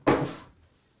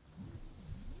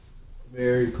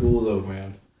Very cool though,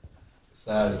 man.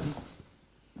 Excited.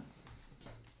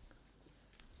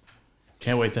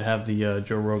 Can't wait to have the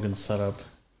Joe Rogan set up.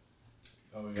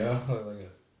 Oh yeah, like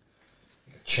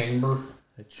a chamber.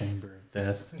 A chamber of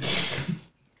death.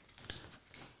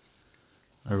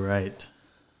 All right.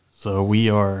 So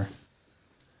we're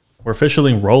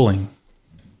officially rolling.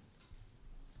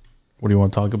 What do you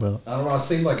want to talk about? I don't know. I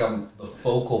seem like I'm the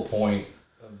focal point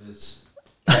of this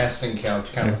casting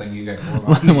couch kind of thing you got going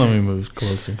on. Let me move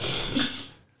closer.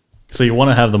 So you want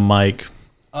to have the mic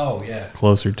Oh yeah.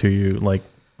 closer to you, like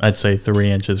I'd say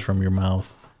 3 inches from your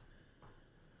mouth.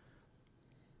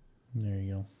 There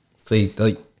you go. See,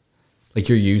 like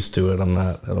you're used to it. I'm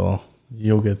not at all.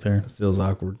 You'll get there. It feels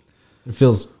awkward. It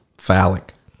feels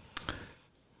phallic.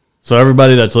 So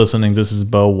everybody that's listening, this is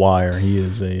Beau Wire. He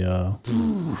is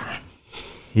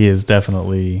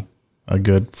definitely a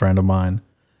good friend of mine.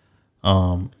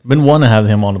 Been wanting to have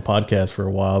him on the podcast for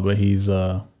a while, but he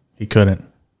couldn't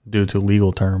due to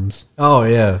legal terms. Oh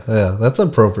yeah. That's an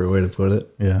appropriate way to put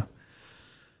it. Yeah.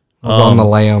 I was on the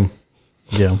lam.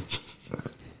 Yeah.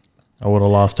 I would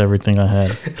have lost everything I had.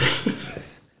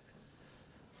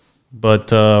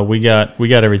 But we got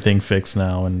everything fixed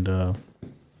now, and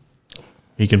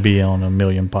he can be on a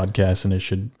million podcasts,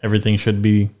 and everything should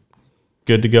be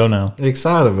good to go now.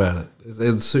 Excited about it.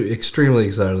 It's extremely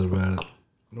excited about it.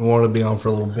 I want to be on for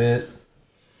a little bit.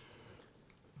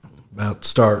 About to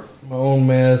start my own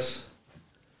mess.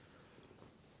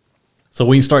 So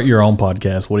when you start your own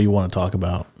podcast, what do you want to talk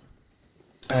about?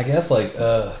 I guess like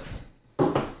I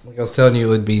was telling you, it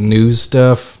would be news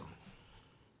stuff,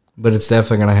 but it's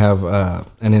definitely going to have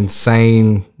an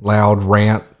insane, loud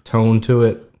rant tone to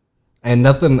it, and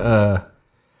nothing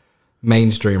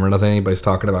mainstream or nothing anybody's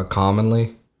talking about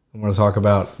commonly. I want to talk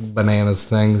about bananas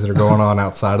things that are going on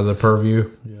outside of the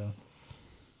purview. Yeah.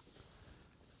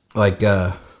 Like,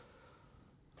 I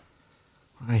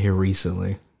hear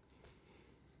recently,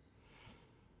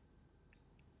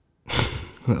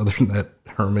 other than that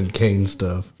Herman Cain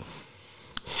stuff.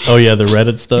 Oh, yeah, the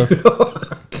Reddit stuff?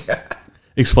 God.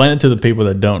 Explain it to the people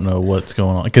that don't know what's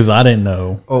going on, because I didn't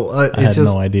know. I had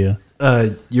no idea.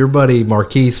 Your buddy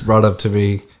Marquise brought up to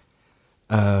me,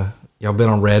 y'all been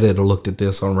on Reddit or looked at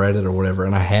this on Reddit or whatever,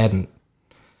 and I hadn't.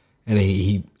 And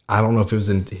he I don't know if it was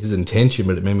his intention,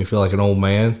 but it made me feel like an old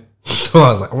man. So I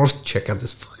was like, I want to check out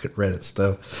this fucking Reddit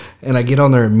stuff. And I get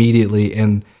on there immediately,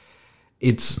 and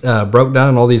it's broke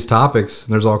down all these topics.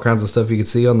 And there's all kinds of stuff you can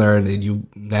see on there, and you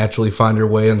naturally find your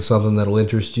way in something that'll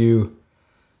interest you.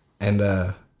 And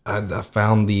I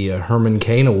found the Herman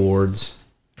Cain Awards,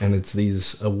 and it's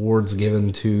these awards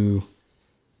given to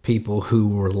people who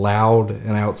were loud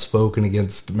and outspoken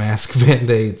against mask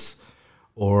mandates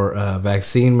or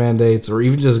vaccine mandates, or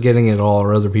even just getting it all,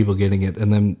 or other people getting it,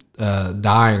 and then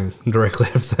dying directly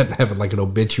after that, and having like an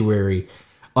obituary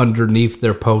underneath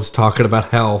their post talking about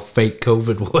how fake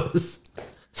COVID was.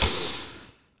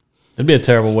 It'd be a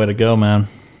terrible way to go, man.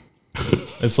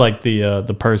 It's like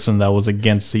the person that was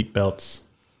against seatbelts.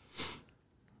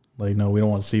 Like, no, we don't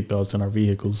want seatbelts in our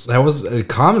vehicles. That was a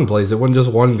commonplace. It wasn't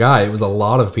just one guy. It was a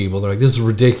lot of people. They're like, this is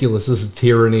ridiculous. This is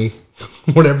tyranny.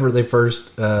 Whenever they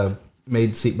first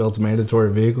made seatbelts mandatory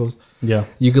in vehicles. Yeah.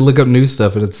 You can look up new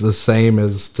stuff, and it's the same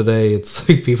as today. It's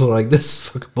like people are like, this is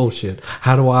fucking bullshit.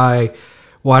 Why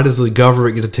does the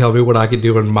government get to tell me what I can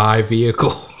do in my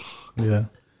vehicle? Yeah.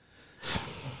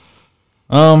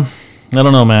 I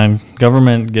don't know, man.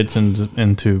 Government gets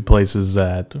into places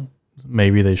that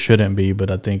maybe they shouldn't be,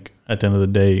 but I think at the end of the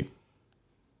day,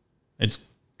 it's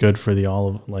good for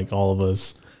all of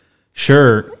us.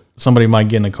 Sure, somebody might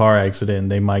get in a car accident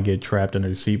and they might get trapped in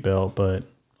their seatbelt, but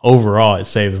overall, it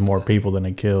saves more people than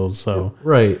it kills. So,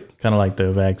 right, kind of like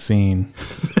the vaccine.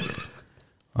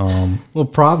 Well,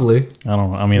 probably. I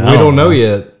don't know. I mean, we don't know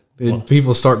yet.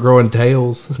 People start growing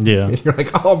tails. Yeah, and you're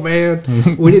like, oh man,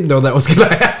 we didn't know that was going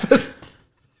to happen.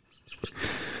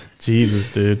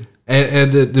 Jesus, dude.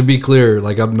 And to be clear,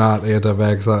 like, I'm not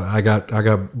anti-vax. I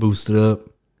got boosted up,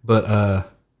 but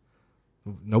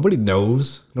nobody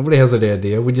knows. Nobody has any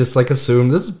idea. We just like assume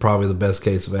this is probably the best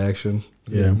case of action.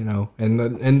 Yeah, you know.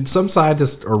 And some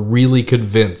scientists are really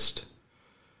convinced.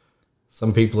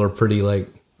 Some people are pretty like,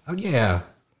 oh yeah,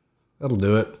 that'll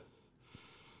do it.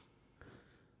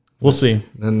 We'll see.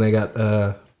 Then they got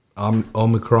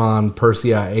Omicron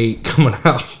Persei 8 coming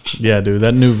out. Yeah, dude,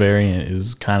 that new variant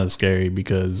is kind of scary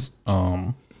because,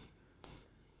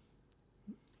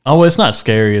 it's not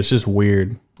scary. It's just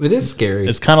weird. It is scary.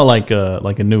 It's kind of like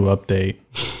a new update.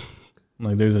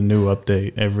 Like there's a new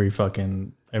update every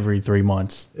 3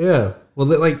 months. Yeah. Well,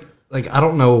 like I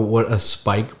don't know what a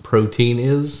spike protein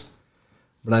is,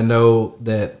 but I know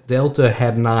that Delta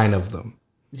had 9 of them.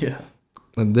 Yeah.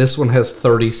 And this one has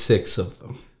 36 of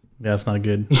them. Yeah, that's not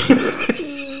good.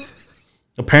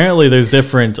 Apparently, there's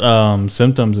different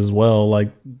symptoms as well. Like,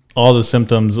 all the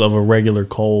symptoms of a regular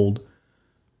cold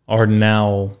are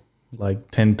now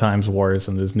like 10 times worse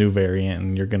in this new variant,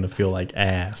 and you're going to feel like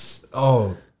ass.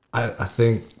 Oh, I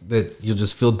think that you'll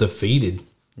just feel defeated.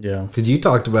 Yeah. Because you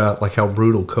talked about like how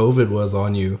brutal COVID was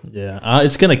on you. Yeah.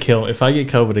 It's going to kill. If I get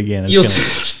COVID again, it's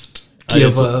You'll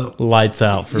give up. Lights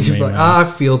out for me. Like, I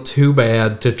feel too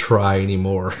bad to try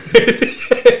anymore.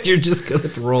 You're just going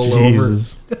to roll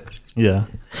Jesus. Over. Yeah.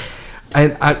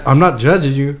 And I'm not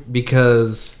judging you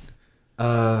because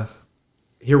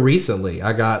here recently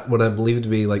I got what I believe to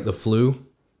be like the flu.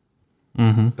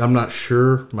 Mm-hmm. I'm not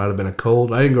sure. Might have been a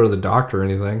cold. I didn't go to the doctor or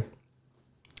anything.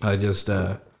 I just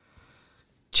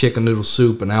chicken noodle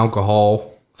soup and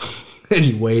alcohol, and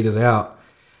you wait it out.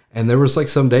 And there was like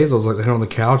some days I was like on the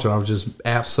couch and I was just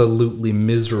absolutely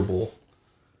miserable,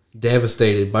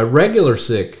 devastated by regular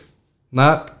sick,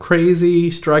 not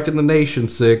crazy striking the nation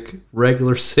sick,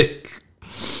 regular sick.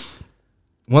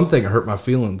 One thing that hurt my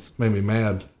feelings, made me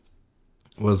mad,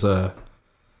 was I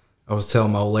was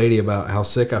telling my old lady about how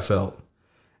sick I felt.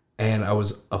 And I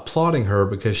was applauding her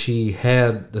because she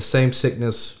had the same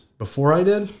sickness before I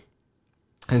did.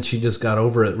 And she just got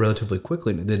over it relatively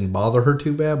quickly, and it didn't bother her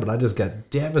too bad. But I just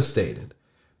got devastated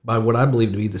by what I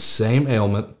believe to be the same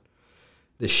ailment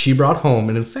that she brought home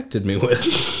and infected me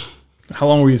with. How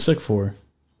long were you sick for?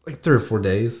 Like 3 or 4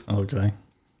 days. Okay.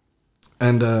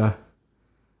 And I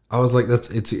was like,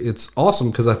 it's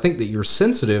awesome because I think that you're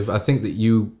sensitive. I think that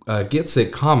you get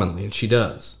sick commonly, and she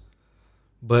does.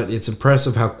 But it's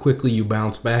impressive how quickly you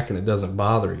bounce back and it doesn't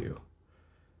bother you.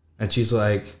 And she's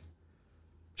like,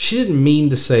 she didn't mean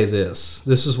to say this.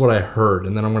 This is what I heard.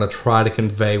 And then I'm going to try to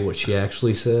convey what she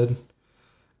actually said.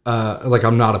 Like,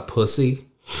 I'm not a pussy.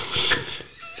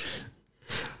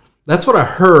 That's what I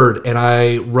heard. And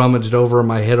I rummaged over in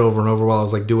my head over and over while I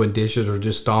was like doing dishes or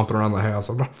just stomping around the house.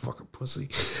 I'm not a fucking pussy.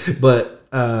 But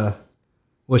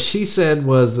what she said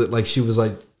was that like she was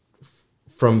like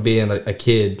from being a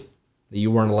kid that you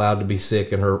weren't allowed to be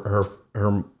sick, and her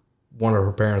one of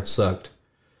her parents sucked.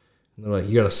 And they're like,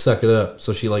 you got to suck it up.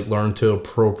 So she like learned to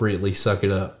appropriately suck it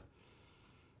up,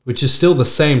 which is still the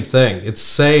same thing. It's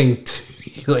saying to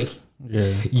you, like,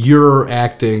 yeah, you're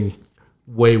acting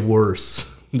way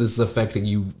worse. This is affecting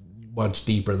you much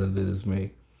deeper than it is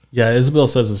me. Yeah, Isabel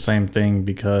says the same thing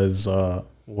because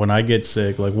when I get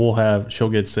sick, like she'll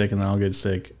get sick and then I'll get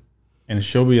sick, and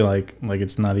she'll be like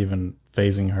it's not even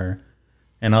phasing her.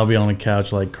 And I'll be on the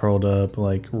couch, like, curled up,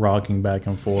 like, rocking back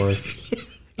and forth.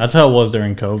 That's how it was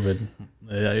during COVID.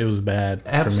 It was bad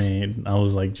for me. I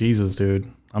was like, Jesus,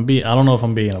 dude. I don't know if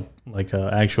I'm being a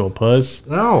actual puss.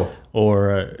 No.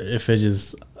 Or if it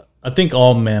just... I think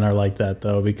all men are like that,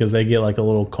 though, because they get, like, a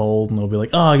little cold, and they'll be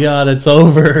like, oh, God, it's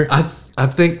over. I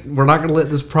think we're not going to let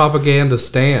this propaganda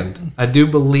stand. I do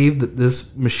believe that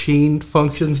this machine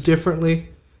functions differently.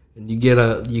 And you get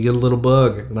a little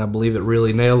bug, and I believe it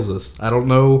really nails us. I don't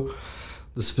know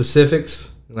the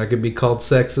specifics, and I could be called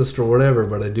sexist or whatever,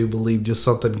 but I do believe just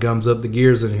something gums up the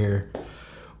gears in here.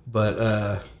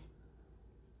 But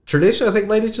traditionally, I think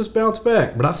ladies just bounce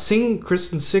back. But I've seen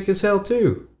Kristen sick as hell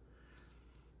too.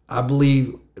 I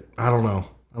believe, I don't know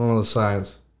the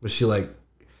science, but she like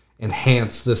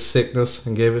enhanced this sickness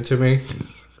and gave it to me,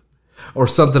 or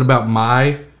something about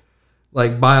my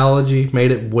like biology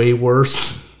made it way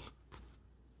worse.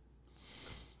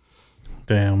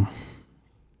 Damn.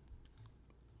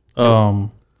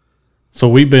 So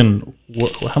we've been.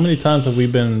 How many times have we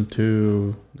been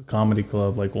to the comedy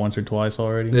club? Like once or twice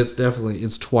already?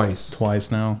 It's twice.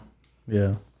 Twice now.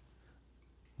 Yeah.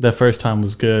 That first time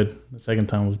was good. The second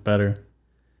time was better.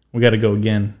 We got to go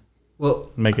again. Well,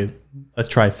 make it a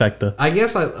trifecta. I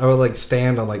guess I would like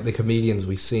stand on like the comedians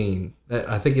we've seen.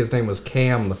 I think his name was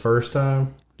Cam the first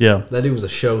time. Yeah. That dude was a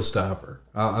showstopper.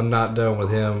 I'm not done with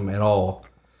him at all.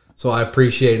 So I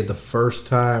appreciated the first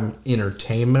time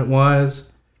entertainment-wise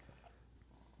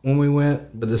when we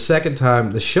went. But the second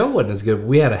time, the show wasn't as good.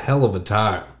 We had a hell of a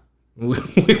time. We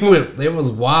went. It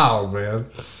was wild, man.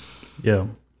 Yeah.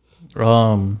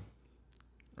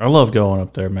 I love going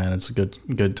up there, man. It's a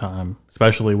good time.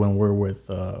 Especially when we're with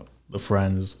the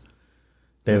friends.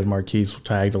 David Marquise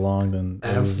tagged along. Then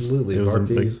absolutely. It was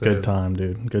a good time,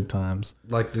 dude. Good times.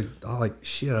 I like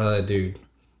shit out of that dude.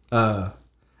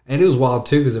 And it was wild,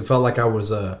 too, because it felt like I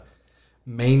was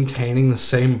maintaining the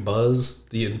same buzz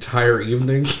the entire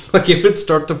evening. Like, if it'd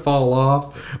start to fall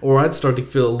off, or I'd start to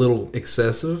feel a little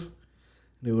excessive,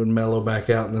 It would mellow back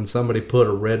out, and then somebody put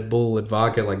a Red Bull and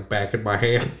vodka like back in my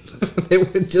hand.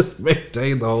 It would just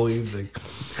maintain the whole evening.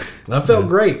 I felt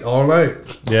great all night.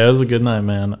 Yeah, it was a good night,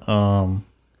 man.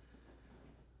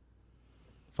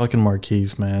 Fucking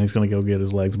Marquise, man, he's gonna go get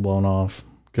his legs blown off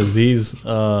because he's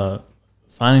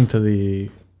signing to the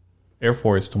Air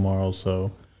Force tomorrow.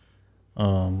 So,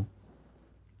 I'm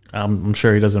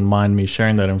sure he doesn't mind me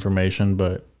sharing that information,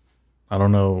 but I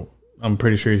don't know. I'm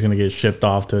pretty sure he's going to get shipped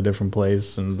off to a different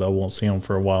place, and I won't see him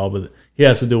for a while. But he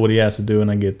has to do what he has to do, and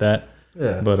I get that.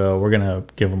 Yeah. But we're going to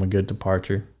give him a good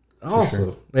departure. Awesome.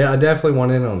 Sure. Yeah, I definitely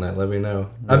want in on that. Let me know.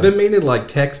 Yeah. I've been meaning to like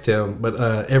text him, but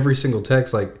every single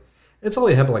text, like, it's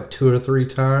only happened like 2 or 3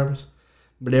 times.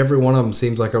 But every one of them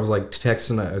seems like I was like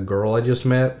texting a girl I just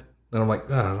met. And I'm like,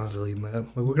 I'm not deleting that.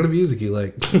 Like, what kind of music you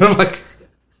like? I'm like,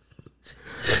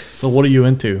 so what are you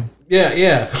into?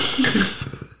 Yeah.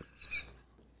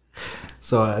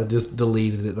 So I just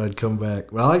deleted it and I'd come back.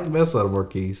 But I like the mess out of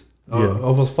Marquise. I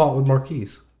almost fought with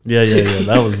Marquise. Yeah.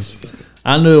 That was...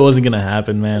 I knew it wasn't going to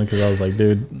happen, man, because I was like,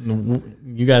 dude,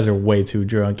 you guys are way too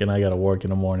drunk and I got to work in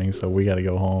the morning, so we got to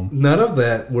go home. None of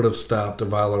that would have stopped a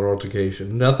violent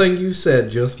altercation. Nothing you said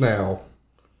just now.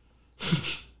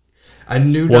 I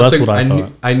knew nothing. That's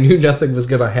what I knew nothing was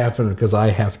going to happen because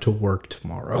I have to work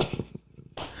tomorrow.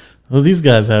 Well, these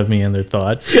guys have me in their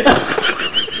thoughts.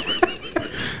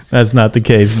 That's not the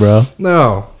case, bro.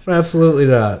 No, absolutely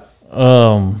not.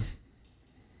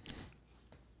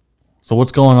 So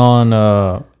what's going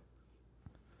on?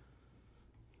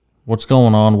 What's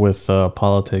going on with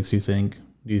politics? You think?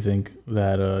 Do you think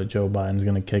that Joe Biden's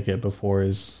going to kick it before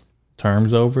his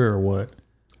term's over, or what?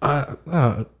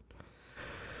 I'm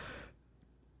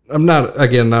not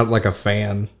like a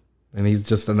fan, and he's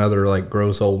just another like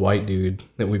gross old white dude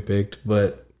that we picked.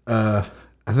 But I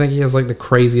think he has like the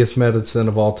craziest medicine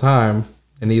of all time,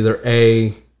 and either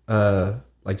A,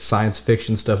 like science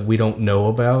fiction stuff we don't know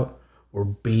about, or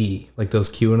B, like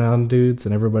those QAnon dudes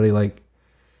and everybody like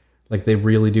they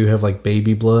really do have like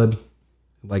baby blood,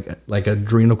 like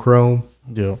adrenochrome.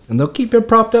 Yeah. And they'll keep him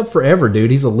propped up forever,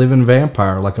 dude. He's a living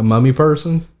vampire, like a mummy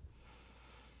person.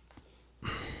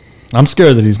 I'm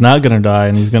scared that he's not going to die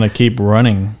and he's going to keep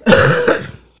running.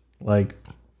 Like,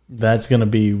 that's going to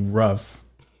be rough.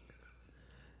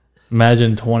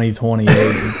 Imagine 2028,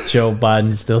 Joe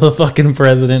Biden's still the fucking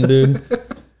president, dude.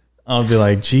 I'll be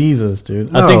like, Jesus,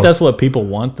 dude. No. I think that's what people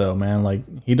want, though, man. Like,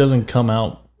 he doesn't come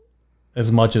out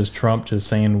as much as Trump just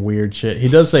saying weird shit. He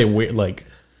does say weird, like,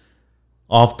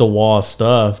 off-the-wall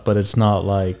stuff, but it's not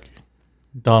like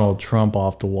Donald Trump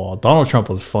off the wall. Donald Trump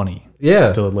was funny.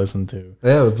 Yeah. To listen to.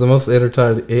 Yeah, it was the most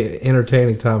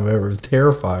entertaining time ever. It was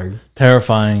terrifying.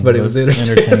 But it was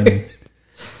entertaining.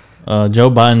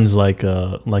 Joe Biden's like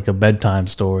a bedtime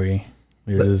story.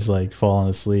 You're just like falling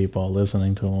asleep while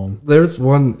listening to him. There's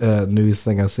one news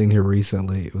thing I've seen here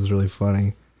recently. It was really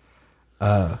funny.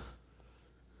 Joe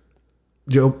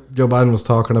Biden was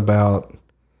talking about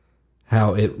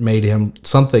how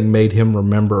something made him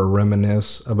remember or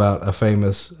reminisce about a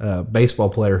famous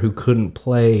baseball player who couldn't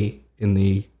play in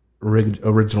the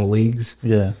original leagues.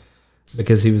 Yeah,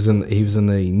 because he was in the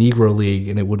Negro League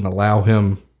and it wouldn't allow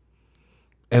him.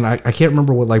 And I can't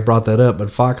remember what like brought that up, but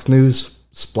Fox News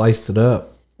spliced it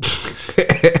up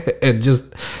and just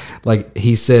like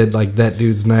he said like that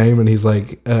dude's name and he's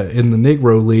like in the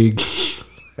Negro League.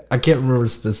 I can't remember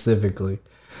specifically,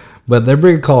 but they're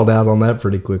being called out on that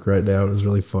pretty quick right now. It was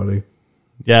really funny.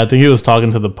 Yeah, I think he was talking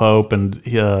to the Pope and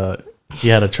he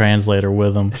had a translator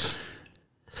with him.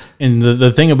 And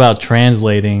the thing about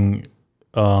translating,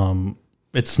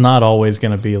 it's not always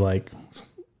going to be like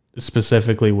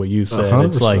specifically what you said. 100%.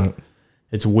 It's like,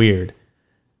 it's weird.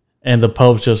 And the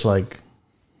Pope's just like,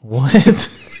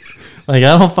 what? Like,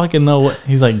 I don't fucking know what.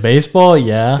 He's like, baseball?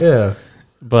 Yeah. Yeah.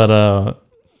 But,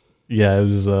 yeah,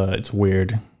 it's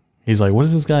weird. He's like, what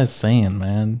is this guy saying,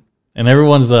 man? And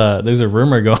everyone's, there's a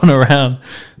rumor going around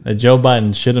that Joe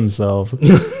Biden shit himself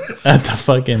at the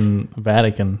fucking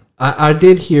Vatican. I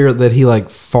did hear that he like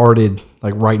farted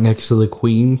like right next to the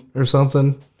Queen or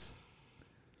something.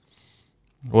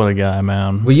 What a guy,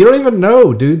 man. Well, you don't even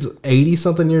know. Dude's 80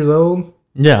 something years old.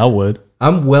 Yeah, I would.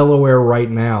 I'm well aware right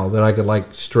now that I could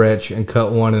like stretch and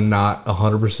cut one and not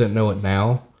 100% know it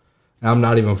now. And I'm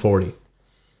not even 40.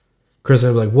 Chris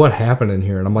was like, what happened in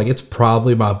here? And I'm like, it's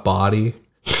probably my body.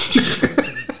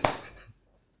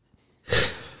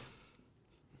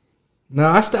 No,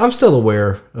 I'm still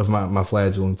aware of my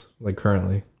flatulence, like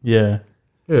currently. Yeah.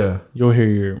 Yeah. You'll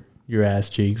hear your ass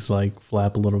cheeks like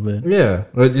flap a little bit. Yeah.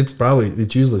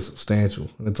 It's usually substantial.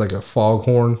 It's like a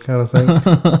foghorn kind of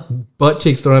thing. Butt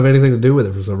cheeks don't have anything to do with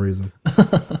it for some reason.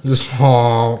 Just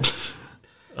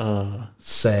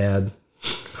sad,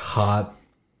 hot.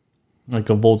 Like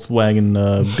a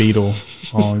Volkswagen Beetle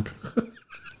honk.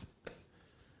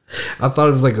 I thought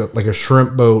it was like a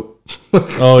shrimp boat.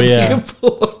 Oh, yeah.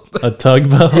 A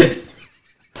tugboat.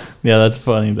 Yeah, that's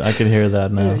funny. I could hear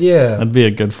that now. Yeah. That'd be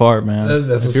a good fart, man.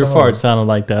 That's if your fart sounded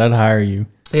like that, I'd hire you.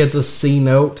 It's a C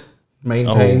note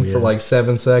maintained for like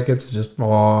 7 seconds. Just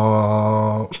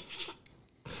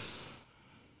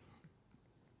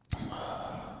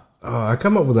I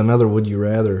come up with another would you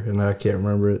rather, and I can't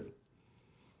remember it.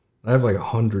 I have like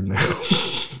 100 now.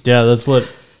 Yeah, that's what.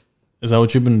 Is that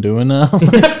what you've been doing now?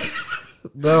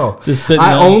 No, just sitting.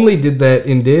 I only did that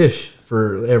in Dish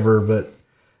forever, but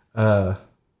now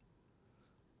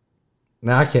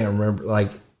I can't remember.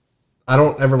 Like, I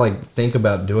don't ever like think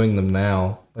about doing them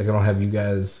now. Like, I don't have you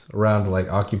guys around to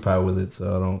like occupy with it,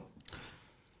 so I don't.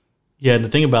 Yeah, the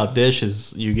thing about Dish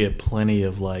is you get plenty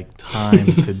of like time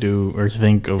to do or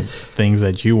think of things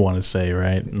that you want to say,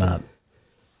 right? Not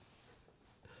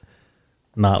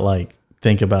like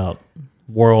think about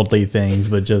worldly things,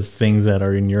 but just things that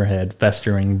are in your head,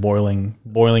 festering, boiling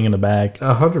in the back.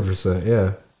 100%,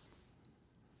 yeah.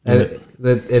 And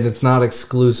it's not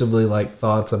exclusively like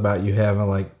thoughts about you having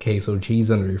like queso cheese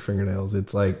under your fingernails.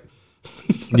 It's like,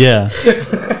 yeah,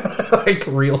 like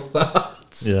real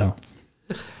thoughts. Yeah.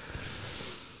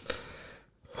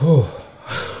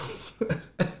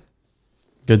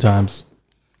 Good times.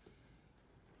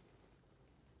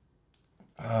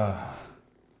 I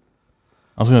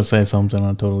was gonna say something.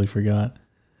 I totally forgot.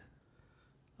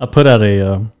 I put out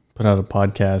a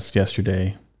podcast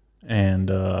yesterday, and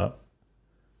I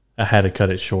had to cut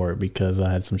it short because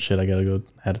I had some shit I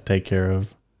had to take care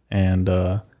of, and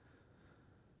I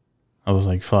was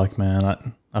like, "Fuck,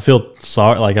 man!" I feel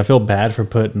sorry. Like, I feel bad for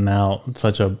putting out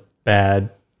such a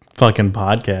bad fucking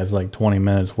podcast, like 20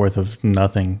 minutes worth of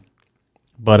nothing.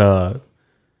 But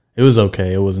it was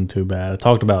okay. It wasn't too bad. I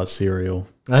talked about cereal.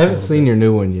 I haven't seen your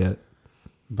new one yet.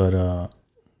 But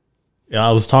yeah,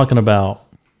 I was talking about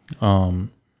you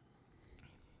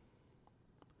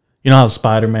know how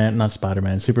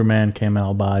Superman came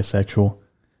out bisexual.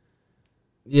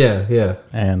 Yeah.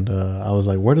 And I was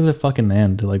like, where does it fucking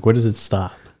end? Like, where does it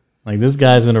stop? Like, this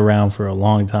guy's been around for a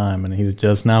long time and he's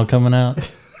just now coming out.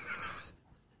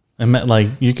 And like,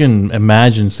 you can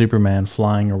imagine Superman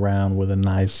flying around with a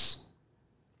nice,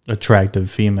 attractive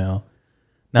female.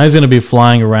 Now he's going to be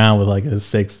flying around with like a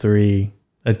 6'3",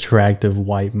 attractive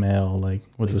white male, like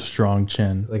with a strong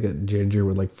chin. Like a ginger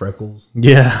with like freckles.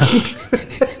 Yeah.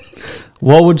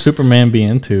 What would Superman be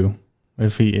into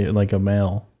if he, like, a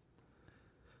male?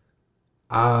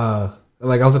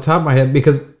 Like off the top of my head,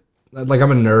 because like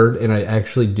I'm a nerd and I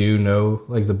actually do know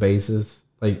like the basis.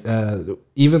 Like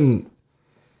even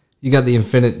you got the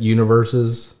infinite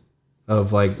universes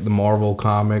of like the Marvel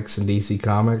comics and DC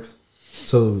comics.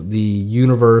 So the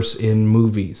universe in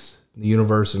movies, the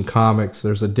universe in comics,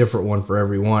 there's a different one for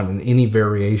everyone, and any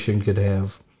variation could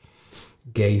have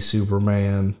gay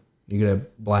Superman. You could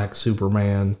have black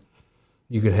Superman.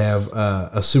 You could have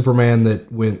a Superman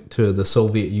that went to the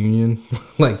Soviet Union.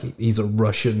 Like, he's a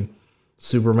Russian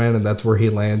Superman, and that's where he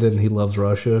landed, and he loves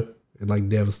Russia and like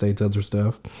devastates other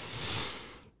stuff.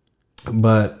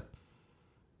 But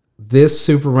this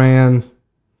Superman,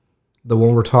 the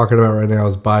one we're talking about right now,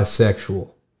 is bisexual.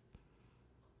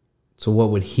 So what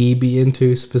would he be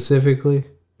into specifically?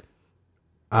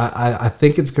 I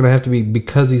think it's going to have to be,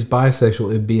 because he's bisexual,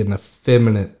 it'd be an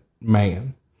effeminate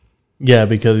man. Yeah,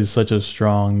 because he's such a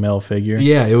strong male figure.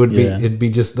 Yeah, it would be. It'd be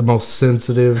just the most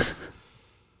sensitive.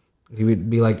 He would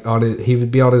be like he would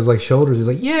be on his like shoulders. He's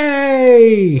like,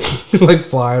 yay, like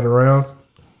flying around.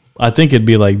 I think it'd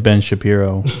be like Ben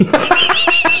Shapiro.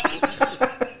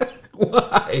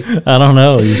 Why? I don't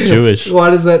know. He's Jewish.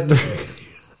 Why does that?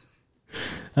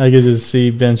 I could just see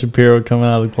Ben Shapiro coming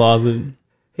out of the closet.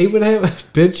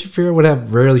 Ben Shapiro would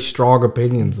have really strong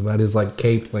opinions about his like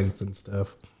cape length and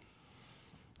stuff.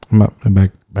 I'm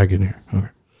back in here. Okay.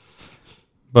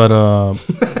 But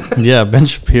yeah, Ben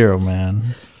Shapiro, man.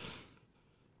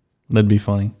 That'd be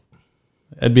funny.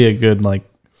 That'd be a good like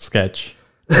sketch.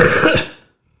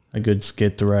 A good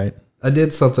skit to write. I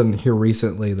did something here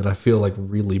recently that I feel like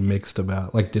really mixed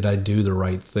about. Like, did I do the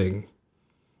right thing?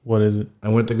 What is it? I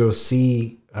went to go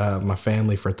see my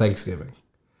family for Thanksgiving.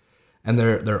 And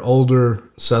they're older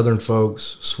Southern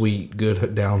folks, sweet,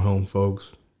 good down home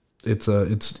folks.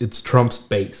 It's Trump's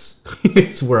base.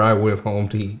 It's where I went home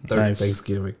to eat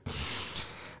Thanksgiving.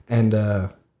 And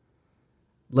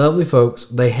lovely folks,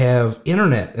 they have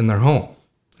internet in their home,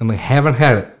 and they haven't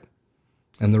had it.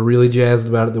 And they're really jazzed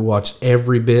about it. They watched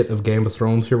every bit of Game of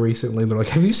Thrones here recently. They're like,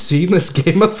 have you seen this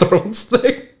Game of Thrones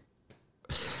thing?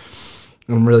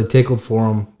 I'm really tickled for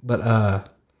them. But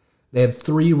they had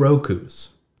 3 Rokus.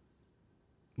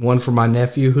 One for my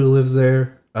nephew who lives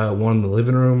there, one in the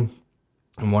living room,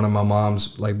 and one in my mom's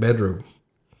bedroom.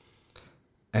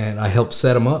 And I helped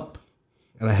set them up.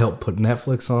 And I helped put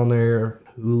Netflix on there,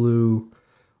 Hulu,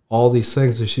 all these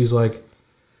things. And she's like,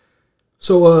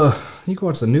 so you can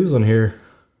watch the news on here.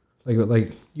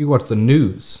 Like you watch the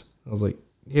news. I was like,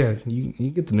 yeah,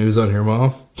 you get the news on here,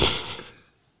 Mom.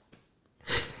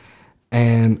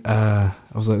 And I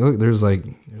was like, look, there's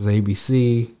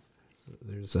ABC,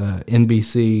 there's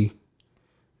NBC,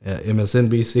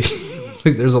 MSNBC.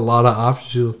 There's a lot of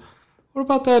options. What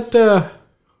about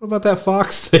that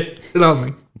Fox thing? And I was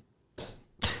like,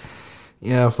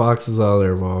 yeah, Fox is all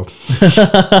there, Mom.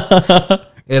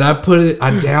 And I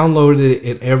downloaded it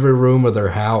in every room of their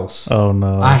house. Oh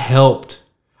no. I helped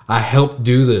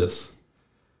do this.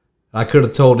 I could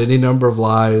have told any number of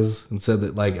lies and said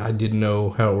that I didn't know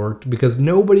how it worked because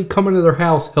nobody coming to their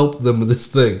house helped them with this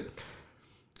thing.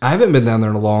 I haven't been down there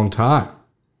in a long time.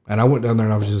 And I went down there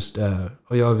and I was just, y'all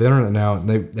have internet now. And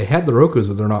they had the Rokus,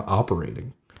 but they're not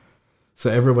operating. So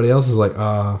everybody else is like,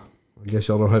 I guess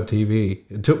y'all don't have TV.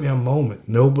 It took me a moment.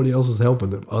 Nobody else was helping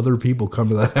them. Other people come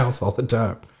to that house all the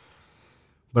time.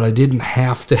 But I didn't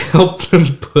have to help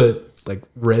them put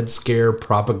Red Scare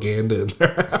propaganda in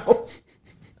their house.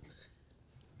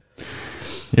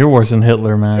 You're worse than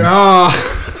Hitler, man.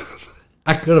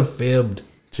 I could have fibbed.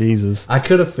 Jesus. I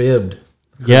could have fibbed.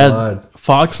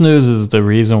 Fox News is the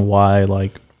reason why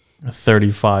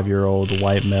 35-year-old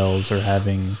white males are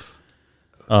having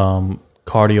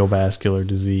cardiovascular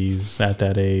disease at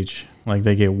that age.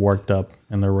 They get worked up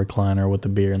in their recliner with the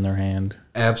beer in their hand.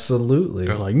 Absolutely.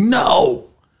 They're like, no.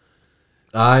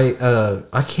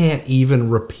 I can't even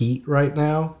repeat right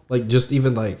now. Just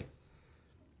even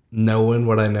knowing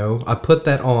what I know. I put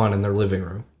that on in their living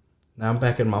room. Now I'm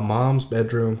back in my mom's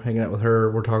bedroom, hanging out with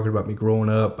her. We're talking about me growing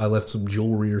up. I left some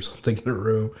jewelry or something in her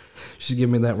room. She's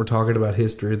giving me that. We're talking about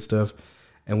history and stuff.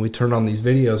 And we turn on these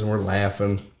videos and we're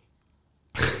laughing.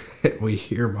 We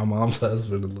hear my mom's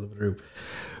husband in the living room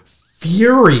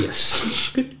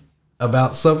furious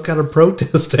about some kind of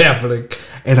protest happening.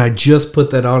 And I just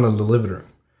put that on in the living room.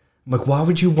 I'm like, why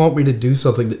would you want me to do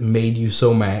something that made you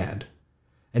so mad?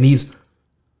 And he's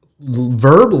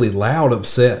verbally loud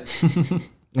upset.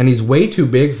 And he's way too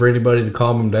big for anybody to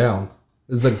calm him down.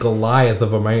 He's a Goliath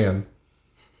of a man.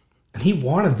 And he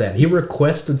wanted that. He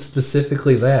requested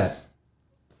specifically that.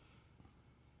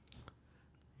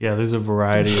 Yeah, there's a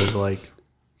variety of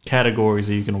categories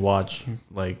that you can watch.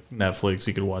 Netflix,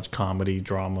 you could watch comedy,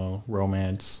 drama,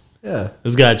 romance. Yeah.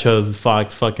 This guy chose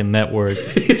Fox fucking network.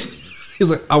 He's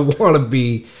like, I want to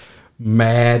be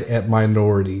mad at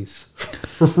minorities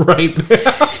right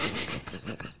now.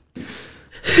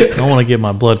 I want to get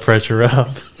my blood pressure up.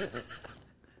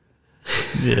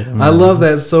 Yeah, man. I love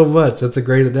that so much. That's a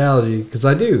great analogy because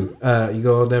I do. You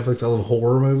go on Netflix, I love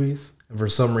horror movies. And for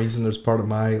some reason, there's part of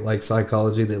my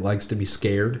psychology that likes to be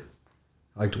scared.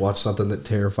 I like to watch something that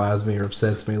terrifies me or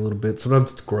upsets me a little bit.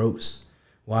 Sometimes it's gross.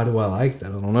 Why do I like that?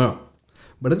 I don't know.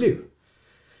 But I do.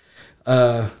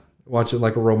 Watch it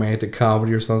like a romantic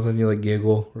comedy or something. You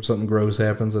giggle or something gross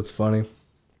happens. That's funny.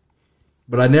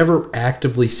 But I never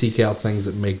actively seek out things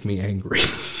that make me angry.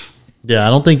 Yeah, I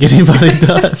don't think anybody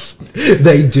does.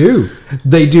 They do.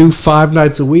 They do 5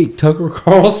 nights a week. Tucker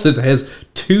Carlson has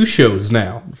 2 shows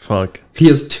now. Fuck. He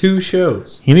has 2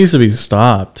 shows. He needs to be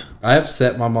stopped. I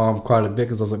upset my mom quite a bit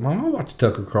because I was like, Mom, I watch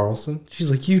Tucker Carlson.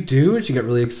 She's like, you do? And she got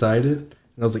really excited.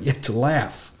 And I was like, yeah, to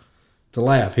laugh. To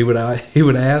laugh. He would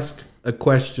ask a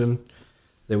question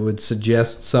that would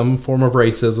suggest some form of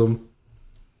racism.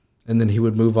 And then he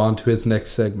would move on to his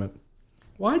next segment.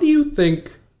 Why do you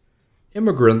think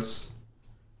immigrants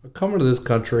are coming to this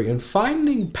country and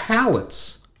finding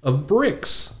pallets of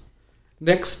bricks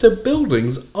next to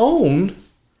buildings owned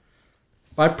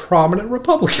by prominent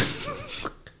Republicans?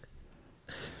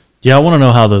 Yeah, I want to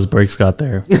know how those bricks got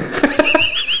there.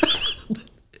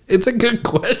 It's a good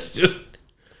question.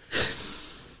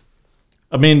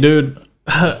 I mean, dude,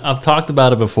 I've talked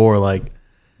about it before.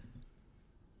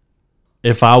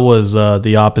 If I was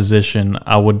the opposition,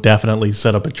 I would definitely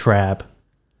set up a trap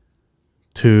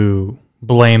to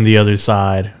blame the other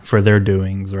side for their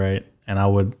doings, right? And I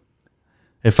would,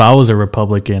 if I was a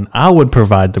Republican, I would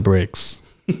provide the bricks.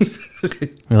 Be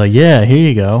like, yeah, here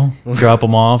you go. Drop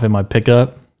them off in my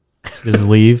pickup. Just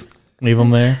leave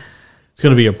them there. It's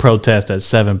going to be a protest at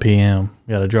 7 p.m.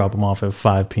 You got to drop them off at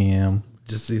 5 p.m.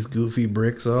 Just these goofy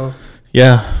bricks off?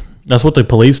 Yeah. That's what the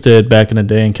police did back in the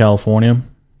day in California.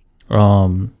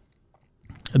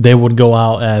 They would go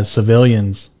out as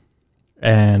civilians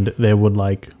and they would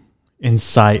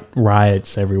incite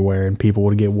riots everywhere and people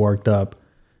would get worked up.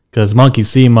 Because monkey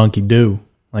see, monkey do.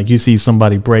 Like you see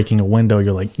somebody breaking a window,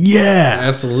 you're like, yeah,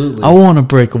 absolutely. I want to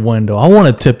break a window. I want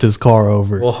to tip this car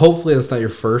over. Well, hopefully that's not your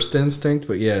first instinct,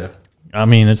 but yeah. I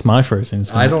mean, it's my first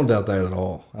instinct. I don't doubt that at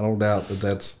all. I don't doubt that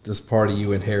that's just part of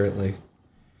you inherently.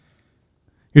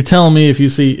 You're telling me if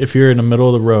you're in the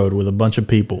middle of the road with a bunch of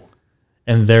people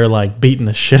and they're like beating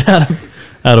the shit out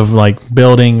of like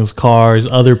buildings, cars,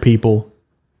 other people,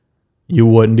 you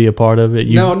wouldn't be a part of it?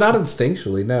 No, not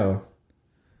instinctually, no.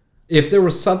 If there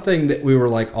was something that we were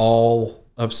like all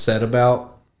upset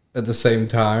about at the same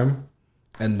time,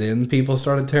 and then people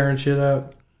started tearing shit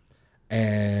up,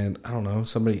 and I don't know,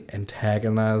 somebody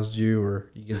antagonized you, or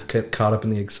you just get caught up in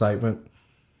the excitement,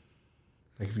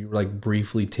 like if you were like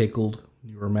briefly tickled,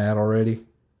 you were mad already.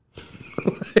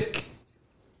 Like,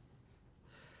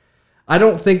 I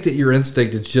don't think that your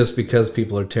instinct is just because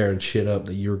people are tearing shit up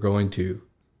that you're going to.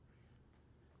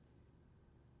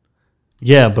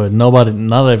 Yeah, but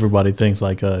not everybody thinks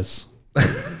like us.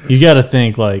 You got to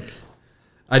think like...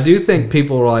 I do think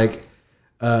people are like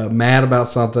mad about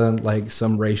something, like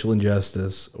some racial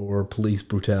injustice or police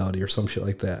brutality or some shit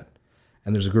like that.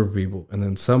 And there's a group of people, and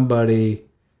then somebody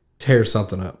tears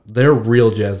something up. They're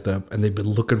real jazzed up, and they've been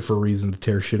looking for a reason to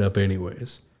tear shit up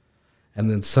anyways.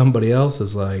 And then somebody else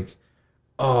is like,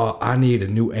 oh, I need a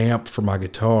new amp for my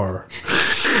guitar.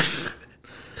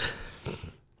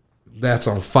 That's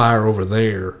on fire over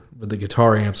there, but the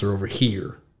guitar amps are over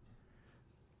here.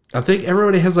 I think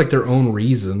everybody has like their own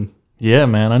reason. Yeah,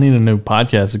 man, I need a new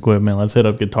podcast equipment. Let's hit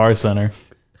up Guitar Center.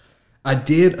 I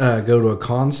did go to a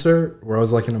concert where I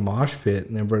was like in a mosh pit,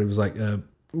 and everybody was like, we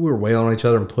were wailing on each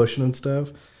other and pushing and stuff.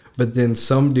 But then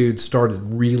some dude started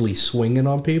really swinging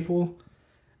on people,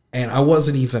 and I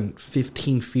wasn't even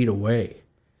 15 feet away.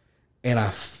 And I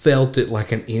felt it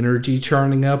like an energy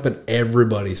churning up, and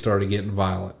everybody started getting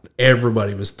violent.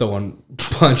 Everybody was throwing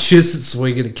punches and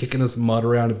swinging and kicking this mud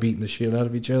around and beating the shit out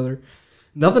of each other.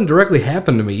 Nothing directly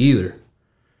happened to me either.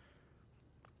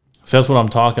 So that's what I'm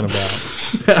talking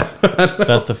about.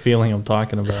 That's the feeling I'm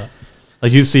talking about.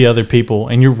 Like you see other people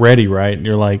and you're ready, right?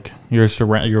 You're like, your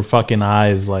fucking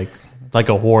eyes like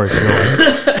a horse.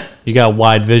 You're like, you got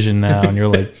wide vision now, and you're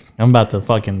like, I'm about to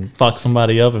fucking fuck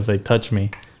somebody up if they touch me.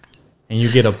 And you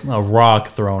get a rock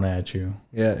thrown at you.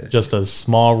 Yeah. Just a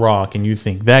small rock, and you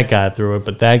think that guy threw it,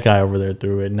 but that guy over there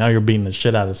threw it. Now you're beating the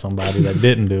shit out of somebody that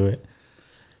didn't do it.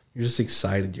 You're just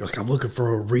excited. You're like, I'm looking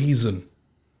for a reason.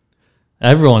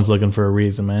 Everyone's looking for a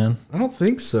reason, man. I don't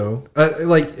think so.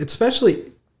 Like,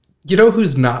 especially, you know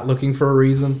who's not looking for a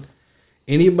reason?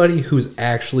 Anybody who's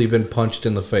actually been punched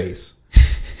in the face.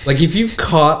 Like, if you've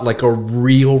caught, like, a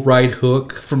real right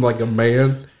hook from, like, a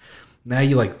man, now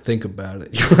you, like, think about it.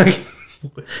 You're like,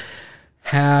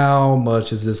 how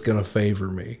much is this going to favor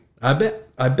me? I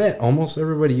bet almost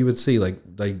everybody you would see, like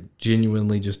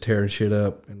genuinely just tearing shit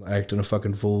up and acting a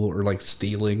fucking fool or, like,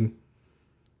 stealing.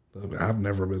 I've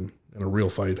never been in a real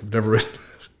fight. I've never been.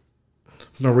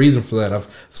 There's no reason for that. I've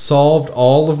solved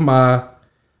all of my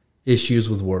issues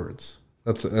with words.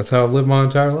 That's how I've lived my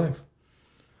entire life.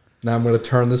 Now I'm going to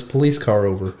turn this police car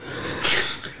over.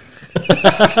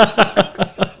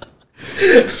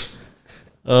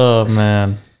 Oh,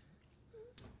 man.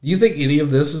 Do you think any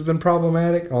of this has been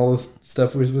problematic? All the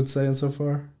stuff we've been saying so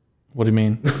far? What do you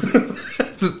mean?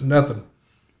 Nothing.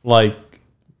 Like,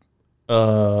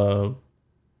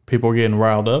 people are getting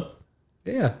riled up?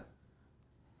 Yeah.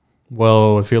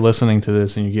 Well, if you're listening to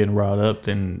this and you're getting riled up,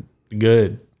 then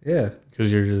good. Yeah.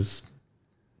 Because you're just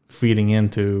feeding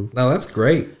into... No, that's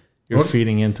great. You're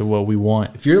feeding into what we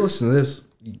want. If you're listening to this,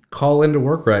 call into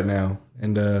work right now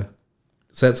and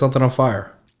set something on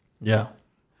fire. Yeah.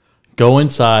 Go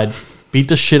inside, beat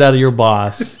the shit out of your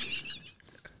boss.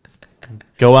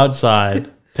 Go outside,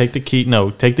 take the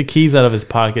keys out of his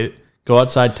pocket, go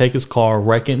outside, take his car,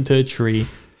 wreck it into a tree,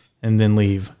 and then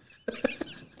leave.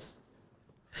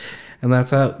 And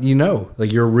that's how,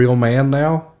 like, you're a real man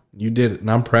now. You did it, and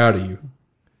I'm proud of you.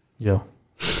 Yeah.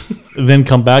 Then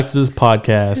come back to this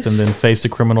podcast and then face the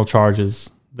criminal charges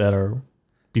that are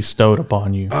bestowed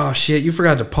upon you. Oh, shit, you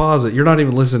forgot to pause it. You're not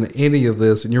even listening to any of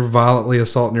this, and you're violently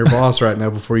assaulting your boss right now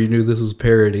before you knew this was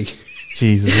parody.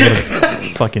 Jesus, what a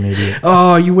fucking idiot.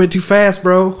 Oh, you went too fast,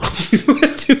 bro. You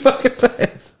went too fucking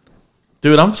fast.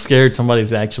 Dude, I'm scared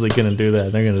somebody's actually going to do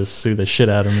that. They're going to sue the shit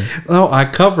out of me. Oh, I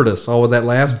covered us all with that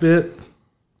last bit.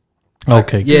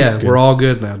 Okay. Yeah, good. We're all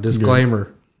good now. Disclaimer.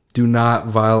 Good. Do not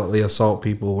violently assault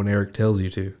people when Eric tells you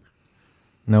to.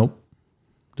 Nope.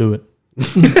 Do it.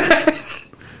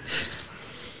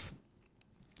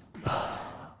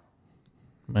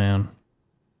 Man,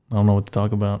 I don't know what to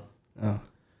talk about. Oh.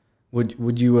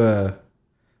 Would you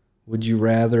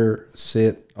rather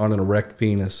sit on an erect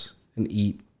penis and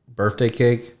eat birthday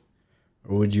cake,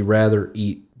 or would you rather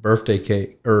eat birthday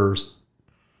cake, or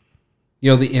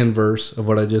the inverse of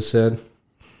what I just said?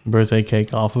 Birthday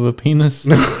cake off of a penis?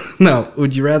 No.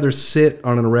 Would you rather sit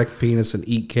on an erect penis and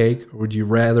eat cake, or would you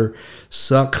rather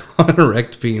suck on an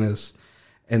erect penis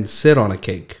and sit on a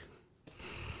cake?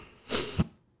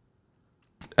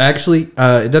 Actually,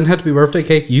 it doesn't have to be birthday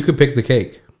cake. You could pick the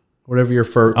cake. Whatever your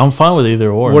I'm fine with either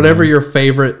or. Whatever your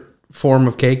favorite form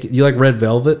of cake. You like red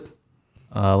velvet?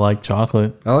 I like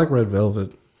chocolate. I like red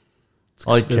velvet.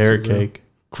 I like carrot cake.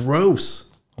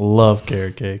 Gross. Love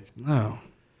carrot cake. No.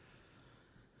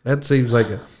 That seems like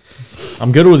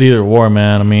I'm good with either or,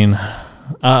 man. I mean,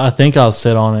 I think I'll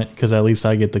sit on it because at least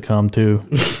I get to come too.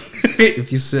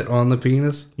 If you sit on the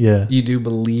penis? Yeah. You do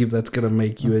believe that's going to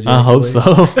make you I hope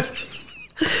so.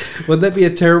 Would that be a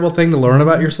terrible thing to learn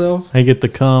about yourself? I get to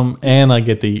come and I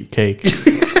get to eat cake.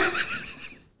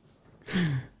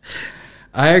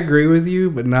 I agree with you,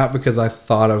 but not because I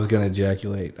thought I was going to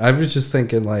ejaculate. I was just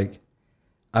thinking like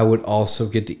I would also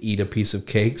get to eat a piece of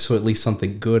cake, so at least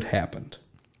something good happened.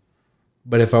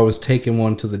 But if I was taking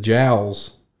one to the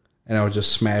jowls and I was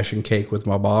just smashing cake with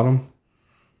my bottom,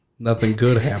 nothing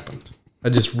good happened. I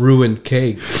just ruined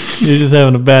cake. You're just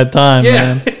having a bad time,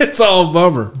 yeah, man. It's all a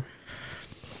bummer.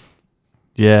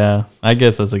 Yeah, I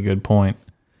guess that's a good point.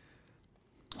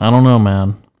 I don't know,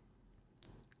 man.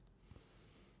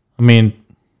 I mean,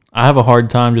 I have a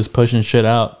hard time just pushing shit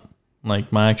out,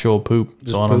 like my actual poop.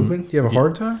 Just pooping? You have a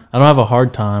hard time? I don't have a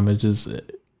hard time. It's just,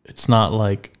 it's not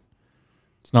like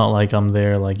I'm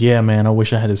there like, yeah, man, I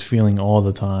wish I had this feeling all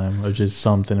the time or just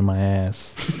something in my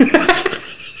ass.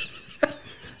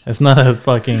 That's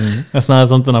not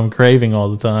something I'm craving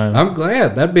all the time. I'm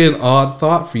glad. That'd be an odd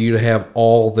thought for you to have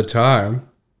all the time.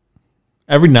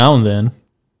 Every now and then.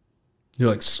 You're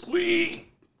like, sweet.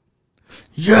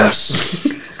 Yes.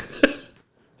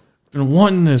 Been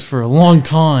wanting this for a long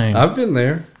time. I've been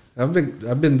there. I've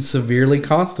been severely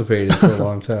constipated for a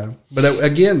long time. But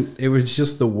again, it was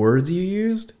just the words you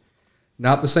used,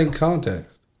 not the same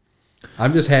context.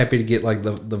 I'm just happy to get like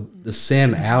the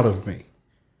sin out of me.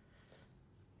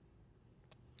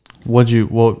 What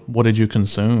did you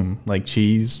consume? Like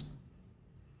cheese?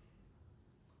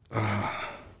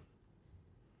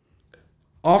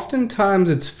 Oftentimes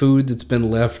it's food that's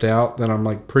been left out that I'm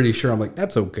like pretty sure I'm like,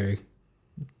 that's okay.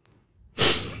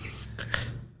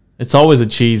 It's always a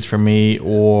cheese for me,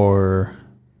 or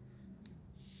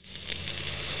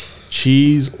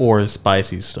cheese or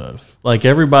spicy stuff. Like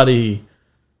everybody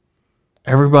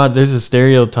there's a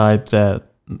stereotype that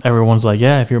everyone's like,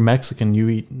 yeah, if you're Mexican, you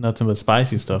eat nothing but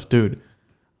spicy stuff. Dude,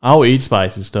 I'll eat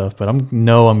spicy stuff, but I'm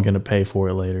going to pay for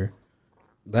it later.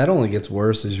 That only gets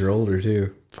worse as you're older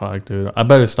too. Fuck, dude. I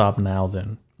better stop now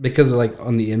then. Because like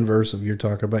on the inverse of you're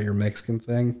talking about your Mexican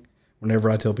thing,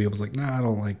 whenever I tell people, it's like, nah, I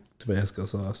don't like Tabasco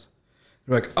sauce.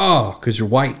 They're like, oh, because you're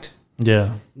white.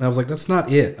 Yeah. And I was like, that's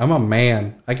not it. I'm a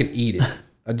man. I can eat it.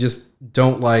 I just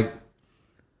don't like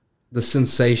the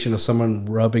sensation of someone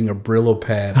rubbing a Brillo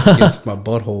pad against my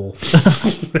butthole.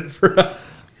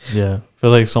 Yeah. I feel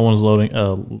like someone's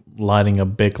lighting a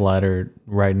Bic lighter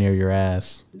right near your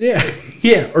ass. Yeah.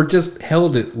 Yeah. Or just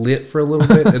held it lit for a little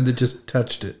bit and then just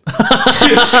touched it.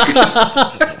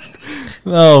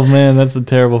 Oh, man, that's a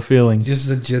terrible feeling. Just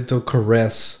a gentle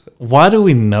caress. Why do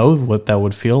we know what that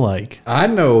would feel like? I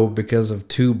know because of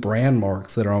 2 brand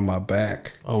marks that are on my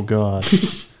back. Oh, God. You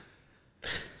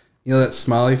know that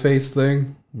smiley face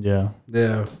thing? Yeah.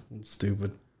 Yeah. I'm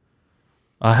stupid.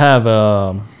 I have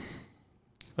a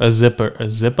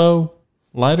Zippo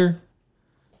lighter.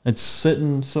 It's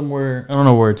sitting somewhere. I don't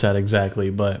know where it's at exactly,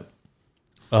 but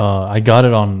I got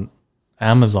it on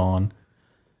Amazon.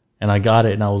 And I got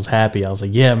it and I was happy. I was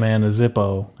like, yeah, man, a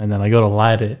Zippo. And then I go to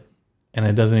light it and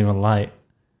it doesn't even light.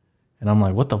 And I'm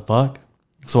like, what the fuck?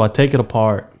 So I take it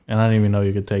apart and I didn't even know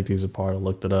you could take these apart. I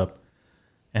looked it up.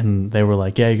 And they were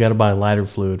like, yeah, you got to buy lighter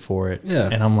fluid for it. Yeah.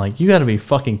 And I'm like, you got to be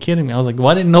fucking kidding me. I was like,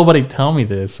 why didn't nobody tell me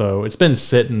this? So it's been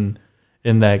sitting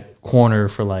in that corner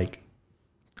for like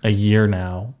a year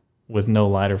now with no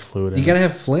lighter fluid. You got to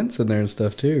have flints in there and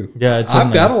stuff too. Yeah,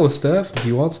 I've got all the stuff if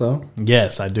you want some.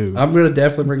 Yes, I do. I'm going to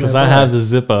definitely bring that because I have the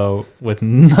Zippo with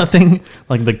nothing,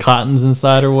 like the cottons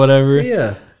inside or whatever.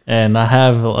 Yeah. And I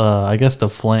have, I guess the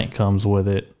flint comes with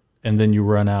it, and then you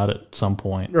run out at some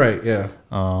point. Right, yeah.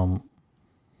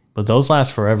 But those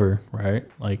last forever, right?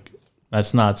 Like,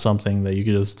 that's not something that you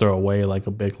could just throw away like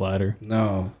a big lighter.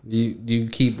 No. You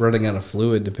keep running out of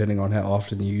fluid depending on how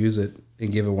often you use it.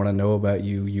 And given what I know about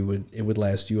you, it would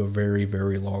last you a very,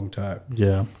 very long time.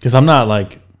 Yeah, because I'm not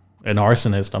like an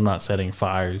arsonist. I'm not setting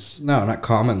fires. No, not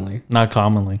commonly. Not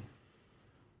commonly.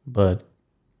 But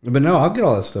no, I'll get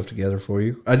all that stuff together for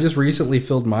you. I just recently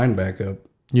filled mine back up.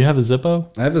 you have a Zippo?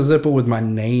 I have a Zippo with my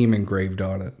name engraved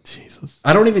on it. Jesus.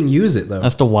 I don't even use it, though.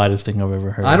 That's the widest thing I've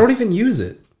ever heard. I don't even use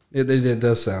it. It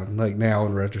does sound, like now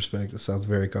in retrospect, it sounds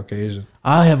very Caucasian.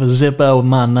 I have a Zippo with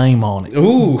my name on it.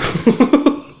 Ooh.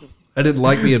 I didn't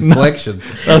like the inflection.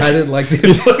 I didn't like the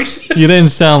inflection. You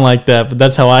didn't sound like that, but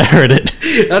that's how I heard it.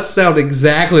 That sounds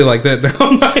exactly like that now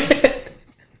in my head.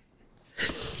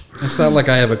 I sound like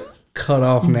I have a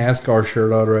cut-off NASCAR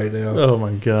shirt on right now. Oh,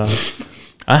 my God.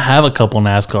 I have a couple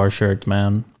NASCAR shirts,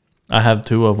 man. I have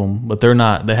 2 of them, but they're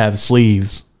not. They have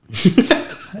sleeves.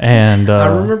 And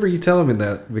I remember you telling me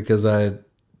that because I had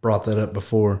brought that up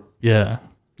before. Yeah.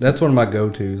 That's one of my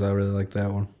go-tos. I really like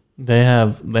that one. They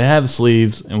have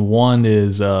sleeves, and one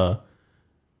is I'm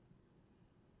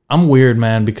weird,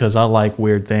 man, because I like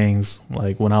weird things.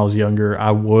 Like when I was younger, I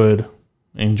would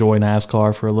enjoy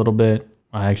NASCAR for a little bit.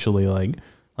 I actually like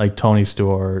Tony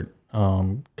Stewart,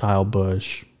 Kyle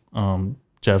Busch,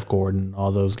 Jeff Gordon,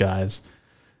 all those guys.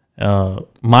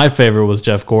 My favorite was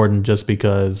Jeff Gordon just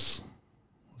because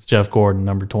it's Jeff Gordon,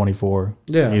 number 24.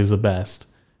 Yeah. He was the best.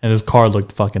 And his car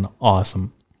looked fucking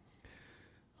awesome.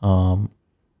 And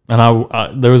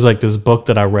I there was like this book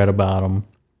that I read about him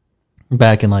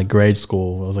back in like grade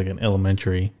school. It was like in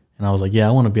elementary. And I was like, yeah,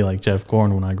 I want to be like Jeff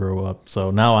Gordon when I grow up.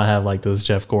 So now I have like this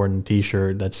Jeff Gordon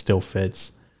t-shirt that still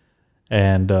fits.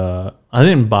 And I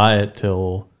didn't buy it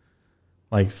till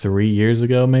like 3 years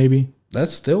ago, maybe.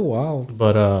 That's still wild.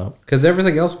 But because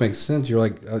everything else makes sense. You're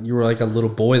like you were like a little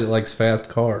boy that likes fast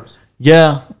cars.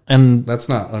 yeah, and That's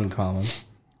not uncommon.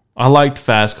 I liked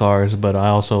fast cars, but I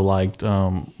also liked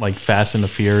like Fast and the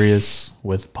Furious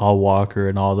with Paul Walker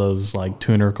and all those like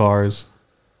tuner cars.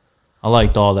 I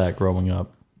liked all that growing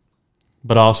up,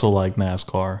 but I also like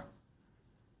NASCAR,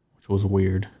 which was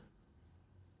weird.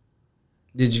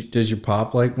 Did your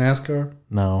pop like NASCAR?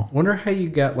 No, Wonder how you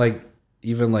got like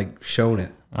even like shown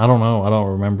it, I don't know. I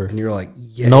don't remember. and you're like,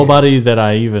 yeah. Nobody that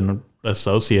I even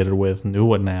associated with knew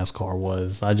what NASCAR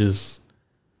was. I just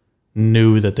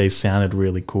knew that they sounded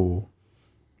really cool.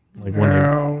 Like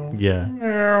when yeah.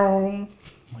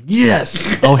 Like,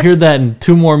 yes! I'll hear that in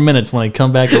 2 more minutes when I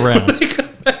come back around.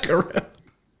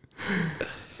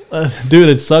 Dude,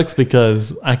 it sucks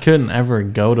because I couldn't ever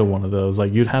go to one of those.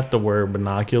 Like, you'd have to wear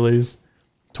binoculars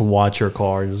to watch your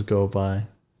car just go by.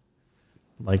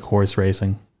 Like horse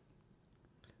racing.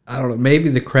 I don't know. Maybe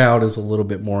the crowd is a little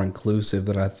bit more inclusive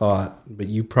than I thought, but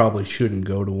you probably shouldn't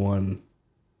go to one.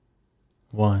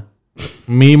 Why?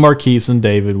 Me, Marquise, and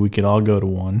David, we could all go to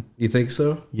one. You think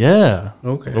so? Yeah.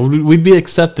 Okay. We'd be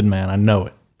accepted, man. I know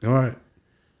it. All right.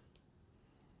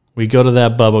 We go to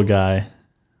that Bubba guy,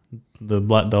 the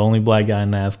only black guy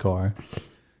in NASCAR.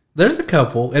 There's a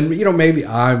couple, and maybe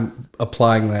I'm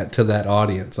applying that to that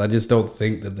audience. I just don't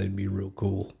think that they'd be real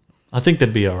cool. I think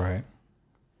that'd be all right.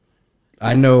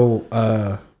 I know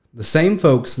the same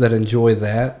folks that enjoy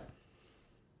that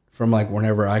from like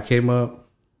whenever I came up,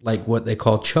 like what they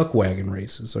call chuck wagon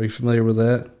races. Are you familiar with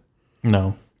that?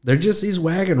 No. They're just these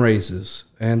wagon races,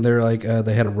 and they're like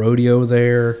they had a rodeo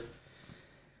there,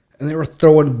 and they were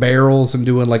throwing barrels and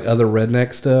doing like other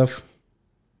redneck stuff.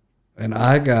 And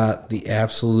I got the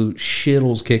absolute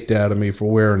shittles kicked out of me for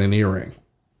wearing an earring.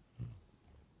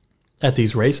 At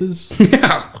these races?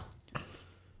 Yeah.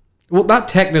 Well, not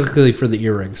technically for the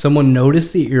earring. Someone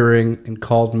noticed the earring and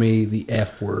called me the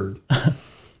F word.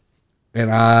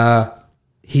 And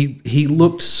he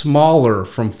looked smaller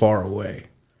from far away.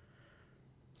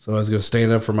 So I was going to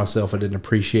stand up for myself. I didn't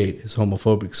appreciate his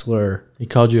homophobic slur. He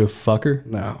called you a fucker?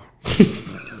 No.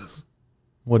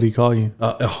 What did he call you?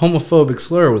 A homophobic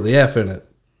slur with the F in it.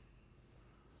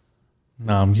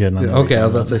 No, I'm kidding. Okay, I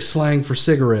was about to say slang for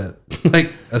cigarette.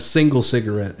 Like a single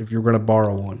cigarette if you're going to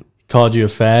borrow one. Called you a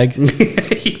fag?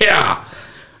 Yeah.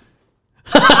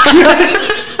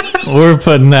 We're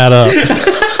putting that up.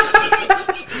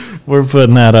 We're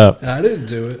putting that up. I didn't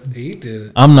do it. He did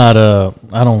it. I'm not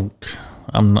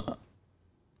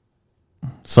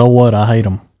so what? I hate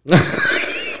him.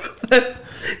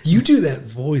 You do that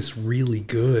voice really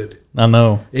good. I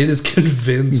know. It is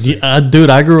convincing. Yeah, dude,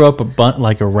 I grew up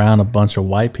around a bunch of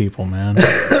white people, man.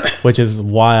 Which is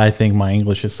why I think my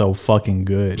English is so fucking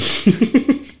good.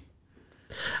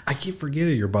 I keep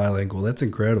forgetting you're bilingual. That's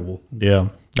incredible. Yeah.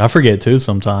 I forget too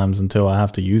sometimes until I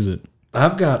have to use it.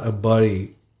 I've got a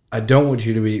buddy I don't want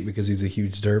you to meet because he's a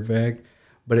huge dirtbag,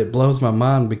 but it blows my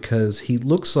mind because he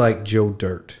looks like Joe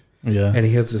Dirt. Yeah. And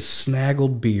he has this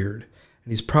snaggled beard.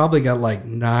 And he's probably got like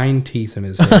 9 teeth in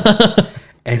his head.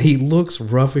 And he looks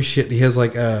rough as shit. He has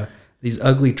like these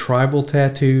ugly tribal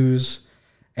tattoos,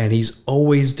 and he's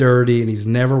always dirty, and he's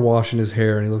never washing his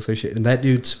hair, and he looks like shit. And that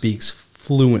dude speaks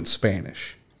fluent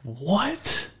Spanish.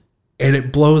 What? And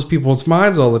it blows people's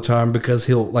minds all the time because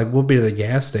we'll be at a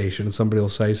gas station and somebody will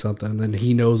say something, and then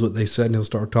he knows what they said, and he'll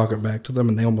start talking back to them,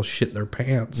 and they almost shit their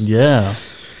pants. Yeah.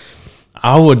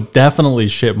 I would definitely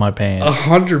shit my pants.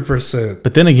 100%.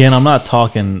 But then again, I'm not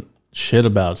talking shit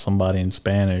about somebody in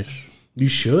Spanish. You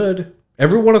should.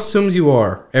 Everyone assumes you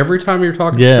are. Every time you're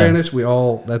talking Spanish,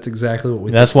 that's exactly what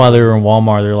we That's why they were in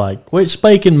Walmart. They're like, quit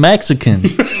speaking Mexican.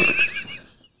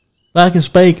 I can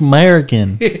speak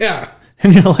American. Yeah.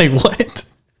 And you're like, what?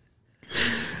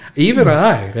 Even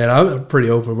I'm a pretty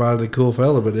open-minded, cool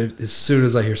fella, but as soon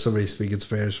as I hear somebody speaking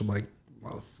Spanish, I'm like,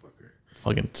 motherfucker.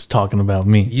 Fucking talking about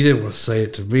me. You didn't want to say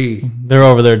it to me. They're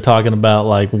over there talking about,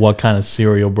 like, what kind of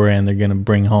cereal brand they're going to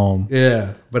bring home.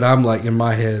 Yeah, but I'm like, in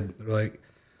my head, like,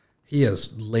 he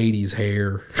has ladies'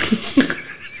 hair.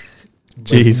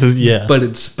 Jesus, yeah. But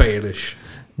it's Spanish.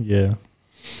 Yeah.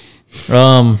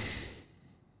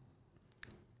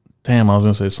 Damn, I was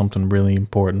going to say something really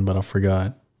important, but I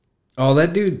forgot. Oh,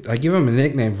 that dude, I give him a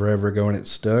nickname forever ago and it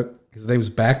stuck. His name's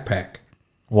Backpack.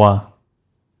 Why?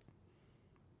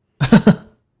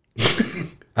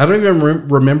 I don't even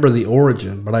remember the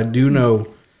origin, but I do know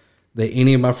that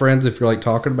any of my friends, if you're like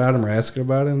talking about him or asking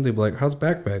about him, they'd be like, how's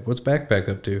Backpack? What's Backpack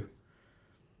up to?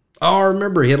 Oh, I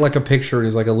remember. He had like a picture and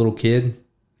he's like a little kid.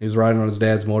 He was riding on his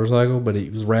dad's motorcycle, but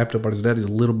he was wrapped up on his dad. He's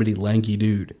a little bitty lanky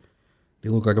dude. He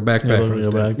looked like a backpack. On his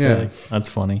dad. Yeah. That's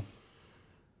funny.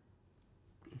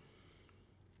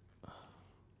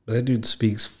 But that dude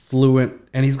speaks fluent,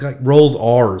 and he's like rolls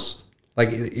R's. Like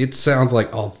it sounds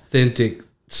like authentic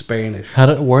Spanish.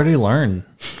 Where did he learn?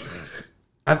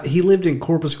 He lived in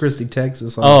Corpus Christi,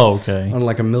 Texas. Okay. On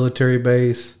like a military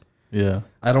base. Yeah.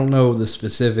 I don't know the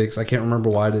specifics. I can't remember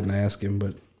why I didn't ask him,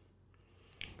 but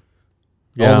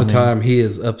yeah, all the time he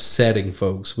is upsetting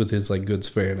folks with his like good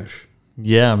Spanish.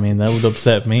 Yeah, I mean that would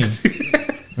upset me.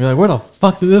 You're like, where the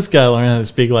fuck did this guy learn how to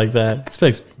speak like that?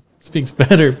 He speaks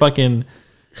better fucking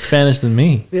Spanish than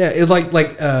me. Yeah,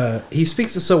 it he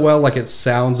speaks it so well, like it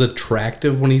sounds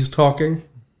attractive when he's talking.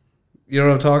 You know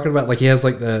what I'm talking about? Like he has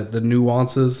like the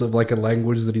nuances of like a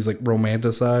language that he's like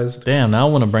romanticized. Damn, now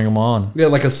I want to bring him on. Yeah,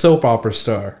 like a soap opera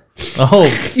star. Oh,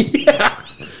 yeah,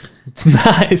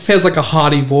 nice. He has like a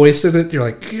haughty voice in it. You're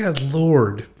like, good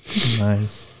Lord.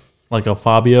 Nice. Like a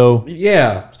Fabio.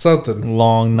 Yeah, something.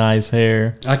 Long, nice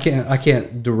hair. I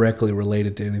can't directly relate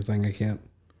it to anything. I can't.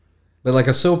 But like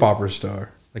a soap opera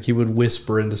star. Like he would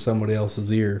whisper into somebody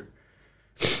else's ear.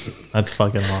 That's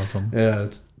fucking awesome. Yeah,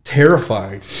 it's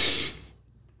terrifying.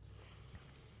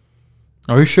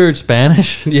 Are you sure it's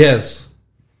Spanish? Yes.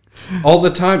 All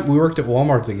the time. We worked at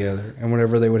Walmart together, and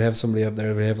whenever they would have somebody up there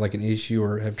that would have like an issue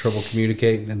or have trouble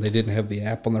communicating and they didn't have the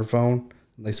app on their phone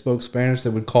and they spoke Spanish, they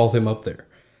would call him up there.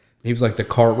 He was like the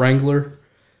cart wrangler.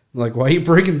 I'm like, why are you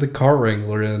bringing the cart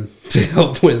wrangler in to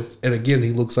help with? And again,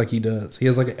 he looks like he does. He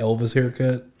has like an Elvis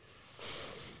haircut.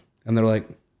 And they're like,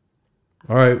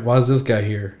 all right, why is this guy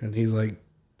here? And he's like,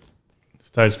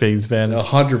 starts speaking Spanish.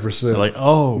 100%. They're like,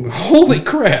 oh. Holy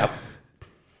crap.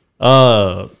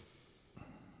 Yeah,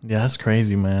 that's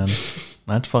crazy, man.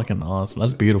 That's fucking awesome.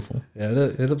 That's beautiful. Yeah,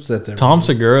 it upsets everyone. Tom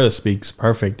Segura speaks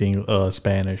perfect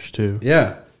Spanish, too.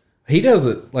 Yeah. He does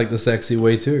it like the sexy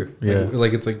way too. Yeah,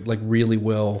 like it's like really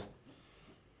well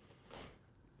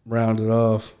rounded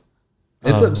off.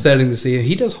 It's upsetting to see.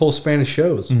 He does whole Spanish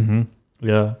shows. Mm-hmm.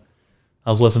 Yeah, I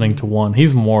was listening to one.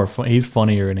 He's he's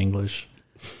funnier in English.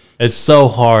 It's so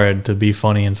hard to be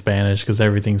funny in Spanish because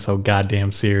everything's so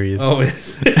goddamn serious. Oh,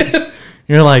 is it?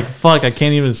 You're like, fuck, I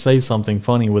can't even say something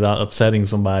funny without upsetting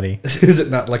somebody. Is it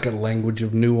not like a language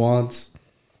of nuance?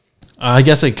 I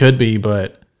guess it could be,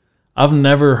 but I've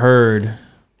never heard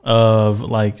of,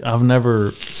 like, I've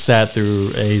never sat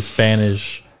through a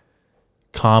Spanish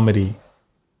comedy,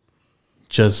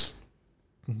 just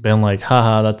been like,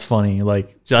 haha, that's funny.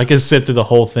 Like, I could sit through the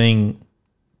whole thing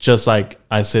just like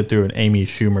I sit through an Amy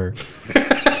Schumer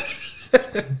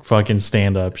fucking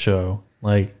stand-up show.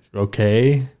 Like,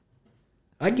 okay.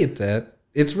 I get that.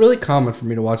 It's really common for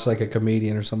me to watch like a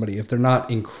comedian or somebody, if they're not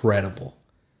incredible,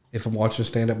 if I'm watching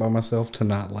stand-up by myself, to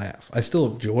not laugh. I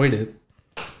still enjoyed it.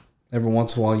 Every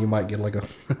once in a while, you might get like a,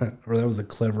 or that was a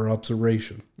clever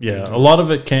observation. Yeah, a lot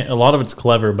of it's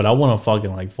clever, but I want to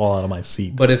fucking like fall out of my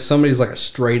seat. But if somebody's like a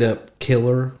straight up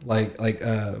killer, like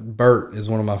Bert is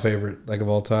one of my favorite, like of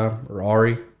all time, or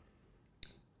Ari.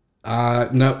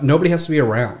 Nobody has to be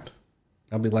around.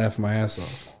 I'll be laughing my ass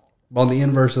off. On the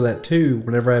inverse of that too,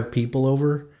 whenever I have people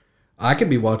over, I could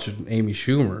be watching Amy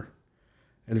Schumer,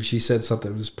 And if she said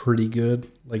something that was pretty good,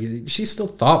 like she's still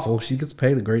thoughtful. She gets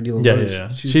paid a great deal of money. Yeah.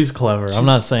 She's clever. I'm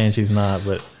not saying she's not,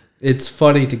 but it's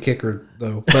funny to kick her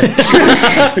though. But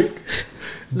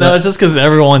no, it's just because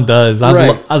everyone does.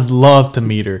 I'd love to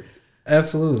meet her.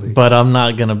 Absolutely. But I'm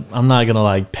not gonna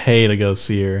like pay to go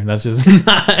see her. That's just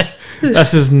not.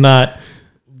 That's just not.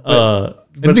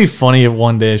 It'd be funny if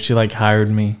one day if she like hired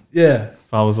me. Yeah.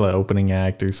 If I was like opening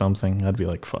act or something, I'd be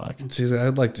like, fuck. She's like,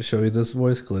 I'd like to show you this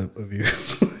voice clip of you.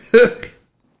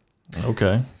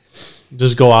 Okay.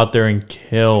 Just go out there and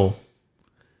kill,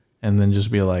 and then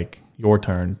just be like, your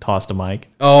turn. Toss the mic.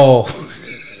 Oh,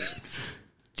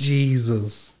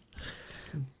 Jesus.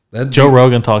 Joe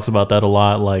Rogan talks about that a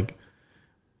lot. Like,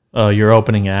 your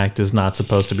opening act is not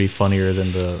supposed to be funnier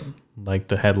than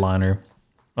the headliner,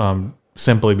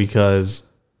 simply because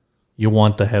you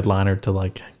want the headliner to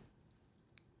like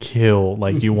kill.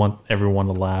 Like, you want everyone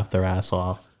to laugh their ass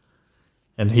off.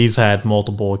 And he's had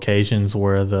multiple occasions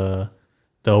where the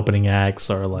opening acts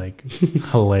are like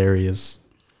hilarious,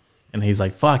 and he's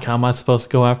like, "Fuck, how am I supposed to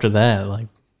go after that?" Like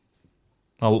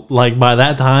by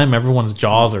that time, everyone's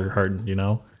jaws are hurting. You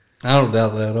know. I don't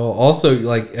doubt that at all. Also,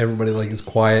 like everybody like is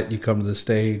quiet. You come to the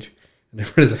stage, and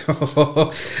everybody's like,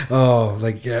 "Oh,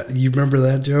 like yeah, you remember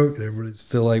that joke?" And everybody's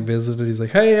still like visiting. He's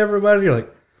like, "Hey, everybody!" You're like,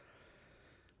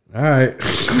 "All right,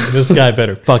 this guy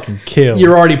better fucking kill."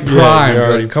 You're already primed. Yeah, you're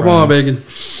already like, come primed. on, Bacon.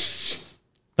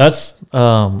 That's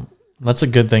a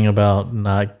good thing about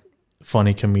not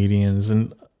funny comedians.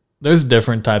 And there's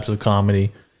different types of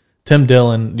comedy. Tim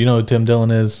Dillon, do you know who Tim Dillon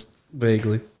is?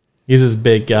 Vaguely. He's this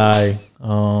big guy.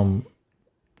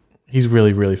 He's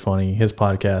really, really funny. His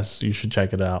podcast, you should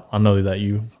check it out. I know that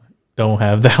you don't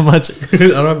have that much. I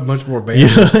don't have much more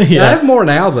bandwidth. Yeah. I have more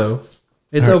now, though.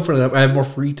 It's opening up. I have more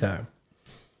free time.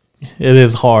 It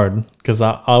is hard because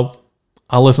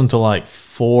I listen to like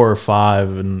 4 or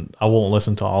 5, and I won't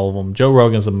listen to all of them. Joe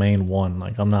Rogan's the main one.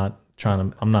 Like I'm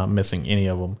not missing any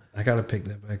of them. I got to pick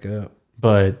that back up.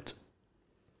 But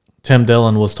Tim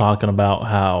Dillon was talking about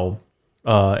how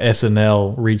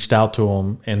SNL reached out to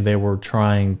him, and they were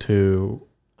trying to.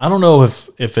 I don't know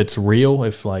if it's real,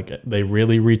 if like they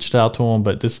really reached out to him,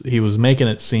 but he was making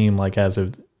it seem like as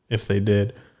if they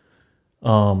did.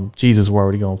 Jesus, we're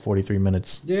already going 43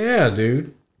 minutes. Yeah,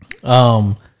 dude.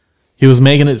 He was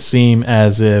making it seem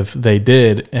as if they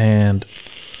did, and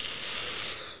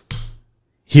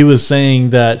he was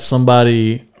saying that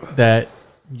somebody that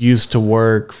used to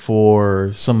work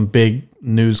for some big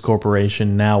news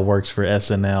corporation now works for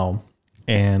SNL,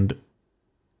 and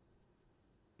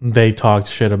they talked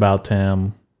shit about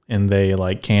Tim, and they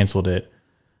like canceled it.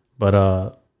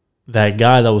 But that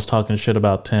guy that was talking shit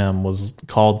about Tim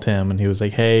called Tim, and he was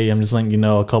like, "Hey, I'm just letting you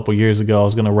know, a couple years ago I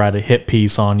was gonna write a hit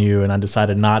piece on you, and I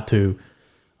decided not to.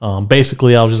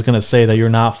 Basically, I was just gonna say that you're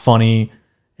not funny,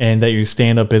 and that your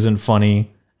stand-up isn't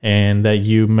funny, and that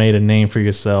you made a name for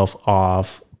yourself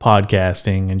off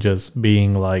podcasting and just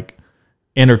being like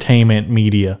entertainment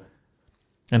media."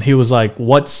 And he was like,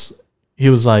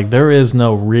 there is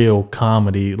no real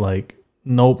comedy. Like,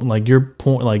 nope, like your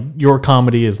point, like your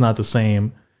comedy is not the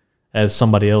same as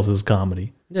somebody else's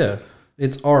comedy. Yeah.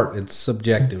 It's art. It's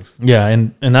subjective. Yeah,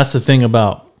 and that's the thing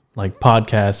about like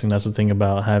podcasting. That's the thing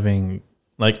about having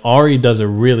like Ari does a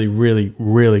really, really,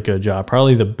 really good job.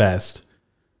 Probably the best,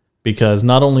 because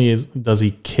not only does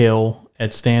he kill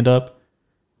at stand up,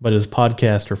 but his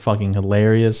podcasts are fucking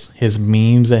hilarious. His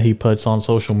memes that he puts on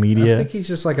social media. I think he's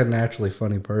just like a naturally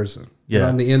funny person. Yeah. And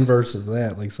on the inverse of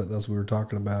that, like that's what we were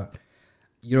talking about.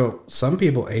 You know, some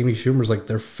people, Amy Schumer's like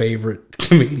their favorite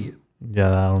comedian.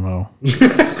 Yeah, I don't know.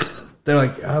 They're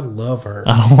like, I love her.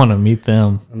 I don't want to meet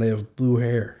them. And they have blue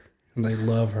hair. And they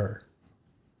love her.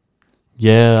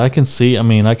 Yeah, I can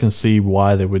see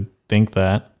why they would think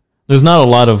that. There's not a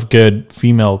lot of good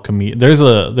female comedians.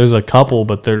 There's a couple,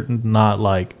 but they're not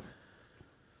like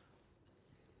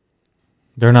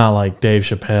Dave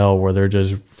Chappelle, where they're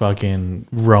just fucking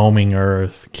roaming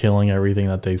earth, killing everything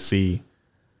that they see.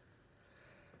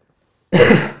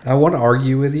 I want to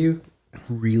argue with you. I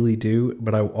really do.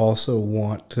 But I also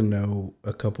want to know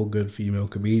a couple good female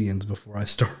comedians before I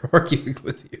start arguing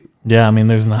with you. Yeah, I mean,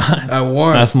 there's not.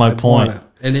 That's my point.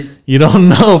 And you don't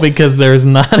know because there's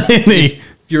not any.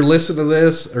 If you're listening to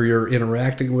this or you're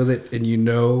interacting with it and you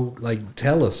know, like,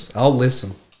 tell us. I'll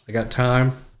listen. I got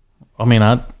time. I mean,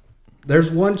 There's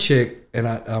one chick, and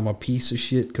I'm a piece of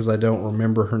shit because I don't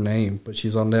remember her name, but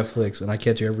she's on Netflix, and I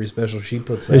catch every special she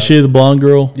puts out. Is she the blonde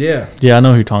girl? Yeah. Yeah, I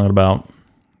know who you're talking about.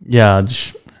 Yeah,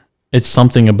 it's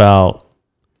something about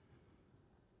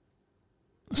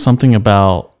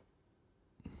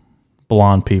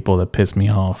blonde people that piss me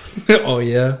off. Oh,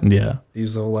 yeah? Yeah. You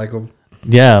don't like them?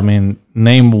 Yeah, I mean,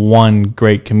 name one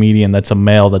great comedian that's a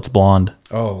male that's blonde.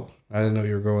 Oh, I didn't know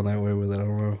you were going that way with it. I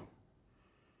don't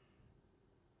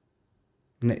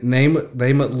know. Name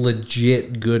a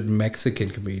legit good Mexican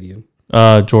comedian.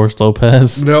 George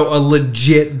Lopez. No, a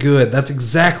legit good. That's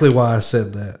exactly why I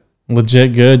said that.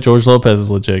 Legit good? George Lopez is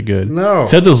legit good. No.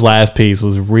 Except his last piece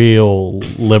was real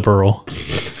liberal.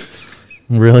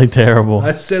 Really terrible.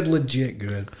 I said legit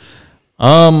good.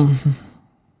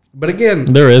 But again,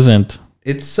 there isn't.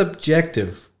 It's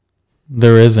subjective.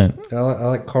 There isn't. I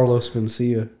like Carlos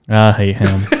Mencia. I hate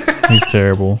him. He's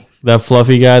terrible. That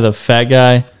fluffy guy, the fat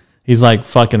guy, he's like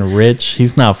fucking rich.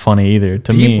 He's not funny either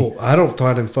to me. I don't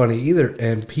find him funny either,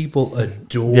 and people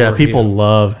adore him. Yeah, people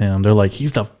love him. They're like,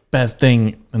 he's the best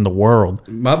thing in the world.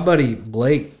 My buddy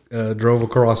Blake drove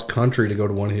across country to go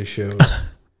to one of his shows.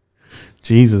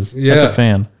 Jesus. Yeah. That's a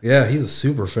fan. Yeah, he's a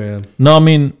super fan. No, I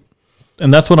mean,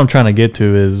 and that's what I'm trying to get to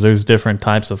is there's different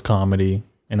types of comedy,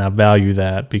 and I value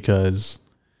that because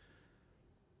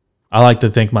I like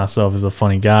to think myself as a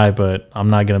funny guy, but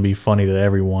I'm not going to be funny to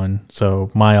everyone.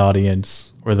 So my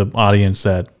audience or the audience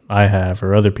that I have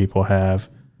or other people have,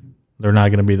 they're not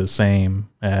going to be the same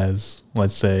as,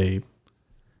 let's say,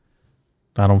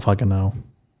 I don't fucking know,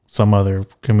 some other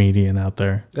comedian out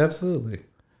there. Absolutely.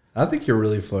 I think you're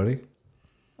really funny.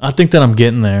 I think that I'm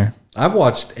getting there. I've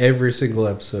watched every single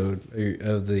episode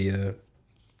of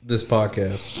this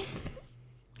podcast.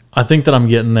 I think that I'm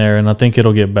getting there, and I think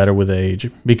it'll get better with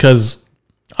age because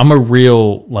I'm a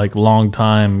real like long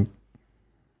time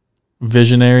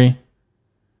visionary.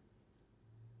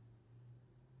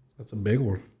 That's a big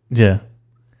one. Yeah,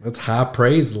 that's high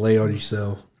praise to lay on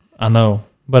yourself. I know,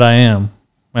 but I am,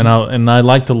 and I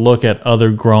like to look at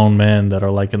other grown men that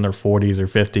are like in their 40s or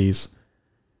 50s.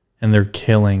 And they're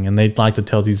killing. And they like to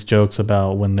tell these jokes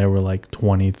about when they were like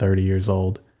 20, 30 years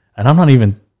old. And I'm not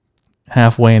even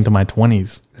halfway into my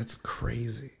 20s. That's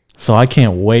crazy. So I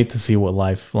can't wait to see what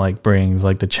life like brings.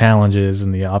 Like the challenges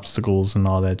and the obstacles and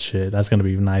all that shit. That's going to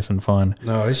be nice and fun.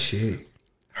 No, it's shitty.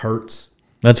 Hurts.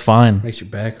 That's fine. Makes your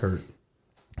back hurt.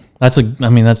 That's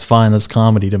fine. That's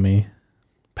comedy to me.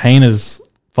 Pain is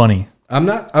funny. I'm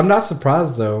not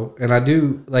surprised though, and I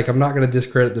do like. I'm not going to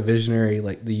discredit the visionary,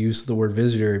 like the use of the word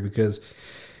visionary, because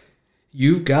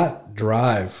you've got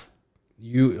drive.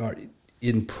 You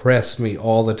impress me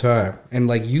all the time, and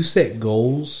like you set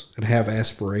goals and have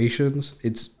aspirations.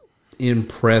 It's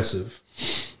impressive.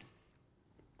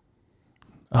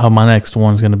 My next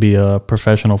one's going to be a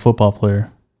professional football player.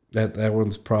 That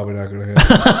one's probably not going to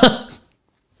happen.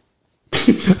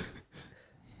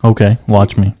 Okay,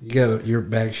 watch me. You're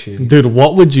back shitty. Dude,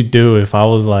 what would you do if I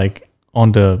was like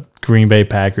on the Green Bay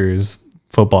Packers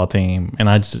football team and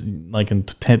I just like in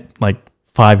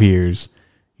 5 years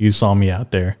you saw me out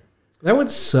there? That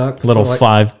would suck. Little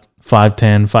 5'10",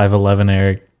 5'11"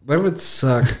 Eric. That would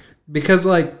suck. Because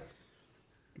like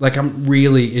I'm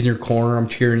really in your corner. I'm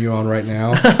cheering you on right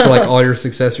now for like all your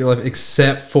success in your life,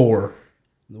 except for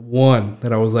the one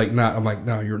that I was like,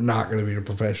 no, you're not going to be a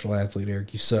professional athlete,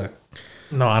 Eric. You suck.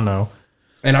 No, I know.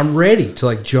 And I'm ready to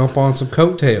like jump on some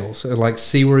coattails and like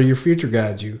see where your future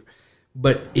guides you.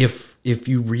 But if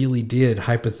you really did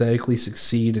hypothetically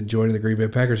succeed in joining the Green Bay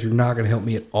Packers, you're not going to help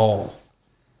me at all.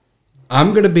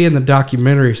 I'm going to be in the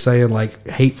documentary saying like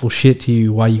hateful shit to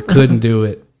you why you couldn't do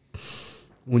it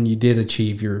when you did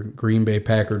achieve your Green Bay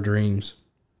Packer dreams.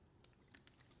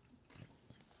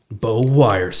 Beau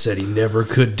Wire said he never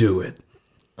could do it.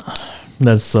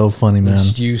 That's so funny, man.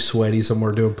 It's you sweaty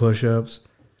somewhere doing push-ups.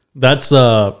 That's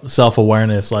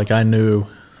self-awareness. Like I knew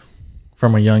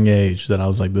from a young age that I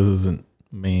was like, this isn't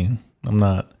me. I'm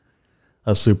not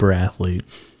a super athlete.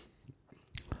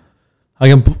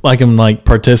 I can like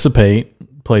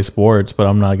participate, play sports, but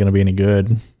I'm not going to be any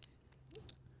good.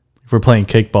 If we're playing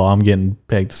kickball, I'm getting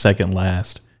pegged second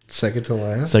last. Second to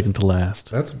last? Second to last.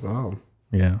 That's wild.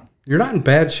 Yeah. You're not in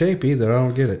bad shape either. I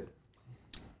don't get it.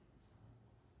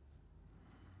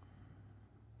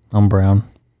 I'm brown.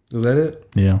 Is that it?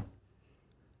 Yeah.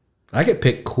 I get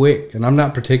picked quick, and I'm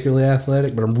not particularly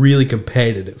athletic, but I'm really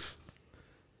competitive.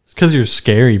 It's because you're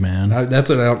scary, man. That's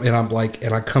what I'm like,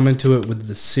 and I come into it with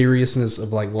the seriousness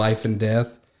of like life and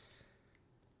death.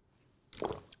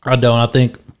 I don't. I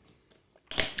think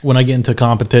when I get into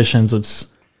competitions,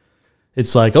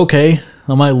 it's like, okay,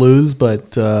 I might lose,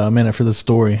 but I'm in it for the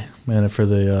story. I'm in it for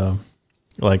the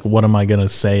like, what am I gonna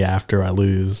say after I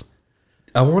lose?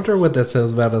 I wonder what that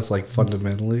says about us, like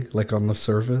fundamentally, like on the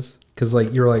surface. Because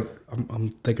like you're like, I'm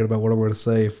thinking about what I'm going to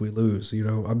say if we lose, you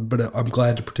know. But I'm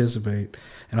glad to participate,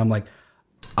 and I'm like,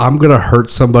 I'm going to hurt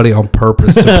somebody on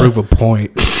purpose to prove a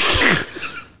point.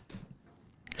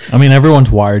 I mean,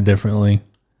 everyone's wired differently.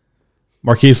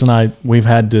 Marquise and I, we've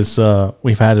had this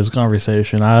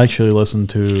conversation. I actually listen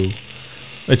to.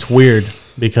 It's weird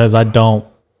because I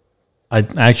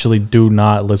actually do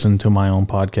not listen to my own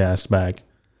podcast back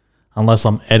unless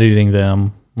I'm editing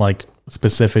them. Like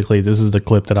specifically, this is the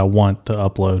clip that I want to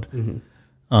upload.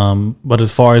 Mm-hmm. But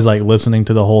as far as like listening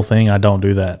to the whole thing, I don't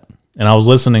do that. And I was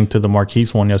listening to the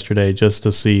Marquise one yesterday just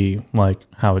to see like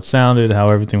how it sounded, how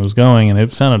everything was going, and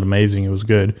it sounded amazing. It was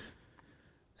good.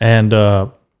 And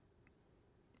I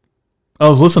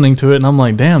was listening to it and I'm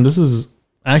like, damn, this is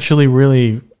actually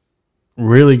really,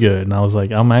 really good. And I was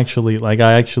like,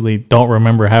 I actually don't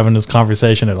remember having this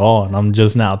conversation at all. And I'm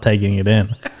just now taking it in.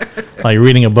 Like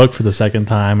reading a book for the second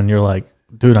time and you're like,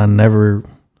 dude, I never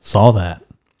saw that.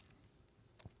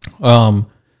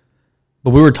 But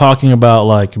we were talking about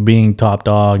like being top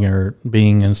dog or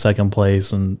being in second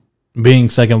place, and being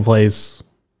second place,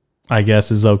 I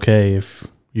guess, is okay if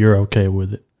you're okay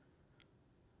with it.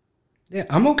 Yeah,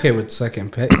 I'm okay with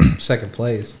second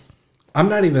place. I'm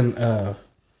not even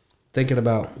thinking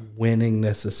about winning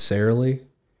necessarily,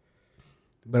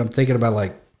 but I'm thinking about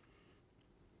like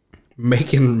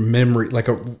making memory, like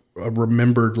a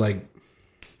remembered, like,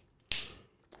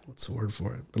 what's the word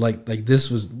for it? But like this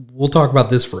was, we'll talk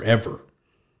about this forever.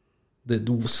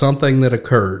 Something that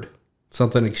occurred,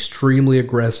 something extremely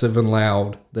aggressive and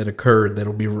loud that occurred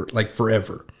that'll be like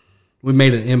forever. We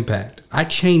made an impact. I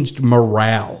changed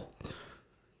morale.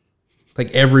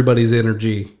 Like everybody's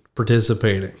energy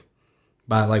participating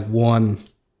by like one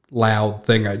loud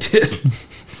thing I did.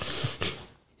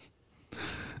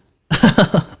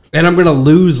 And I'm going to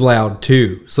lose loud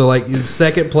too. So like in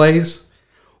second place,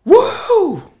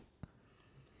 woo!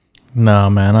 No,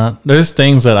 man. There's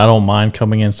things that I don't mind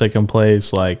coming in second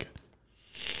place, like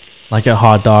a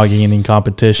hot dog eating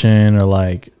competition, or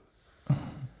like,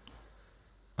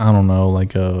 I don't know,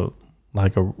 like a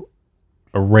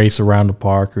race around the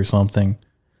park or something.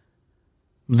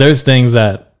 There's things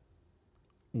that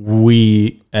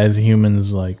we as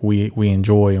humans, like we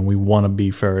enjoy and we want to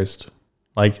be first.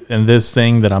 Like in this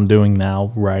thing that I'm doing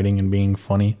now, writing and being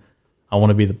funny, I want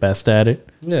to be the best at it.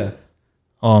 Yeah.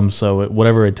 So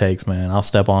whatever it takes, man. I'll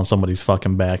step on somebody's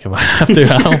fucking back if I have to.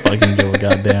 I don't fucking give a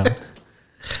goddamn.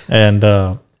 And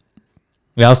I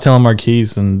was telling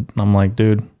Marquise, and I'm like,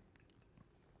 dude,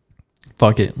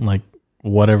 fuck it. Like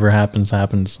whatever happens,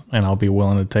 happens, and I'll be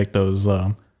willing to take those.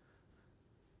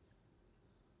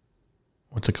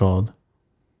 What's it called?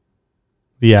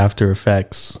 The after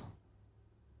effects.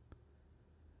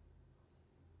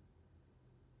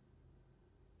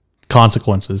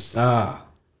 Consequences.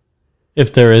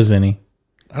 If there is any.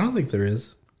 I don't think there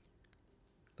is.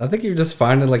 I think you're just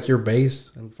finding like your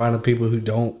base and finding people who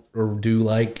don't or do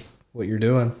like what you're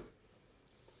doing.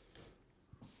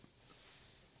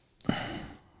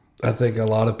 I think a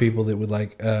lot of people that would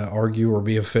like argue or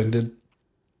be offended,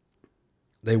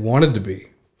 they wanted to be.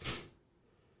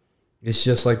 It's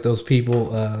just like those people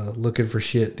looking for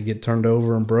shit to get turned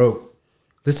over and broke.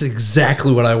 This is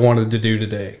exactly what I wanted to do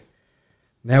today.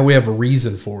 Now we have a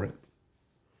reason for it.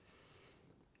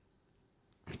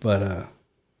 But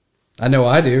I know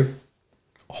I do.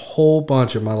 A whole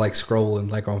bunch of my like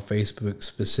scrolling, like on Facebook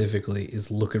specifically,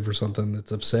 is looking for something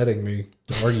that's upsetting me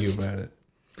to argue about it.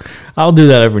 I'll do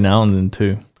that every now and then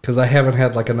too. Because I haven't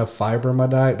had like enough fiber in my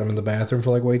diet. I'm in the bathroom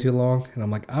for like way too long. And I'm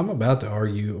like, I'm about to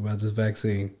argue about this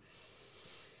vaccine.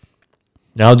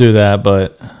 I'll do that,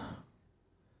 but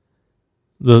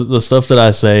the stuff that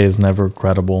I say is never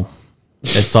credible.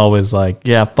 It's always like,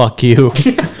 yeah, fuck you.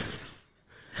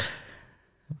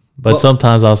 But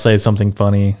sometimes I'll say something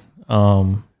funny.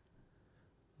 A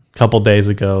couple days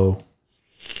ago,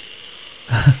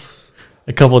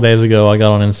 I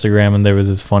got on Instagram and there was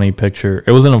this funny picture.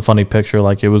 It wasn't a funny picture.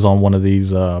 Like it was on one of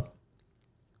these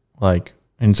like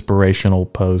inspirational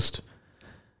posts.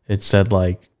 It said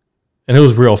like, and it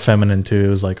was real feminine too. It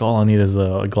was like, all I need is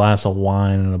a glass of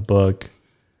wine and a book,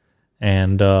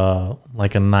 and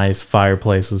like a nice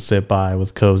fireplace to sit by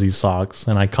with cozy socks.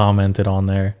 And I commented on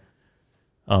there.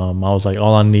 I was like,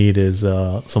 all I need is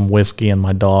some whiskey and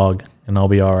my dog, and I'll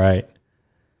be all right.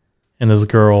 And this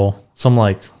girl, some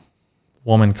like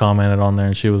woman commented on there,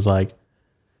 and she was like,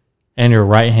 and your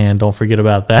right hand, don't forget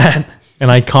about that.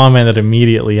 And I commented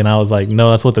immediately, and I was like,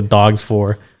 no, that's what the dog's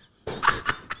for.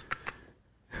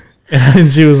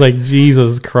 And she was like,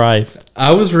 Jesus Christ.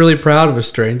 I was really proud of a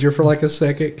stranger for like a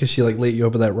second because she like lit you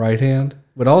up with that right hand.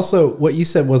 But also, what you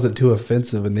said wasn't too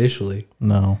offensive initially.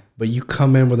 No. But you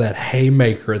come in with that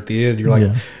haymaker at the end. You're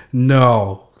like,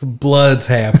 no, blood's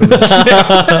happening.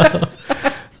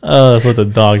 Oh, that's what the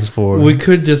dog's for. We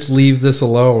could just leave this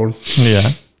alone.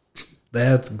 Yeah.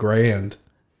 That's grand.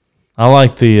 I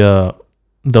like the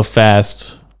the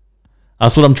fast.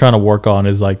 That's what I'm trying to work on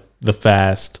is like the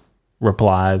fast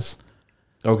replies.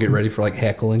 Oh, get ready for like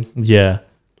heckling. Yeah.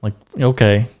 Like,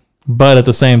 okay. But at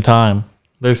the same time,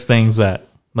 there's things that,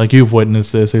 like you've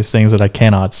witnessed this, there's things that I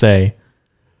cannot say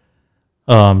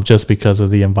just because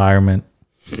of the environment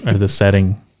or the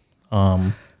setting.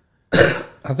 I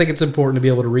think it's important to be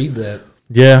able to read that.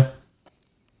 Yeah.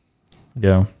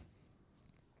 Yeah.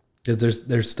 Because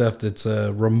there's stuff that's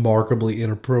remarkably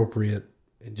inappropriate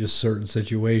in just certain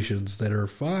situations that are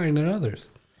fine in others.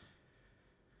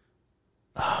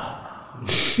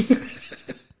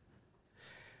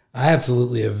 I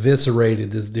absolutely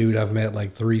eviscerated this dude I've met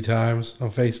like 3 times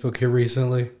on Facebook here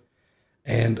recently.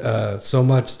 And so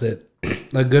much that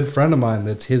a good friend of mine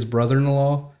that's his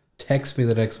brother-in-law texted me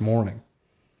the next morning.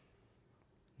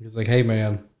 He was like, hey,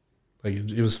 man, like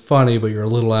it was funny, but you're a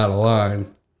little out of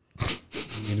line.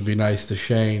 You need to be nice to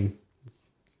Shane.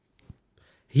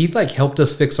 He like helped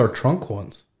us fix our trunk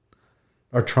once.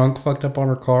 Our trunk fucked up on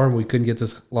our car and we couldn't get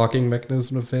this locking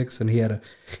mechanism to fix. And he had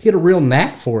a real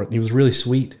knack for it. And he was really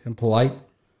sweet and polite.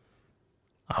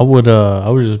 I would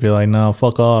just be like, no,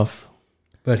 fuck off.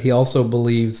 But he also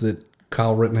believes that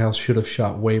Kyle Rittenhouse should have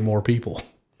shot way more people.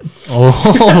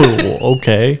 Oh,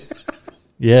 okay.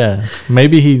 Yeah.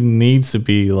 Maybe he needs to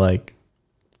be like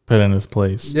put in his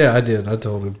place. Yeah, I did. I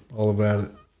told him all about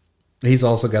it. He's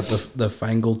also got the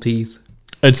fangle teeth.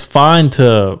 It's fine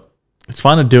to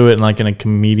do it in a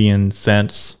comedian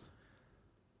sense.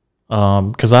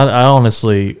 Because I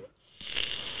honestly,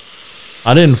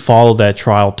 I didn't follow that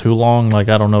trial too long. Like,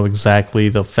 I don't know exactly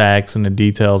the facts and the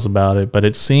details about it, but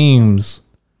it seems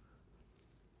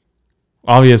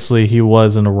obviously he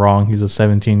was in the wrong. He's a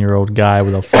 17-year-old guy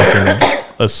with a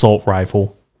fucking assault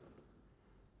rifle.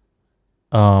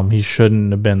 He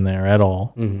shouldn't have been there at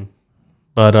all. Mm-hmm.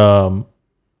 But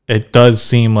it does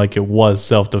seem like it was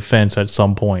self-defense at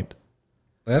some point.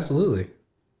 Absolutely.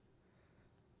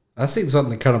 I seen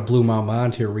something that kind of blew my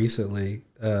mind here recently.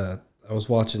 I was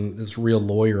watching this real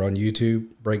lawyer on YouTube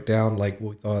break down like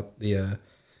we thought the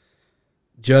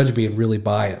judge being really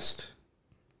biased.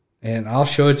 And I'll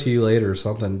show it to you later or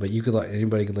something, but you could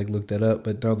anybody could look that up.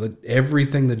 But no,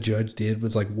 everything the judge did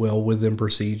was well within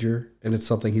procedure, and it's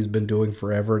something he's been doing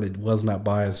forever, and it was not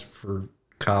biased for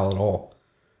Kyle at all,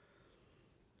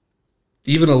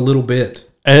 even a little bit.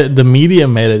 The media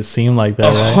made it seem like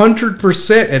that,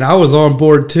 100%, and I was on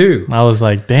board too. I was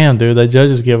like, "Damn, dude, that judge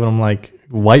is giving him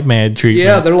white man treatment."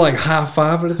 Yeah, they're high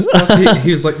fiving and stuff.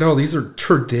 He was like, "No, these are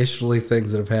traditionally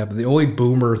things that have happened." The only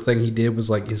boomer thing he did was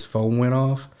his phone went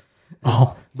off.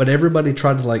 Oh, but everybody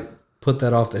tried to put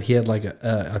that off that he had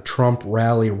a Trump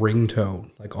rally ringtone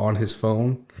on his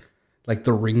phone, the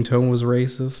ringtone was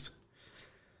racist.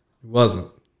 It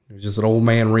wasn't. It was just an old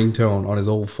man ringtone on his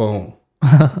old phone.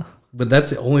 But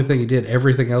that's the only thing he did.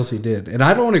 Everything else he did, and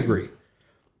I don't agree.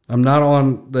 I'm not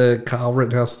on the Kyle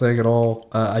Rittenhouse thing at all.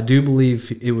 I do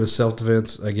believe it was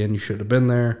self-defense. Again, you should have been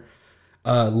there.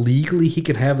 Legally, he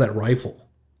can have that rifle.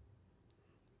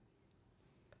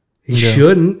 He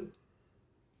shouldn't.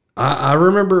 I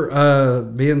remember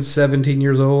being 17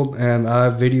 years old, and I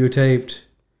videotaped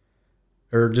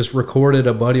or just recorded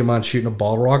a buddy of mine shooting a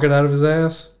bottle rocket out of his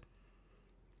ass.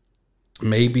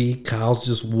 Maybe Kyle's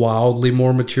just wildly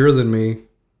more mature than me.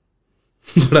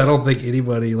 But I don't think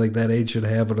anybody that age should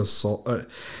have an assault.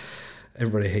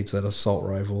 Everybody hates that assault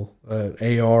rifle.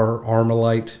 AR,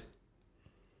 Armalite.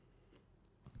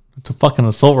 It's a fucking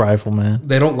assault rifle, man.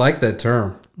 They don't like that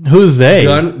term. Who's they?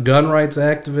 Gun rights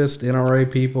activists,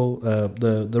 NRA people,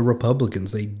 the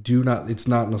Republicans. They do not. It's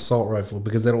not an assault rifle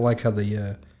because they don't like how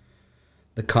the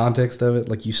context of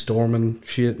it, you storming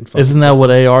shit. And isn't that what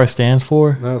AR stands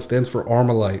for? No, it stands for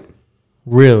Armalite.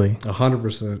 Really?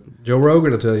 100%. Joe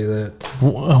Rogan will tell you that.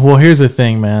 Well, here's the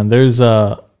thing, man. There's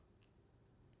it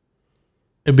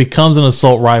becomes an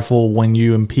assault rifle when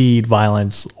you impede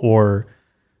violence or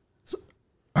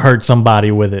hurt somebody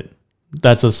with it.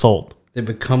 That's assault. It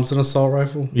becomes an assault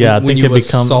rifle? Yeah, I think it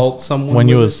becomes assault someone when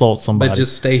you assault somebody. But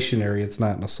just stationary, it's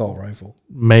not an assault rifle.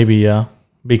 Maybe, yeah.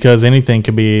 Because anything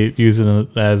could be used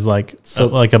as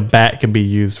a bat could be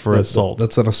used for assault.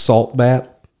 That's an assault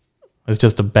bat? It's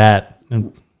just a bat.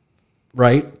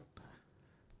 Right?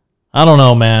 I don't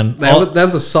know, man.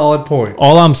 That's a solid point.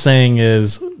 All I'm saying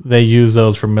is they use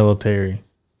those for military.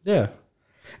 Yeah.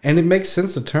 And it makes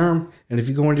sense, the term. And if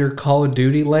you go into your Call of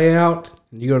Duty layout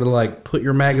and you go to put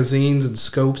your magazines and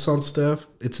scopes on stuff,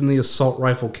 it's in the assault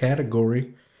rifle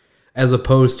category as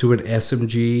opposed to an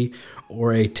SMG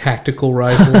or a tactical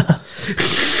rifle.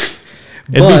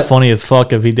 It'd be funny as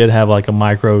fuck if he did have a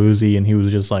micro Uzi and he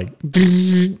was just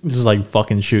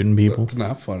fucking shooting people. It's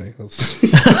not funny. That's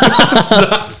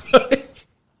not funny.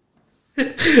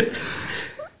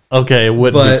 Okay, it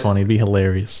wouldn't be funny. It'd be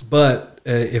hilarious. But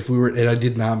if we were, and I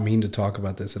did not mean to talk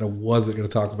about this, and I wasn't going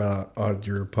to talk about it on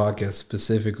your podcast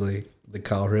specifically, the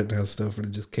Kyle Rittenhouse stuff, and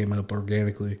it just came up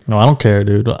organically. No, I don't care,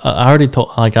 dude. I already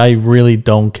told, like, I really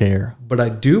don't care. But I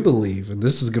do believe, and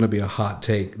this is going to be a hot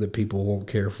take that people won't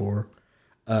care for.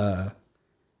 I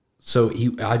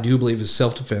do believe it's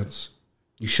self-defense.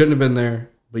 You shouldn't have been there,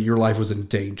 but your life was in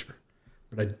danger.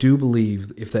 But I do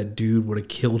believe if that dude would have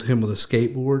killed him with a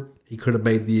skateboard, he could have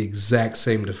made the exact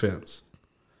same defense.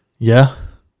 Yeah.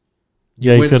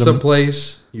 You went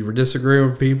someplace, you were disagreeing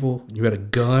with people, you had a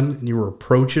gun, and you were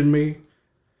approaching me,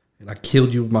 and I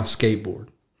killed you with my skateboard.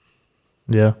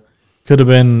 Yeah. Could have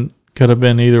been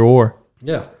either or.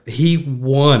 Yeah. He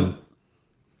won.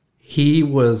 He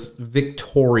was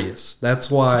victorious. That's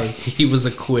why he was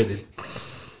acquitted.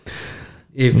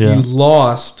 If you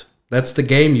lost, that's the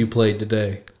game you played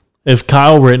today. If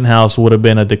Kyle Rittenhouse would have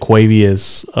been a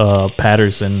DeQuavius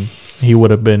Patterson, he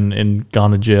would have been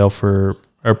gone to jail or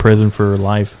prison for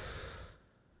life.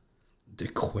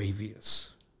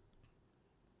 DeQuavius.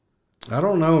 I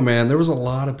don't know, man. There was a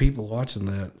lot of people watching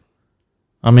that.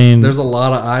 I mean, there's a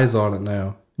lot of eyes on it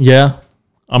now. Yeah.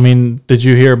 I mean, did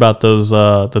you hear about those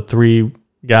the 3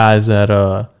 guys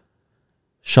that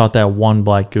shot that one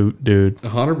black dude?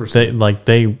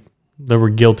 100%. They were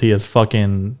guilty as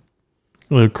fucking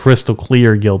crystal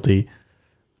clear guilty.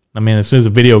 I mean, as soon as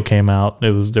the video came out,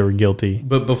 they were guilty.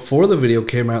 But before the video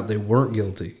came out, they weren't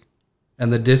guilty.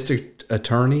 And the district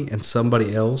attorney and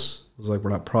somebody else was like,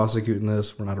 we're not prosecuting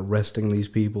this. We're not arresting these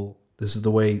people. This is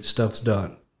the way stuff's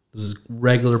done. This is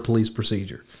regular police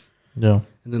procedure. Yeah.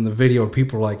 And then the video,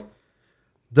 people were like,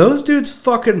 those dudes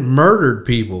fucking murdered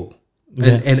people.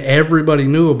 Yeah. And everybody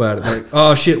knew about it. Like,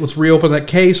 oh shit, let's reopen that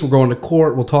case. We're going to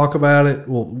court. We'll talk about it.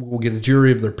 We'll get a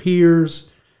jury of their peers.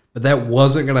 But that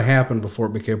wasn't going to happen before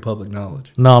it became public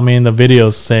knowledge. No, I mean, the video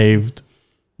saved...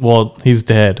 Well, he's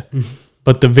dead.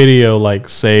 But the video,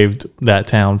 saved that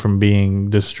town from being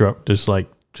disrupted.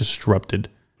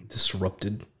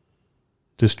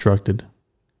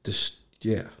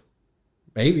 Yeah.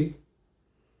 Maybe.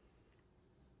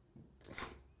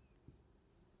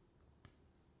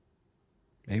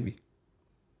 Maybe.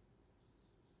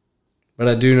 But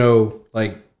I do know,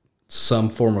 some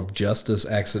form of justice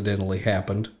accidentally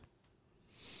happened.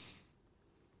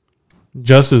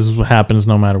 Justice happens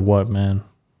no matter what, man.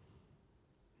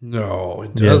 No,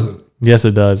 it doesn't. Yeah. Yes,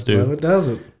 it does, dude. No, it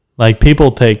doesn't.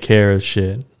 People take care of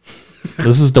shit.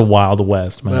 This is the Wild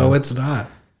West, man. No, it's not.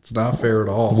 It's not fair at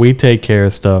all. We take care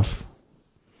of stuff.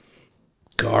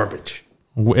 Garbage.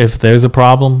 If there's a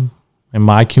problem in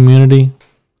my community,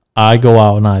 I go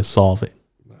out and I solve it.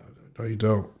 No, you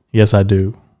don't. Yes, I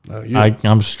do. No,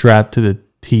 I'm strapped to the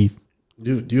teeth.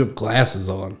 You have glasses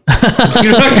on.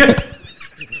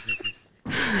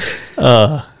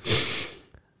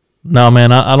 No,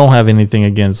 man, I don't have anything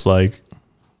against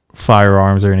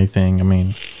firearms or anything. I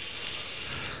mean,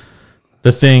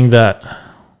 the thing that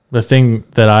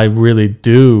I really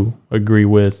do agree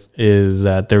with is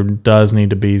that there does need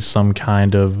to be some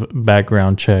kind of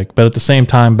background check. But at the same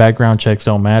time, background checks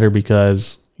don't matter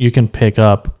because you can pick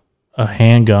up a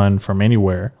handgun from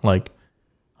anywhere, like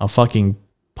a fucking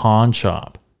pawn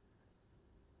shop,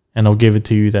 and they'll give it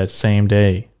to you that same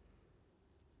day.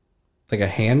 Like a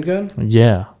handgun?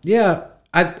 Yeah. Yeah.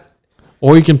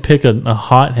 Or you can pick a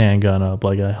hot handgun up,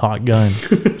 like a hot gun.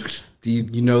 Do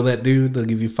you know that dude? They'll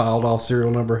give you filed off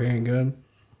serial number handgun.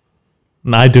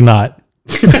 No, I do not.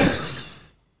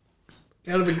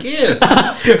 Gotta begin.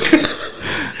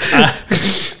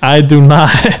 I do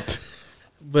not.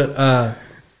 But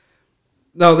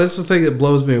no, that's the thing that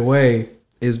blows me away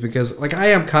is because I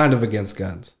am kind of against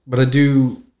guns, but I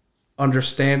do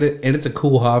understand it, and it's a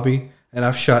cool hobby, and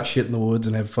I've shot shit in the woods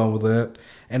and had fun with that,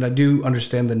 and I do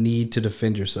understand the need to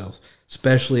defend yourself,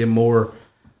 especially in more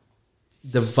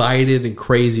divided and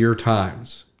crazier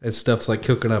times. And stuff's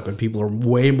cooking up and people are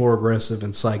way more aggressive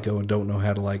and psycho and don't know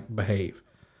how to behave.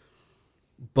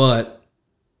 But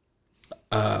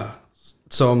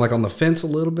so I'm on the fence a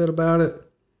little bit about it.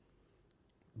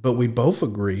 But we both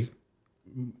agree,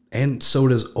 and so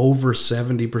does over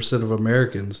 70% of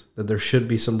Americans, that there should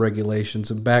be some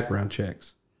regulations and background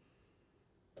checks.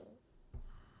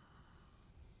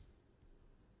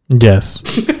 Yes.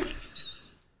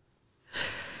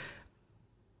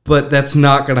 But that's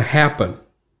not going to happen.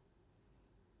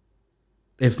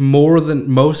 If more than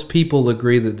most people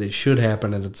agree that it should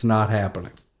happen and it's not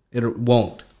happening, it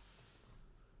won't.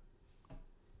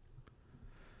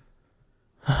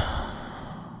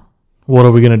 What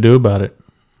are we going to do about it?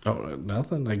 Oh,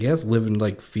 nothing. I guess live in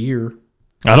fear.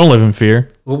 I don't live in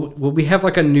fear. Well, we have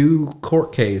like a new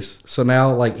court case. So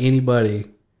now, like anybody,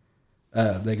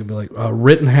 they could be like,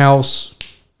 Rittenhouse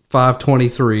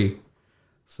 523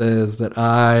 says that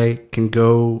I can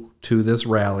go to this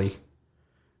rally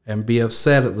and be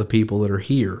upset at the people that are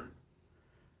here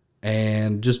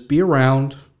and just be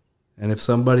around. And if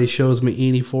somebody shows me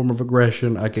any form of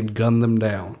aggression, I can gun them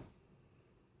down.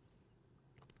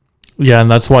 Yeah,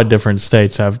 and that's why different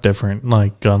states have different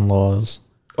like gun laws.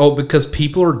 Oh, because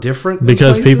people are different?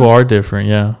 Because people are different,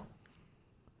 yeah.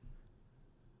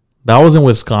 That was in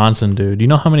Wisconsin, dude. You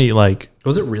know how many like...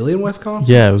 Was it really in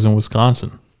Wisconsin? Yeah, it was in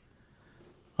Wisconsin.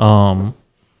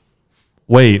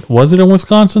 Wait, was it in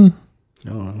Wisconsin? I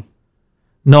don't know.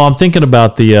 No, I'm thinking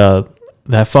about the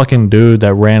that fucking dude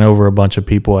that ran over a bunch of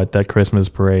people at that Christmas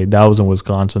parade. That was in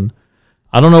Wisconsin.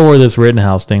 I don't know where this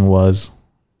Rittenhouse thing was.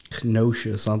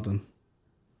 Kenosha something.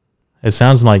 It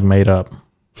sounds like made up,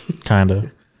 kind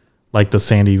of. Like the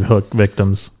Sandy Hook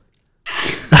victims.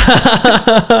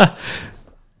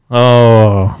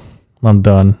 Oh, I'm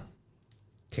done.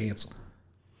 Cancel.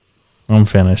 I'm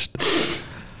finished.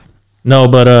 No,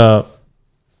 but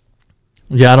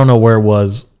yeah, I don't know where it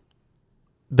was.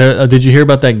 There, did you hear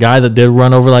about that guy that did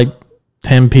run over like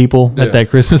 10 people at that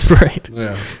Christmas parade?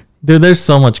 Yeah. Dude, there's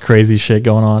so much crazy shit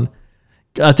going on.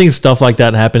 I think stuff like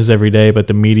that happens every day, but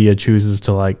the media chooses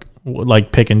to like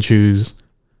pick and choose.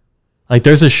 Like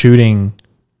there's a shooting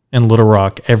in Little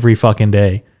Rock every fucking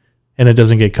day and it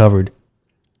doesn't get covered.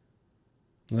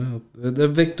 Well, the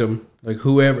victim, like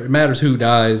whoever, it matters who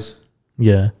dies.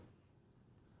 Yeah.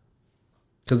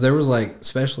 Because there was like,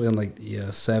 especially in like the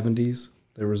 70s,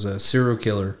 there was a serial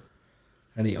killer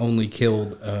and he only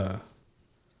killed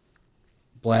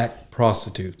black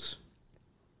prostitutes.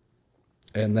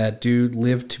 And that dude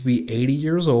lived to be 80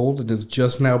 years old and is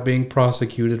just now being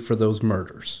prosecuted for those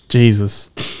murders.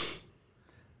 Jesus.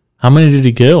 How many did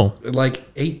he kill? Like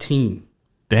 18.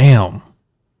 Damn.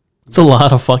 It's a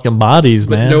lot of fucking bodies,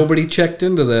 But man. nobody checked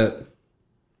into that.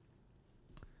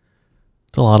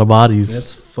 It's a lot of bodies.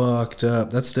 That's fucked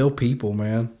up. That's still people,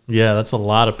 man. Yeah, that's a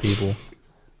lot of people.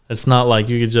 It's not like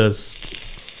you could just...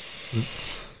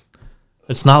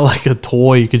 It's not like a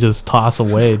toy you could just toss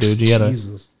away, dude.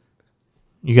 Jesus.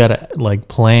 You gotta like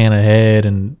plan ahead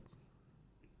and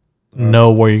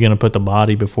know where you're gonna put the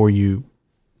body before you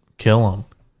kill them.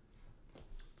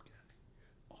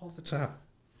 All the time.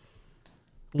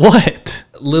 What?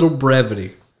 Little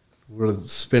brevity. We're gonna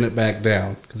spin it back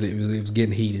down because it was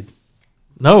getting heated.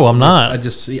 No, I'm not.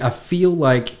 I feel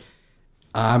like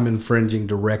I'm infringing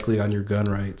directly on your gun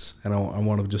rights, and I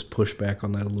want to just push back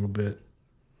on that a little bit.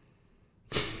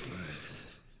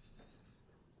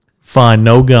 Fine,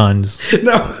 no guns.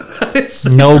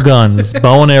 No guns.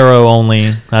 Bow and arrow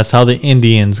only. That's how the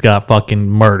Indians got fucking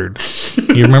murdered.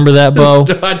 You remember that, Bo?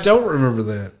 No, I don't remember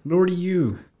that. Nor do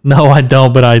you. No, I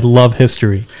don't, but I love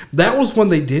history. That was one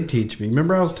they did teach me.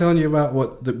 Remember I was telling you about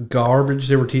what the garbage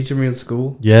they were teaching me in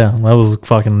school? Yeah, that was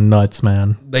fucking nuts,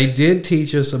 man. They did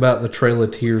teach us about the Trail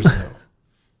of Tears, though.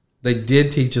 They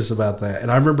did teach us about that.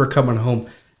 And I remember coming home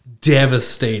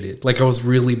devastated. Like I was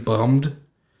really bummed.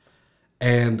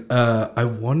 And I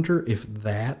wonder if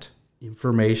that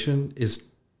information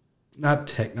is not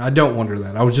technical. I don't wonder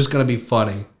that. I was just going to be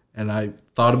funny. And I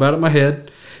thought about it in my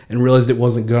head and realized it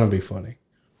wasn't going to be funny.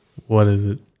 What is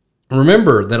it?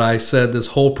 Remember that I said this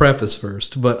whole preface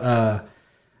first, but I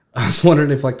was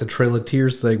wondering if like the Trail of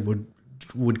Tears thing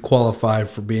would qualify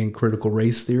for being critical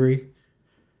race theory.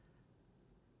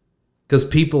 Because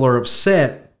people are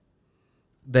upset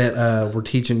that we're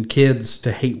teaching kids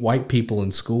to hate white people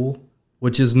in school.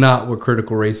 Which is not what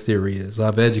critical race theory is.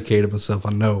 I've educated myself,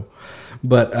 I know.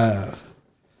 But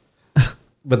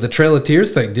the Trail of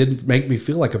Tears thing did make me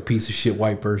feel like a piece of shit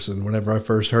white person whenever I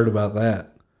first heard about that.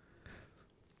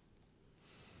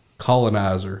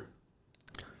 Colonizer.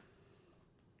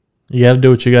 You got to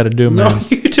do what you got to do, man. No,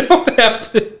 you don't have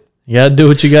to. You got to do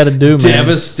what you got to do, man.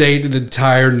 Devastate an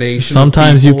entire nation.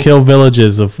 Sometimes you kill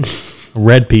villages of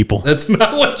red people. That's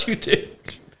not what you do.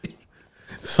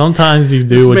 Sometimes you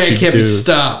do what you do. This man can't be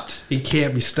stopped. He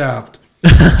can't be stopped.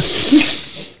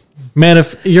 Man,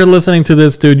 if you're listening to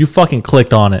this, dude, you fucking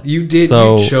clicked on it. You did.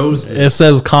 So you chose this. It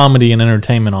says comedy and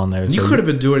entertainment on there. You could have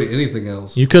been doing anything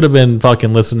else. You could have been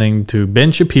fucking listening to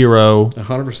Ben Shapiro.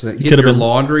 100%. You could have been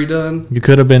laundry done. You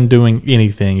could have been doing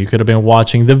anything. You could have been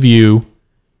watching The View.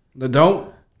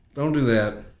 No, don't do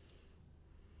that.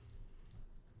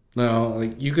 No,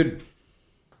 like you could.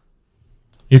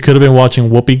 You could have been watching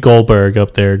Whoopi Goldberg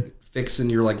up there. Fixing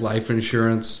your like life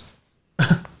insurance.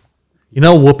 You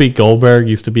know Whoopi Goldberg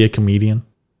used to be a comedian?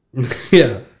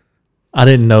 Yeah. I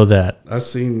didn't know that. I've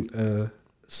seen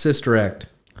Sister Act.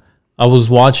 I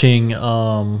was watching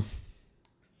Robin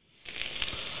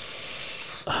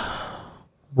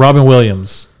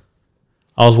Williams.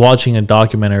 I was watching a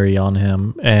documentary on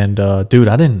him, and dude,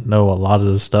 I didn't know a lot of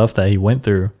the stuff that he went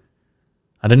through.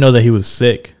 I didn't know that he was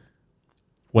sick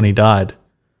when he died.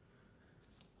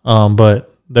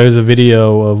 But there's a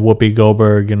video of Whoopi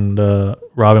Goldberg and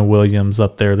Robin Williams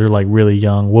up there. They're like really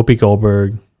young. Whoopi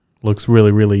Goldberg looks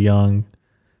really, really young.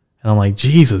 And I'm like,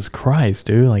 Jesus Christ,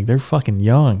 dude. Like, they're fucking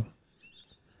young.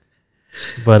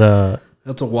 But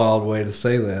that's a wild way to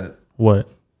say that. What?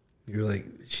 You're like,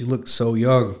 she looks so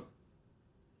young.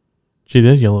 She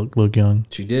did look young.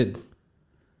 She did.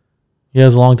 Yeah, it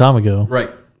was a long time ago. Right.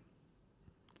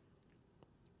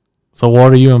 So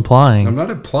what are you implying? I'm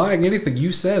not implying anything.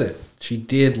 You said it. She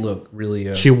did look really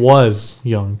young. She was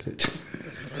young.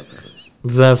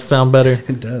 Does that sound better?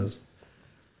 It does.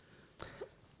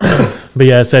 But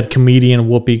yeah, it said comedian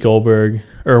Whoopi Goldberg,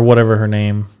 or whatever her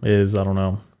name is. I don't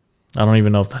know. I don't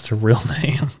even know if that's her real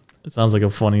name. It sounds like a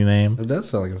funny name. It does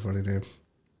sound like a funny name.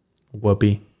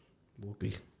 Whoopi.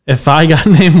 Whoopi. If I got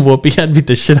named Whoopi, I'd beat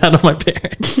the shit out of my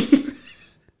parents.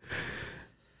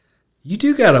 You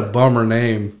do got a bummer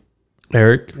name.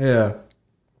 Eric? Yeah.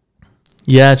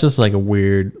 Yeah, it's just like a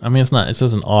weird. I mean, it's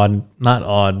just an odd. Not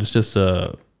odd. It's just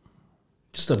a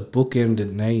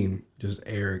bookended name. Just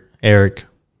Eric. Eric.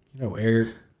 You know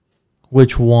Eric.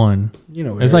 Which one? You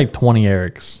know Eric. There's like 20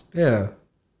 Erics. Yeah.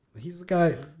 He's the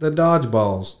guy, the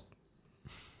dodgeballs.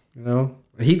 You know?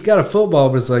 He's got a football,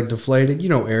 but it's like deflated. You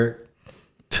know Eric.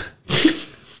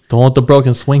 The one with the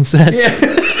broken swing sets? Yeah.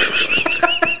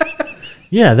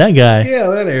 Yeah, that guy. Yeah,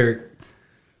 that Eric.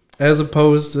 As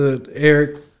opposed to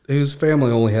Eric, whose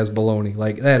family only has bologna.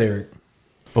 Like that Eric.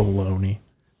 Bologna.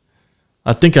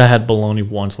 I think I had bologna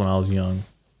once when I was young.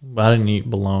 But I didn't eat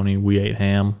bologna. We ate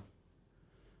ham.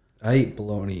 I eat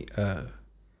bologna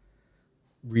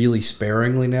really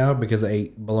sparingly now because I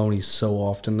ate bologna so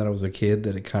often that I was a kid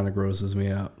that it kind of grosses me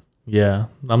out. Yeah,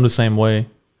 I'm the same way.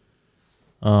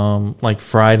 Like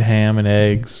fried ham and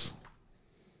eggs.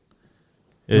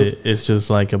 It's just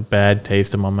like a bad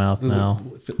taste in my mouth now.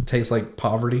 It tastes like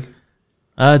poverty.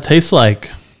 It tastes like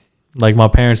my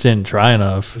parents didn't try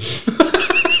enough.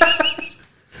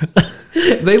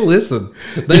 They listen.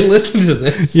 They listen to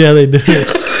this. Yeah, they do.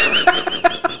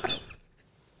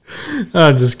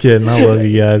 I'm just kidding. I love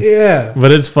you guys. Yeah.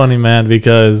 But it's funny, man,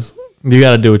 because you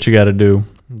got to do what you got to do.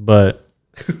 But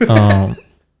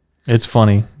it's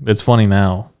funny. It's funny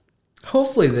now.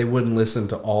 Hopefully they wouldn't listen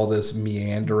to all this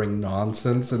meandering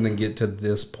nonsense and then get to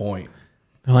this point.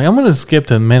 They're like, I'm going to skip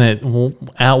to a minute,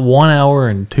 at 1 hour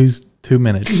and two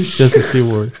minutes just to see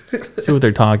what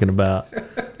they're talking about.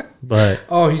 But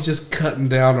he's just cutting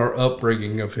down our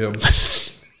upbringing of him.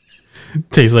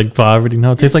 Tastes like poverty.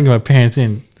 No, it tastes like my parents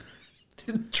didn't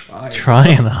try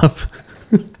enough.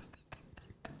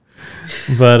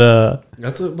 But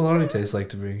that's what bologna tastes like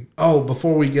to me. Oh,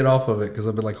 before we get off of it, because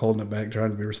I've been like holding it back,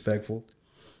 trying to be respectful.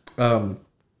 I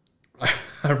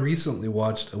recently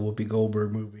watched a Whoopi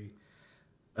Goldberg movie.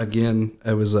 Again,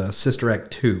 it was Sister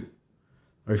Act 2.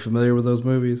 Are you familiar with those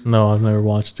movies? No, I've never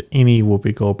watched any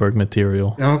Whoopi Goldberg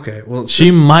material. Okay, well,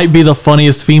 she might be the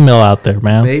funniest female out there,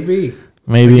 man. Maybe.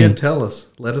 Again, tell us.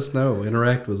 Let us know.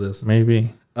 Interact with us.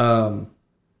 Maybe.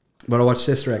 But I watched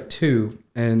Sister Act 2,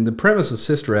 and the premise of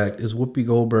Sister Act is Whoopi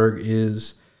Goldberg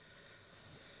is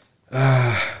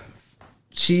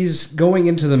she's going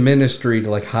into the ministry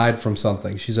to like hide from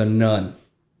something. She's a nun.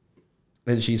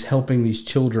 And she's helping these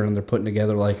children, and they're putting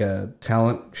together like a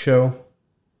talent show.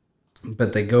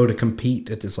 But they go to compete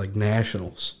at this like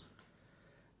nationals.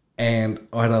 And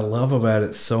what I love about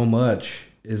it so much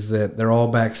is that they're all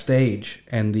backstage,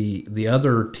 and the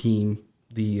other team,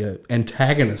 the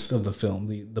antagonist of the film,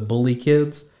 the bully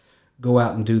kids, go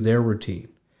out and do their routine.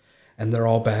 And they're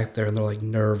all back there, and they're like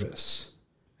nervous.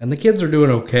 And the kids are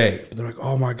doing okay. But they're like,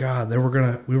 oh my God, we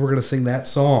were gonna sing that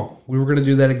song. We were gonna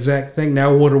do that exact thing.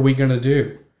 Now what are we gonna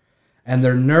do? And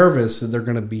they're nervous that they're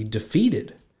gonna be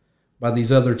defeated by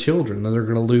these other children, and they're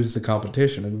gonna lose the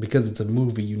competition. And because it's a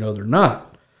movie, you know they're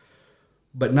not.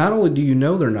 But not only do you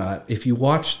know they're not, if you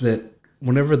watch that,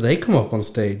 whenever they come up on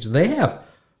stage, they have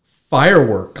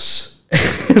fireworks,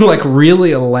 like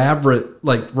really elaborate,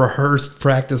 like rehearsed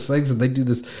practice things, and they do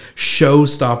this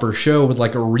showstopper show with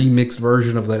like a remixed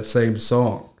version of that same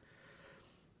song.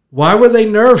 Why were they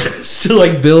nervous to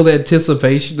like build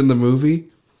anticipation in the movie?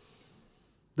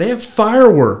 They have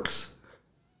fireworks.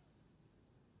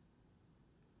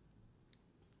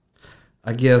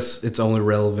 I guess it's only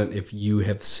relevant if you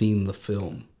have seen the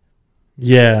film.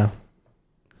 Yeah.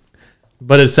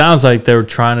 But it sounds like they were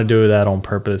trying to do that on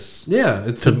purpose. Yeah,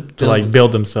 it's to like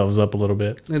build themselves up a little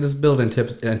bit. It is build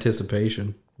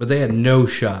anticipation. But they had no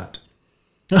shot.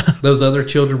 Those other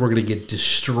children were going to get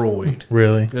destroyed.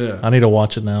 Really? Yeah. I need to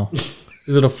watch it now.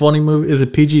 Is it a funny movie? Is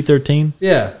it PG-13?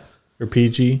 Yeah. Or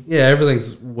PG? Yeah,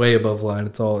 everything's way above line.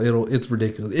 It's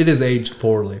ridiculous. It is aged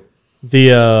poorly.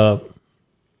 I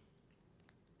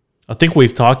think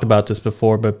we've talked about this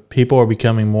before, but people are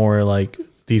becoming more like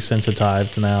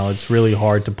desensitized now. It's really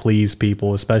hard to please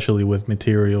people, especially with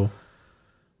material,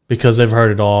 because they've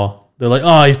heard it all. They're like,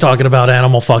 "Oh, he's talking about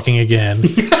animal fucking again."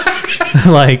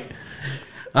 Like,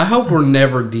 I hope we're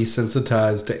never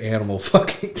desensitized to animal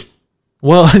fucking.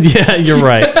 well, yeah, you're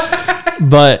right.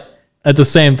 But at the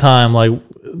same time, like,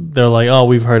 they're like, "Oh,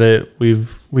 we've heard it.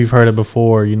 We've heard it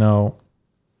before. You know,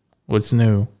 what's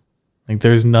new?" Like,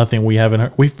 there's nothing we haven't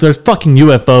heard. There's fucking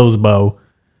UFOs, Beau.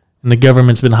 And the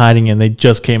government's been hiding it, and they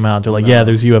just came out. They're like, yeah,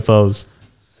 there's UFOs.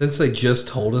 Since they just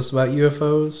told us about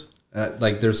UFOs,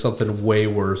 like, there's something way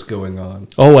worse going on.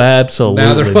 Oh, absolutely.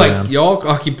 Now they're like, man. y'all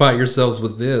occupy yourselves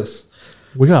with this.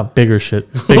 We got bigger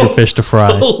fish to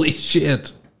fry. Holy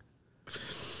shit.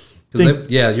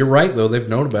 Yeah, you're right, though. They've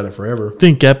known about it forever. I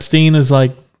think Epstein is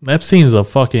a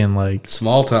fucking, like,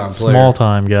 small-time player.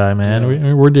 Small-time guy, man.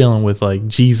 Yeah. We're dealing with, like,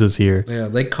 Jesus here. Yeah,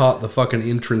 they caught the fucking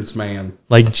entrance man.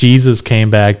 Like, Jesus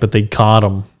came back, but they caught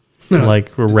him.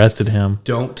 Like, arrested him.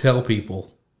 Don't tell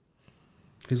people.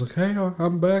 He's like, hey,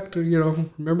 I'm back to,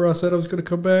 remember I said I was going to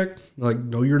come back? I'm like,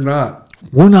 no, you're not.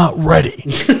 We're not ready.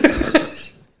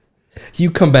 You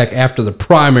come back after the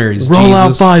primaries, Roll out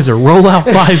Jesus. Pfizer. Roll out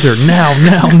Pfizer. Now.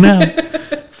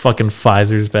 Fucking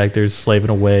Pfizer's back there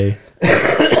slaving away.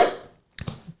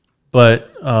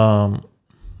 But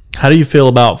how do you feel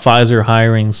about Pfizer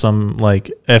hiring some,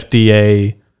 like,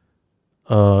 FDA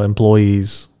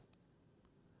employees?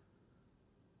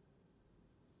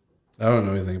 I don't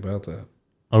know anything about that.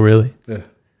 Oh, really? Yeah.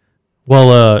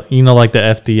 Well, like the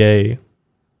FDA,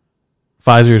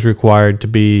 Pfizer is required to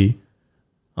be,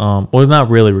 well, not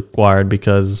really required,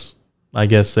 because I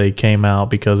guess they came out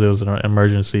because it was an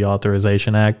emergency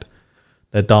authorization act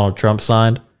that Donald Trump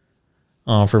signed.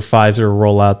 For Pfizer to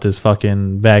roll out this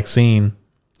fucking vaccine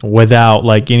without,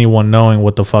 like, anyone knowing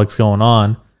what the fuck's going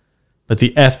on. But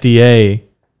the FDA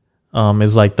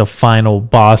is, like, the final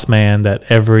boss man that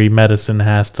every medicine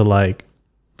has to, like,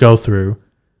 go through.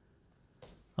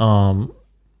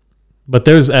 But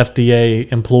there's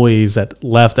FDA employees that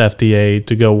left FDA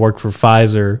to go work for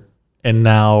Pfizer and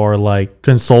now are, like,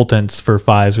 consultants for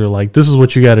Pfizer. Like, this is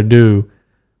what you got to do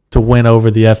to win over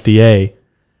the FDA.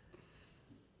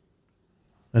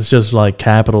 It's just like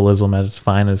capitalism at its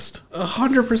finest.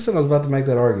 100%. I was about to make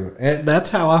that argument. And that's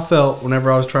how I felt whenever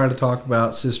I was trying to talk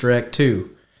about Sister Act 2.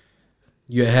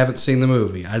 You haven't seen the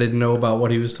movie. I didn't know about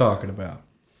what he was talking about.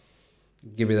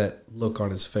 Give me that look on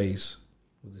his face.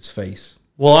 With his face.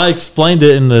 Well, I explained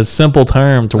it in a simple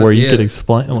term to where you could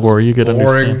explain, where you could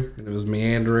understand. And it was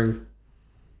meandering.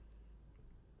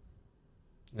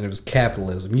 And it was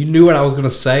capitalism. You knew what I was going to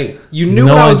say. You knew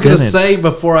what I was going to say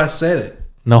before I said it.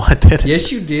 No, I didn't.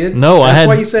 Yes, you did. No, That's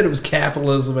why you said it was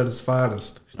capitalism at its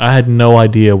finest. I had no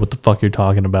idea what the fuck you're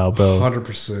talking about, Beau.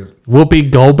 100%.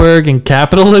 Whoopi Goldberg and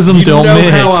capitalism don't mix.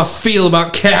 You know how I feel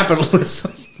about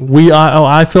capitalism.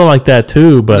 I feel like that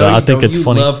too, but I think it's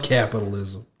funny. You love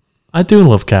capitalism. I do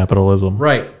love capitalism.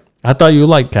 Right. I thought you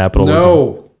liked capitalism.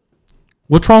 No.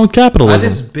 What's wrong with capitalism? I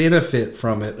just benefit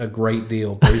from it a great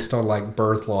deal based on, like,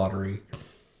 birth lottery.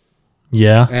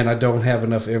 Yeah. And I don't have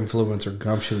enough influence or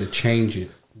gumption to change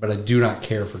it, but I do not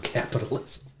care for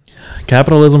capitalism.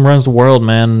 Capitalism runs the world,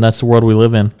 man. That's the world we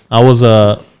live in. I was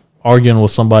arguing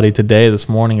with somebody this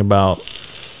morning about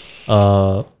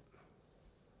what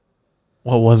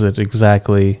was it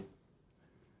exactly?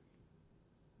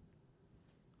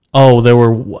 Oh, they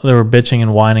were bitching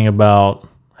and whining about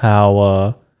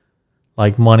how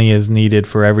like money is needed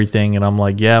for everything, and I'm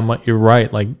like, yeah, you're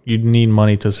right. Like, you need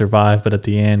money to survive, but at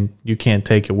the end, you can't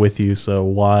take it with you. So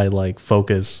why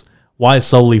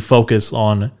solely focus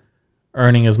on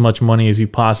earning as much money as you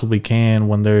possibly can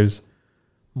when there's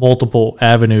multiple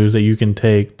avenues that you can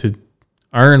take to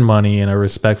earn money in a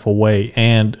respectful way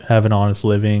and have an honest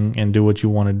living and do what you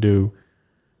want to do,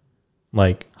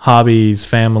 like hobbies,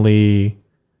 family,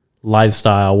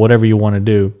 lifestyle, whatever you want to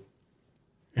do.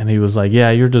 And he was like,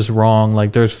 yeah, you're just wrong.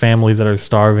 Like, there's families that are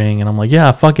starving. And I'm like,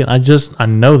 yeah, I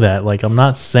know that. Like, I'm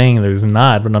not saying there's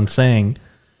not, but I'm saying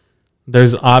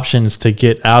there's options to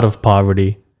get out of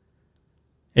poverty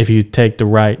if you take the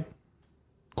right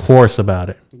course about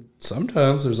it.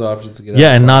 Sometimes there's options to get out of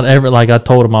poverty. And not every, like I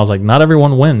told him, I was like, not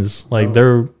everyone wins. Like,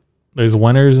 there's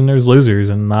winners and there's losers,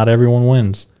 and not everyone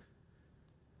wins.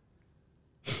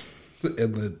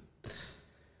 and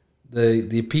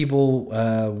the people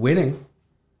winning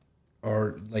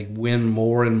are like win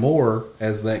more and more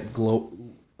as that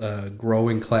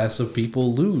growing class of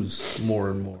people lose more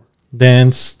and more.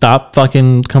 Then stop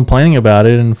fucking complaining about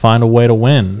it and find a way to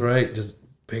win. Right, just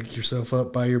pick yourself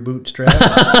up by your bootstraps.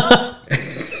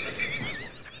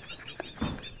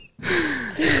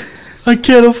 I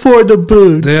can't afford the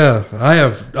boots. Yeah,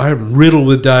 I'm riddled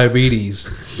with diabetes.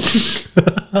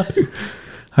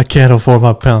 I can't afford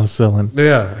my penicillin.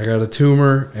 Yeah, I got a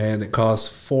tumor, and it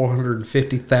costs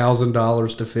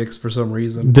 $450,000 to fix for some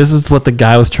reason. This is what the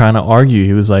guy was trying to argue.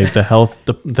 He was like, the health,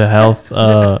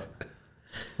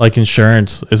 like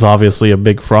insurance is obviously a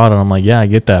big fraud, and I'm like, yeah, I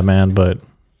get that, man, but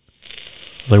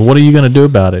like, what are you gonna do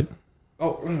about it?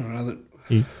 Oh,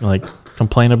 you like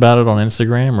complain about it on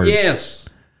Instagram, or yes,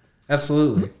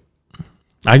 absolutely.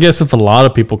 I guess if a lot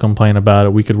of people complain about it,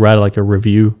 we could write like a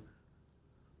review,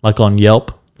 like on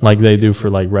Yelp. Like they do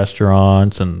for like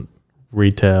restaurants and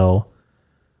retail.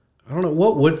 I don't know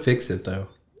what would fix it though.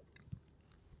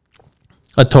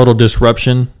 A total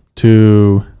disruption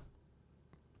to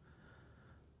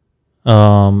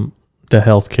the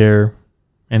healthcare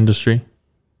industry,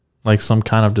 like some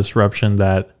kind of disruption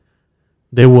that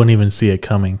they wouldn't even see it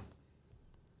coming.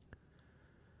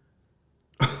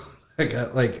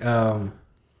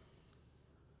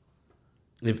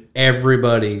 If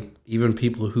everybody, even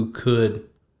people who could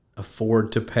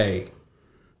afford to pay,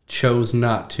 chose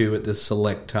not to at this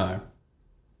select time.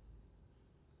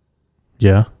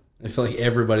 Yeah. I feel like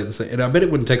everybody the same. And I bet it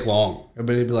wouldn't take long. I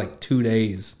bet it'd be like 2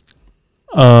 days.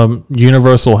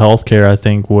 Universal healthcare, I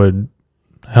think, would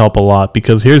help a lot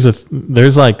because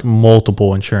there's like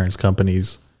multiple insurance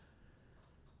companies,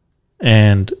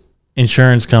 and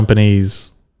insurance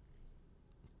companies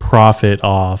profit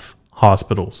off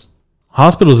hospitals.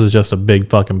 Hospitals is just a big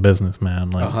fucking business,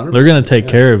 man. Like 100%, they're gonna take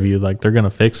care of you, like they're gonna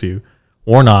fix you,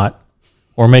 or not,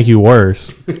 or make you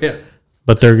worse. Yeah.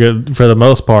 But they're good for the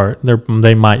most part.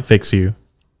 They might fix you,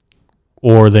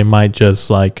 or they might just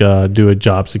like do a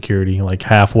job security, like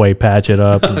halfway patch it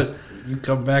up. And you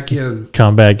come back in.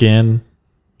 Come back in.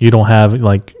 You don't have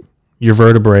like your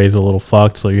vertebrae is a little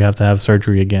fucked, so you have to have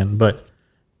surgery again. But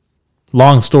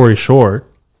long story short,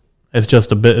 it's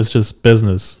just It's just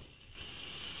business.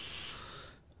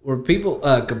 Were people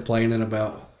complaining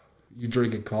about you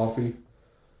drinking coffee?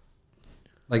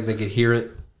 Like they could hear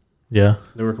it? Yeah.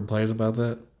 They were complaining about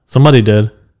that? Somebody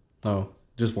did. Oh,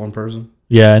 just one person?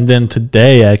 Yeah, and then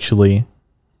today actually,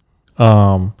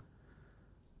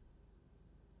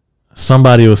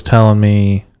 somebody was telling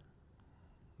me,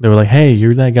 they were like, hey,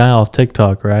 you're that guy off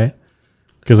TikTok, right?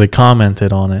 Because they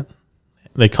commented on it.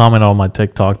 They commented on my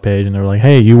TikTok page, and they were like,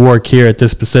 hey, you work here at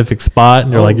this specific spot?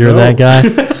 And they're like, you're that guy?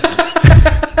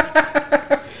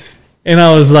 And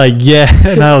I was like, yeah.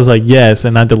 And I was like, yes.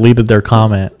 And I deleted their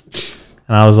comment.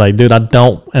 And I was like, dude, I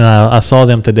don't. And I saw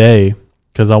them today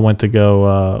because I went to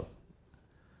go.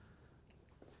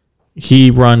 He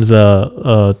runs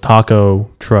a taco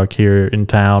truck here in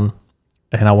town.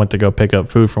 And I went to go pick up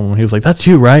food from him. He was like, that's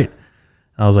you, right?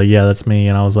 And I was like, yeah, that's me.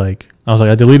 And I was like,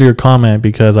 I deleted your comment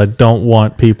because I don't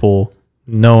want people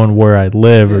knowing where I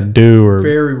live or do. Or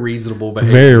very reasonable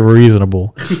behavior. Very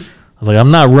reasonable. I was like,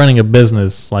 I'm not running a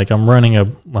business. Like, I'm running I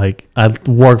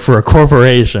work for a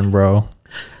corporation, bro.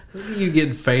 Look at you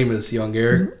getting famous, young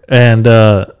Eric. And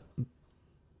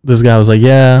this guy was like,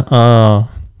 yeah.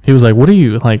 He was like, what are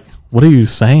you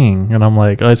saying? And I'm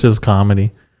like, oh, it's just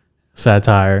comedy,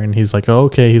 satire. And he's like, oh,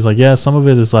 okay. He's like, yeah, some of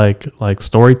it is like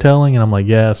storytelling. And I'm like,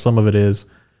 yeah, some of it is.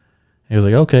 He was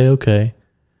like, okay.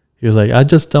 He was like, I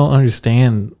just don't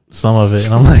understand some of it.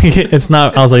 And I'm like, it's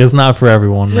not. I was like, it's not for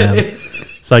everyone, man.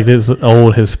 It's like this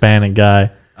old Hispanic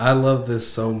guy. I love this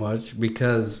so much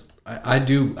because I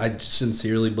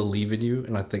sincerely believe in you,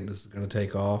 and I think this is going to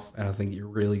take off, and I think you're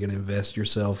really going to invest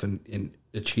yourself and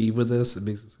achieve with this and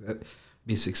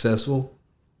be successful.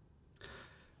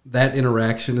 That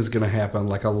interaction is going to happen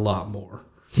like a lot more.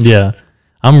 Yeah.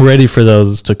 I'm ready for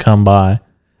those to come by.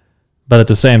 But at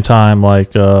the same time,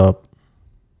 like, I'm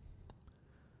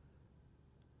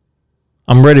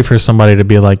ready for somebody to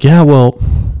be like, yeah, well,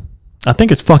 I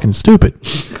think it's fucking stupid.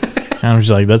 And I'm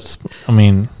just like,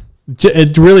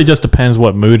 it really just depends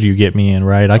what mood you get me in,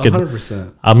 right?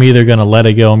 100%. I'm either going to let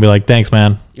it go and be like, thanks,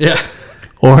 man. Yeah.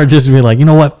 Or just be like, you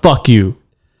know what? Fuck you.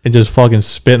 And just fucking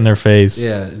spit in their face.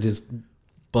 Yeah. Just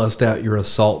bust out your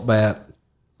assault bat.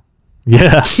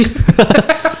 Yeah.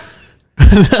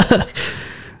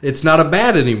 It's not a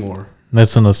bat anymore.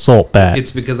 That's an assault bat.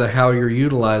 It's because of how you're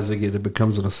utilizing it. It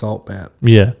becomes an assault bat.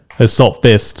 Yeah. Assault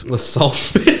fist. Assault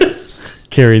fist.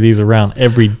 carry these around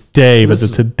every day, but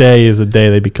today is the day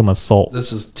they become assault.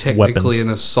 This is technically an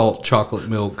assault chocolate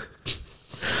milk.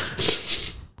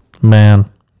 Man,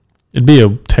 it'd be a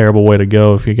terrible way to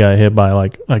go if you got hit by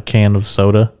like a can of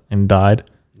soda and died.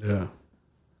 Yeah.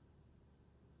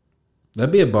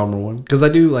 That'd be a bummer one. Because I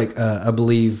do like, I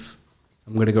believe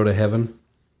I'm going to go to heaven.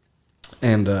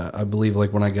 And I believe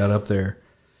like when I got up there,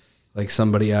 like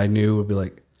somebody I knew would be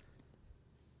like,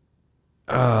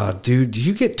 dude, did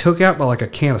you get took out by like a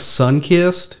can of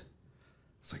Sunkist?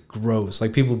 It's like gross.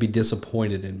 Like people would be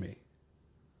disappointed in me.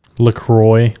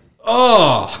 LaCroix.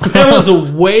 Oh, that was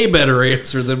a way better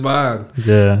answer than mine.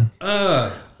 Yeah.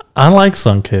 I like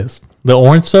Sunkist. The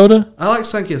orange soda? I like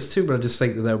Sunkist too, but I just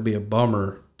think that would be a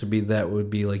bummer to be that would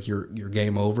be like your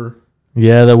game over.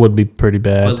 Yeah, that would be pretty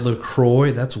bad. But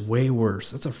LaCroix, that's way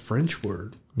worse. That's a French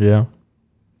word. Yeah.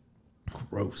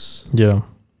 Gross. Yeah.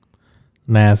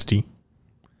 Nasty.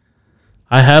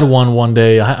 I had one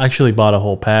day. I actually bought a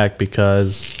whole pack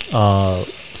because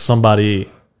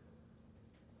somebody...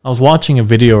 I was watching a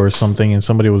video or something and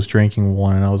somebody was drinking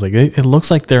one and I was like, it looks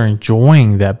like they're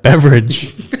enjoying that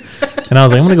beverage. And I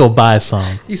was like, I'm going to go buy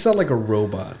some. You sound like a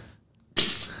robot.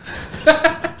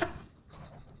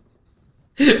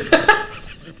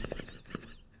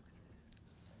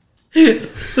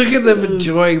 Look at them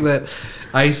enjoying that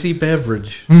icy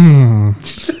beverage.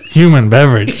 Human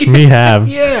beverage. Me have.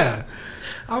 Yeah.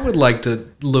 I would like to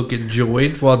look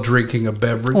enjoyed while drinking a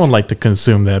beverage. I would like to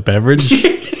consume that beverage.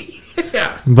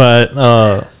 Yeah. But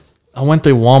I went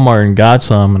to Walmart and got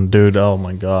some, and dude, oh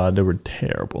my God, they were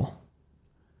terrible.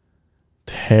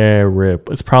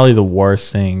 Terrible. It's probably the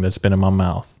worst thing that's been in my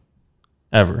mouth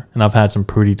ever. And I've had some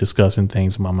pretty disgusting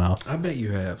things in my mouth. I bet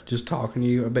you have. Just talking to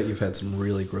you, I bet you've had some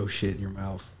really gross shit in your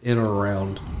mouth. In or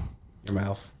around your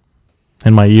mouth.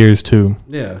 In my ears, too.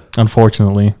 Yeah.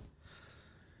 Unfortunately.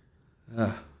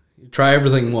 You try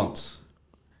everything once.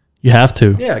 You have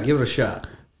to. Yeah, give it a shot.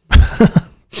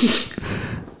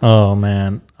 Oh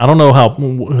man, I don't know how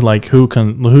like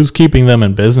who's keeping them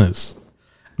in business.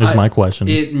 Is my question.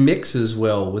 It mixes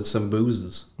well with some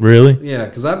boozes. Really? Yeah,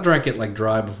 because I've drank it like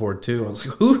dry before too. I was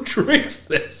like, who drinks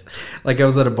this? Like I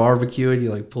was at a barbecue and you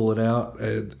like pull it out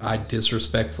and I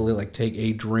disrespectfully like take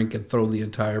a drink and throw the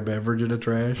entire beverage in the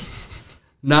trash.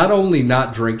 Not only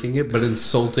not drinking it, but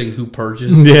insulting who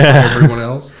purchased everyone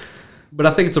else. But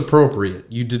I think it's appropriate.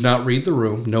 You did not read the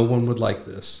room. No one would like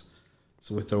this.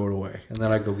 So we throw it away. And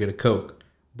then I go get a Coke.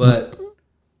 But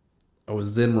I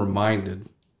was then reminded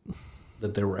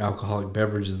that there were alcoholic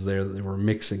beverages there that they were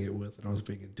mixing it with. And I was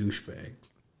being a douchebag.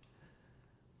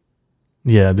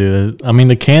 Yeah, dude. I mean,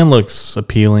 the can looks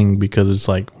appealing because it's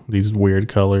like these weird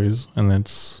colors. And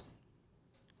it's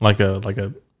like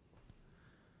a...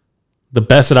 The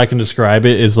best that I can describe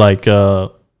it is like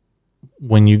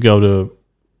when you go to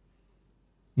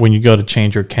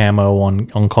change your camo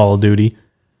on Call of Duty.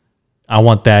 I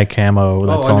want that camo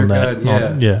that's on that.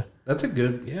 Gun, yeah. Yeah. That's a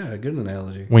good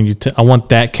analogy. When I want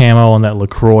that camo on that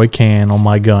LaCroix can on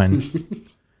my gun.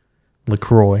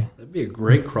 LaCroix. That'd be a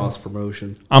great cross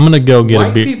promotion. I'm going to go get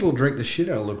White a beer. people drink the shit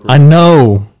out of LaCroix. I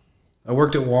know. I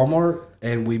worked at Walmart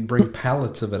and we bring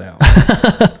pallets of it out.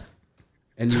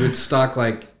 And you would stock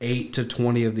like 8 to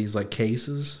 20 of these like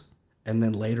cases. And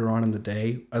then later on in the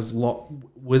day, as well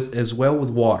with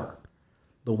water.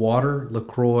 The water,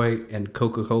 LaCroix, and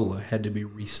Coca-Cola had to be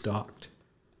restocked.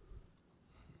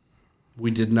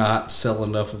 We did not sell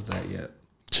enough of that yet.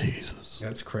 Jesus.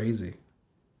 That's crazy.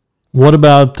 What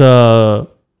about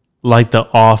like the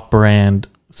off-brand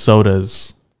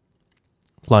sodas?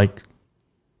 Like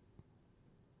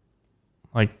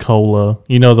cola.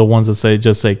 You know the ones that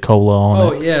just say cola on it?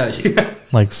 Oh, yeah.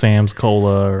 Like Sam's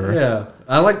Cola or... Yeah.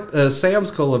 I like Sam's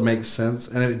Cola makes sense,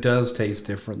 and it does taste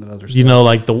different than other stuff. You know,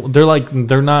 like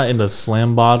they're not in the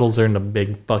slim bottles; they're in the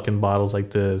big fucking bottles like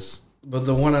this. But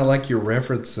the one I like you're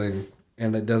referencing,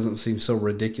 and it doesn't seem so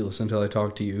ridiculous until I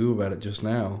talked to you about it just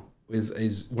now,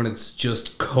 is when it's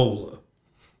just cola,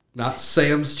 not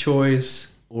Sam's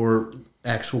Choice or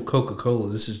actual Coca-Cola.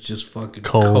 This is just fucking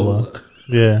cola.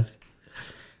 Yeah,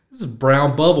 this is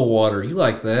brown bubble water. You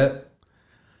like that?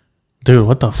 Dude,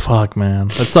 what the fuck, man?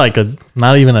 It's like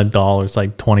not even $1. It's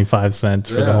like 25 cents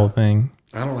for the whole thing.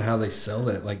 I don't know how they sell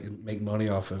that, like make money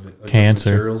off of it. Like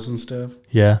Cancer. Materials and stuff.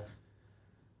 Yeah.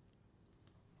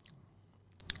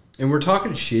 And we're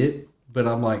talking shit, but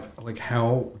I'm like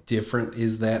how different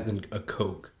is that than a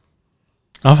Coke?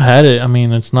 I've had it. I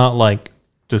mean, it's not like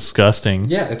disgusting.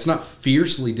 Yeah, it's not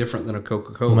fiercely different than a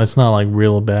Coca-Cola. It's not like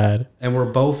real bad. And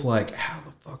we're both like, how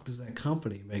the fuck does that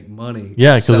company make money?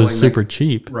 Yeah, because it's super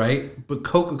cheap. Right? But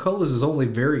Coca-Cola's is only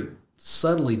very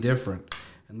subtly different.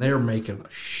 And they're making a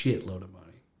shitload of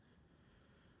money.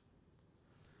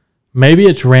 Maybe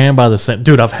it's ran by the same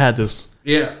dude. I've had this.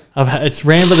 Yeah. It's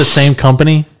ran by the same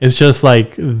company. It's just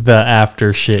like the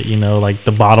after shit, you know, like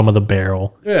the bottom of the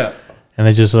barrel. Yeah. And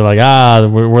they just are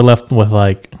like, we're left with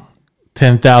like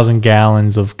 10,000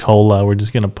 gallons of cola. We're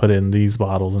just gonna put it in these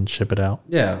bottles and ship it out.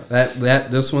 Yeah.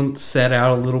 This one set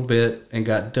out a little bit and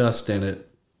got dust in it.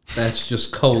 That's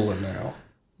just cola now.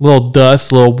 Little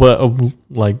dust, little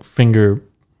like finger.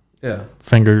 Yeah.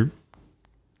 Finger.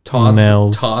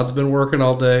 Nails. Todd's been working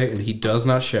all day and he does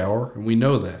not shower, and we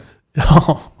know that.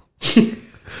 Oh.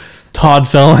 Todd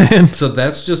fell in. So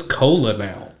that's just cola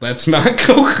now. That's not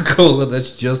Coca-Cola.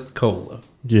 That's just cola.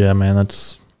 Yeah, man.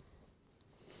 That's.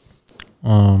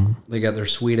 They got their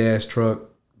sweet ass truck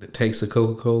that takes the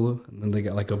Coca-Cola, and then they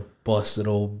got like a busted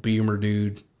old Beamer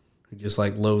dude who just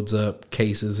like loads up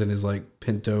cases in his like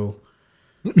Pinto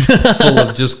full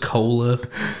of just cola.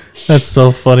 That's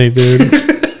so funny, dude.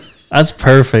 That's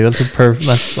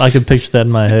perfect. I could picture that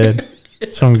in my head.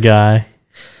 Some guy.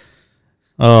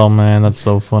 Oh man, that's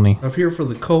so funny. I'm here for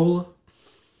the cola.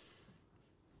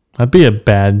 That'd be a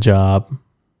bad job.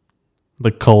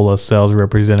 The cola sales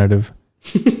representative.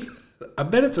 I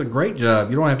bet it's a great job.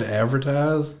 You don't have to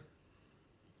advertise.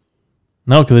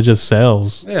 No, because it just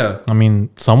sells. Yeah. I mean,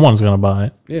 someone's going to buy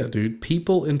it. Yeah, dude.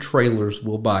 People in trailers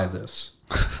will buy this.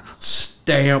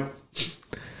 Stamp.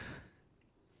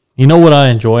 You know what I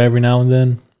enjoy every now and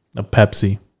then? A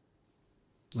Pepsi.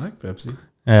 I like Pepsi.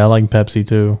 Yeah, I like Pepsi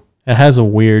too. It has a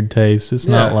weird taste. It's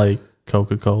not like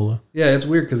Coca-Cola. Yeah, it's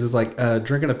weird because it's like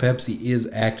drinking a Pepsi is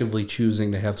actively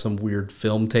choosing to have some weird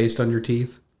film taste on your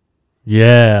teeth.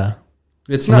 Yeah.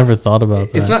 I never thought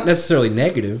about that. It's not necessarily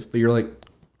negative, but you're like,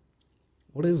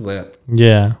 what is that?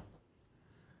 Yeah.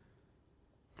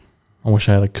 I wish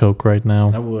I had a Coke right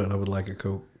now. I would like a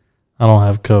Coke. I don't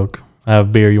have Coke. I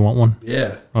have beer. You want one?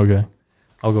 Yeah. Okay.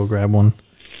 I'll go grab one.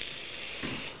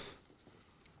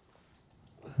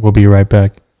 We'll be right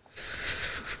back.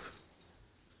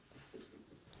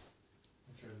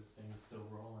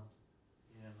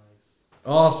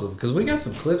 Awesome, because we got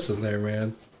some clips in there,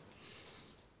 man.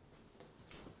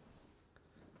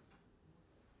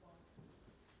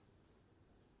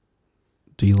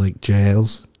 Do you like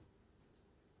jazz?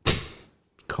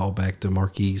 Call back to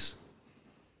Marquise.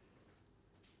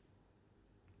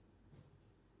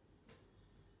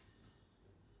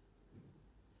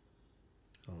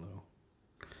 I don't know.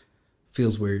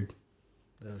 Feels weird.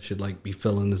 I should like be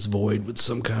filling this void with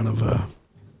some kind of a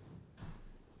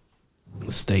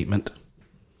statement.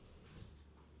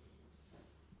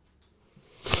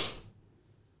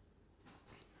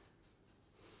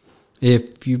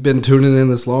 If you've been tuning in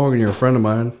this long and you're a friend of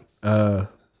mine, I'm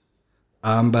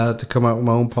about to come out with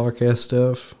my own podcast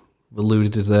stuff. I've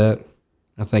alluded to that.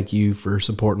 I thank you for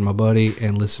supporting my buddy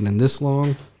and listening this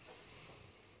long.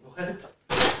 What? What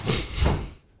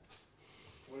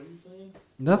are you saying?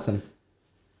 Nothing.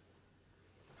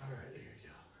 All right, here you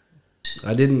go.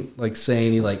 I didn't like say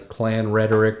any like clan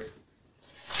rhetoric.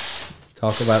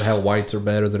 Talk about how whites are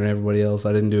better than everybody else.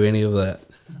 I didn't do any of that.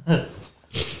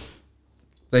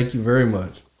 Thank you very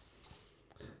much.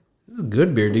 This is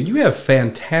good beer, dude. You have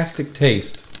fantastic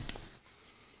taste.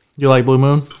 You like Blue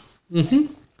Moon? Mm-hmm.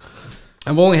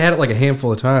 I've only had it like a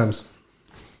handful of times,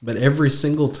 but every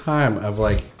single time I've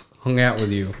like hung out with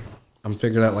you, I'm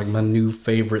figuring out like my new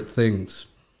favorite things.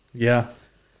 Yeah.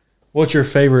 What's your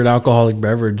favorite alcoholic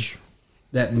beverage?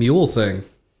 That mule thing.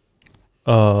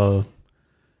 Like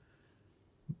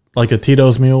a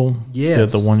Tito's mule? Yes. Yeah,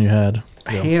 the one you had.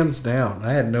 Yeah. Hands down.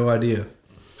 I had no idea.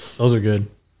 Those are good.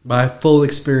 My full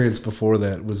experience before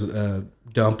that was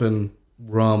dumping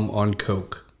rum on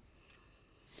Coke.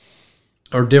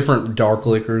 Or different dark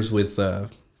liquors with...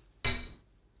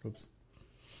 Oops.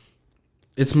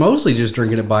 It's mostly just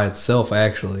drinking it by itself,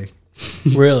 actually.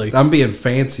 Really? I'm being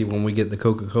fancy when we get the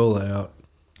Coca-Cola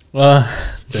out.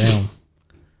 Damn.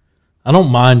 I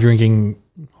don't mind drinking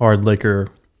hard liquor.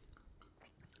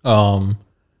 It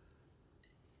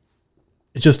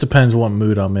just depends what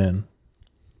mood I'm in.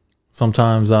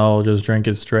 Sometimes I'll just drink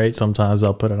it straight. Sometimes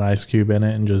I'll put an ice cube in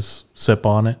it and just sip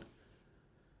on it.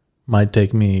 Might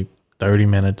take me 30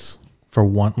 minutes for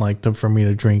me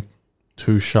to drink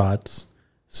 2 shots,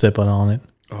 sipping on it.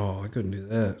 Oh, I couldn't do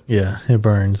that. Yeah, it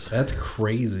burns. That's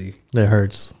crazy. It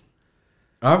hurts.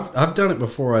 I've done it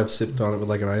before. I've sipped on it with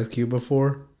like an ice cube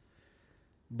before.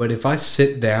 But if I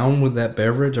sit down with that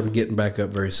beverage, I'm getting back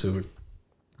up very soon.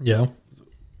 Yeah.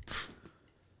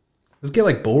 Let's get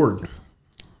like bored.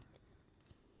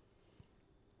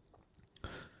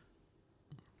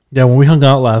 Yeah, when we hung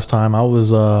out last time, I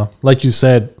was like you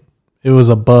said, it was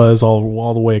a buzz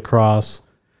all the way across.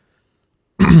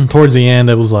 Towards the end,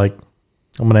 it was like,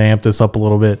 I'm gonna amp this up a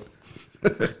little bit.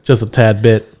 just a tad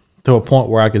bit to a point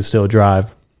where I could still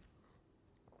drive.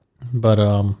 But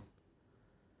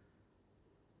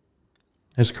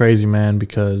it's crazy, man,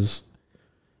 because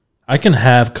I can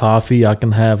have coffee, I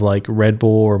can have like Red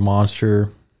Bull or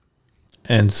Monster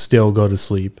and still go to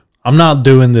sleep. I'm not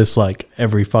doing this like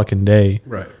every fucking day.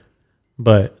 Right.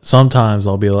 But sometimes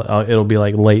it'll be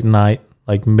like late night,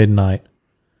 like midnight.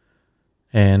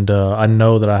 And I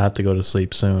know that I have to go to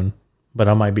sleep soon, but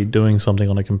I might be doing something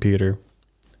on the computer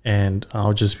and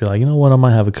I'll just be like, you know what? I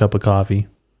might have a cup of coffee.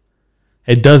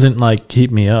 It doesn't like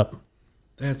keep me up.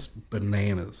 That's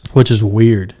bananas. Which is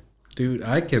weird. Dude,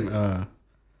 I can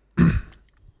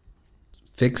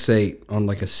fixate on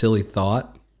like a silly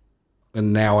thought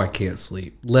and now I can't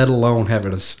sleep, let alone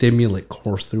having a stimulant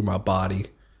course through my body.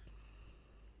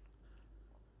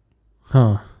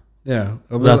 Huh. Yeah.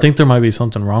 I think there might be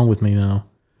something wrong with me now.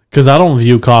 Because I don't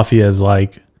view coffee as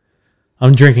like,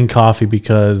 I'm drinking coffee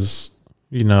because,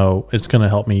 you know, it's going to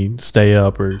help me stay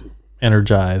up or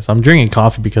energize. I'm drinking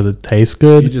coffee because it tastes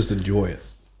good. You just enjoy it.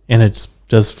 And it's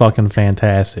just fucking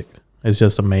fantastic. It's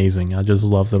just amazing. I just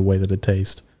love the way that it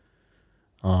tastes.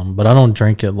 But I don't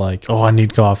drink it like, oh, I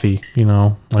need coffee, you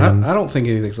know. Like I don't think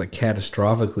anything's like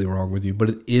catastrophically wrong with you, but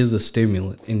it is a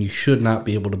stimulant, and you should not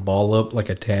be able to ball up like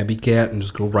a tabby cat and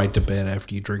just go right to bed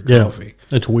after you drink coffee.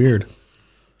 It's weird.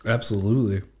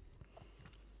 Absolutely.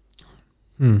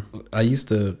 I used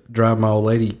to drive my old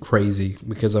lady crazy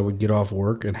because I would get off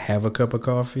work and have a cup of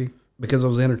coffee because I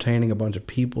was entertaining a bunch of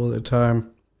people at the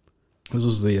time. This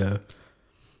was the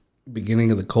beginning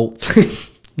of the cult thing.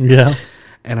 Yeah.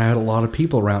 And I had a lot of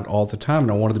people around all the time,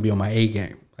 and I wanted to be on my A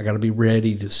game. I got to be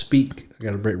ready to speak. I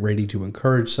got to be ready to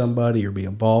encourage somebody or be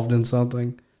involved in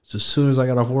something. So as soon as I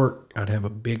got off work, I'd have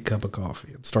a big cup of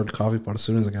coffee. I'd start the coffee pot as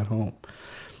soon as I got home.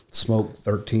 Smoke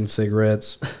 13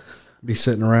 cigarettes, be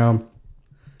sitting around.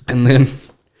 And then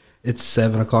it's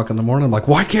 7 o'clock in the morning. I'm like,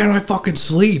 why can't I fucking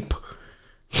sleep?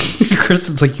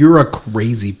 Kristen's like, you're a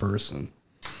crazy person.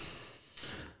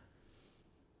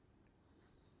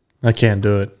 I can't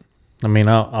do it. I mean,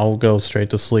 I'll go straight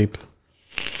to sleep.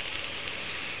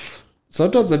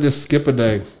 Sometimes I just skip a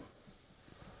day.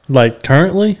 Like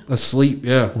currently? Asleep,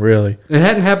 yeah. Really? It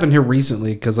hadn't happened here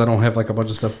recently because I don't have like a bunch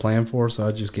of stuff planned for, so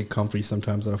I just get comfy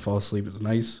sometimes that I fall asleep. It's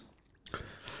nice.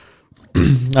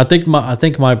 I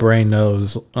think my brain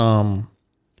knows.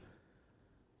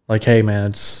 Like, hey man,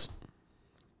 it's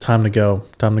time to go.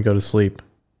 Time to go to sleep.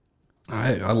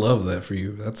 I love that for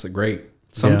you. That's a great.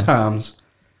 Sometimes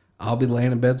I'll be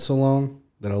laying in bed so long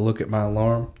that I'll look at my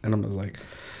alarm and I'm just like,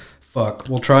 fuck,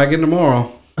 we'll try again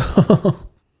tomorrow.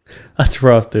 That's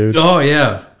rough, dude. Oh,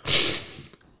 yeah.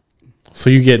 So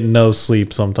you get no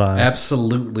sleep sometimes.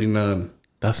 Absolutely none.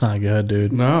 That's not good,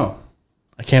 dude. No.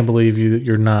 I can't believe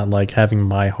you're not like having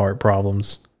my heart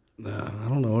problems. I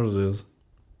don't know what it is.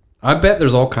 I bet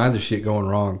there's all kinds of shit going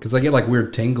wrong because I get like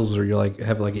weird tingles or you're like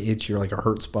have like an itch or like a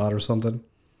hurt spot or something.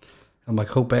 I'm like,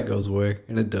 hope that goes away,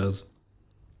 and it does.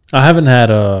 I haven't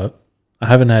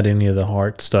had any of the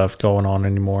heart stuff going on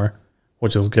anymore,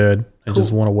 which is good. It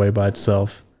just went away by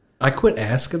itself. I quit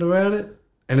asking about it,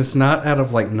 and it's not out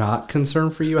of like not concern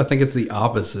for you. I think it's the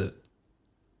opposite.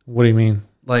 What do you mean?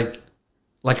 Like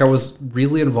I was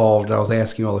really involved. And I was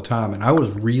asking you all the time, and I was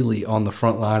really on the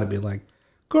front line of being like,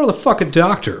 go to the fucking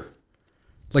doctor.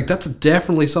 Like that's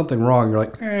definitely something wrong. You're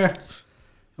like,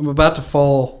 I'm about to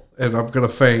fall and I'm gonna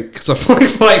faint because I'm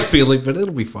like light feeling, but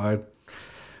it'll be fine.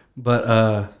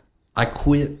 But I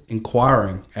quit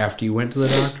inquiring after you went to the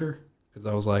doctor because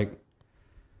I was like,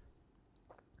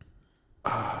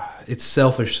 it's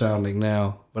selfish sounding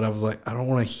now, but I was like, I don't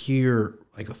want to hear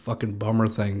like a fucking bummer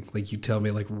thing. Like you tell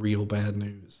me like real bad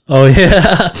news. Oh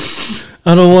yeah.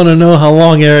 I don't want to know how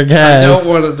long Eric has. I don't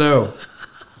want to know.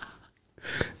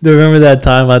 Do you remember that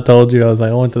time I told you I was like,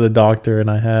 I went to the doctor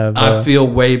and I have... I feel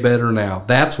way better now.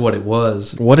 That's what it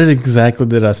was. What exactly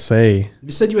did I say? You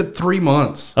said you had 3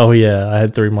 months. Oh yeah, I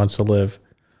had 3 months to live.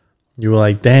 You were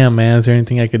like, damn man, is there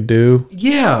anything I could do?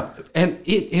 Yeah, and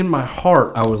in my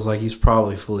heart, I was like, he's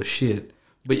probably full of shit.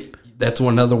 But that's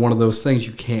another one of those things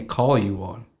you can't call you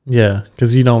on. Yeah,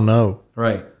 because you don't know.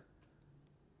 Right.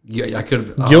 Yeah, I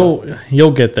could have...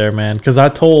 You'll get there, man. Because I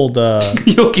told...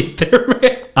 You'll get there,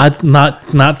 man.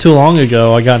 Not too long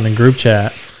ago, I got in a group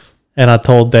chat, and I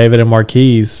told David and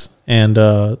Marquise and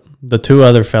the 2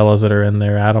 other fellows that are in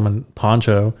there, Adam and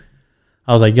Poncho,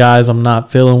 I was like, guys, I'm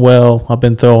not feeling well. I've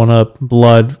been throwing up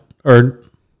blood. I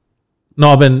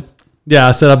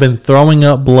said I've been throwing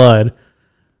up blood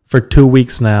for 2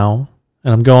 weeks now,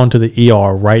 and I'm going to the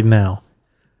ER right now.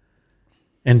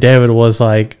 And David was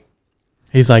like,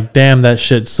 he's like, damn, that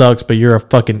shit sucks, but you're a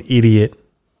fucking idiot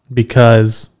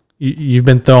because you've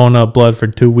been throwing up blood for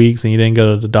 2 weeks and you didn't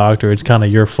go to the doctor. It's kind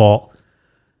of your fault.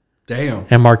 Damn.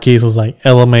 And Marquise was like,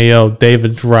 LMAO,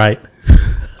 David's right.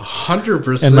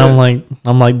 100%. And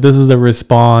I'm like, this is a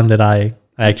respond that I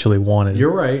actually wanted.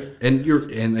 You're right.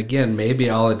 And again,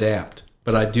 maybe I'll adapt.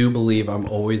 But I do believe I'm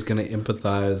always going to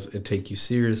empathize and take you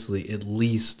seriously, at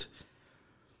least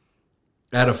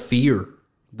out of fear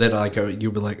that like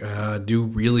you'll be like, I do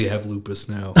really have lupus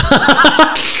now.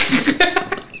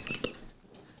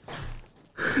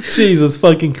 Jesus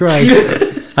fucking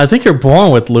Christ. I think you're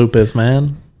born with lupus,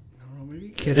 man. I don't know, maybe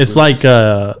you catch It's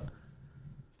lupus.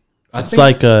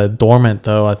 like dormant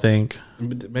though, I think.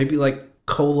 Maybe like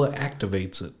cola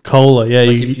activates it. Cola, yeah.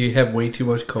 Like if you have way too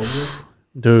much cola.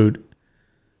 Dude.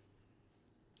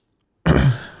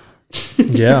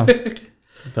 Yeah.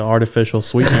 The artificial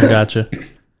sweetener gotcha.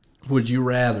 Would you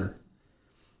rather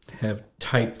have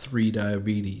type 3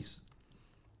 diabetes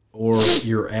or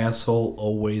your asshole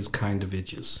always kind of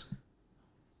itches?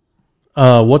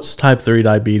 What's type 3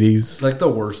 diabetes? Like the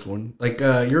worst one. Like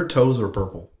your toes are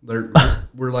purple. We're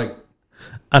like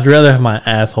I'd rather have my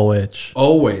asshole itch.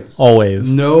 always.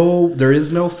 No, there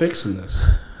is no fixing this.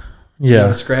 You Yeah.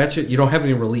 gotta scratch it. You don't have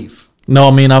any relief. No,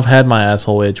 I mean I've had my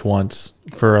asshole itch once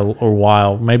for a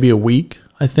while, maybe a week,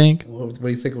 I think. What do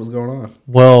you think was going on?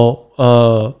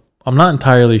 Well, I'm not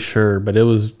entirely sure, but it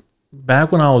was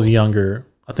back when I was younger.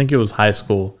 I think it was high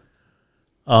school.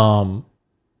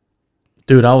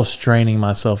 Dude, I was straining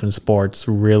myself in sports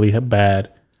really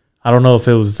bad. I don't know if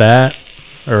it was that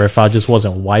or if I just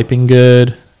wasn't wiping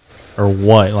good or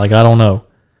what. Like, I don't know.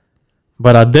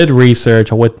 But I did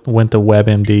research. I went to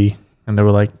WebMD, and they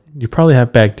were like, you probably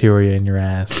have bacteria in your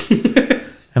ass.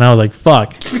 And I was like,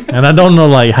 fuck. And I don't know,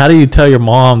 like, how do you tell your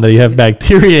mom that you have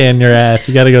bacteria in your ass?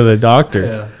 You got to go to the doctor.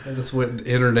 Yeah, I just went and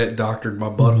internet doctored my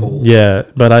butthole. Yeah,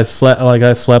 but I slept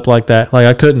like that. Like,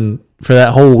 I couldn't, for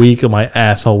that whole week, my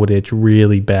asshole would itch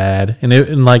really bad.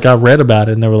 And like, I read about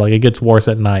it, and they were like, it gets worse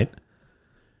at night.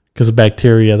 Because of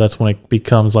bacteria, that's when it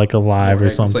becomes, like, alive or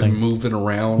something. It's like moving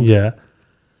around. Yeah.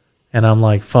 And I'm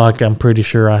like, fuck, I'm pretty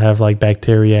sure I have, like,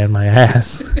 bacteria in my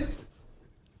ass.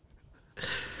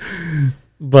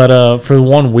 But for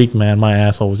 1 week, man, my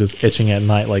asshole was just itching at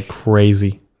night like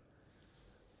crazy.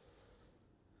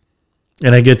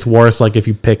 And it gets worse, like, if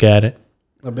you pick at it.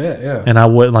 I bet, yeah. And I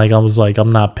was like,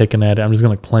 I'm not picking at it. I'm just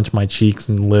going to clench my cheeks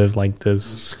and live like this.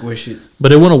 Squish it.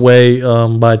 But it went away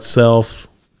by itself.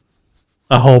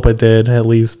 I hope it did, at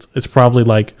least. It's probably,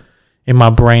 like, in my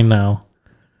brain now.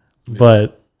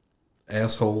 But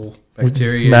Asshole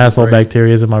bacteria.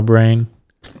 Bacteria is in my brain.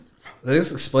 That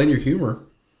just explain your humor.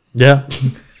 Yeah.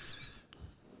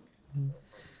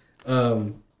 What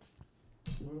am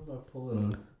I pulling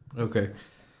on? Okay.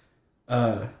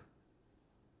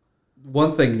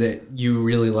 One thing that you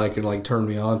really like and like turned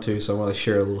me on to, so I want to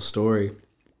share a little story,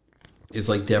 is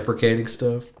like deprecating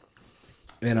stuff.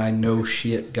 And I know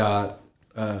shit got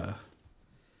I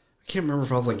can't remember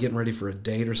if I was like getting ready for a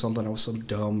date or something. I was some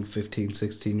dumb 15,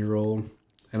 16-year-old,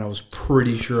 and I was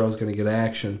pretty sure I was going to get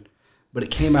action, but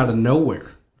it came out of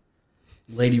nowhere.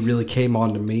 Lady really came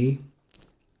on to me,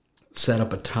 set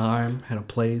up a time, had a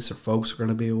place, her folks were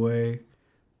going to be away.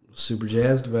 Was super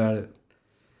jazzed about it.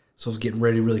 So I was getting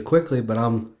ready really quickly, but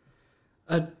I'm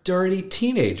a dirty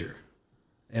teenager.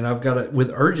 And I've got to,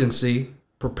 with urgency,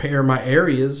 prepare my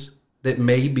areas that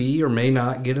may be or may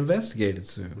not get investigated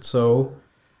soon. So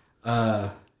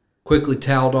quickly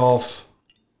toweled off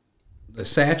the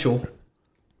satchel.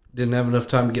 Didn't have enough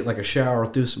time to get like a shower,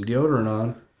 threw some deodorant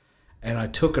on. And I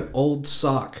took an old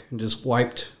sock and just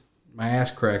wiped my ass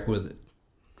crack with it.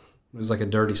 It was like a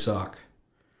dirty sock.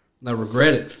 And I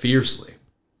regret it fiercely.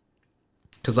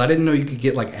 Because I didn't know you could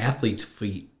get like athlete's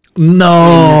feet.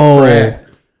 No.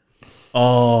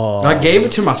 Oh. I gave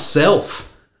it to myself.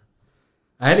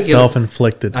 I had to get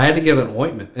self-inflicted. I had to get an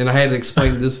ointment. And I had to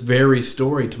explain this very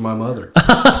story to my mother.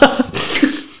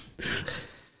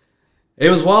 It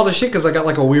was wild as shit because I got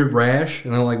like a weird rash.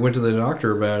 And I like went to the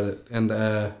doctor about it. And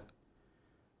they're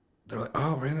like,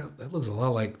 oh man, that looks a lot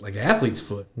like athlete's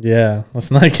foot. Yeah, that's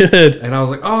not good. And I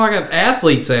was like, oh, I got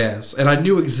athlete's ass. And I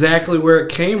knew exactly where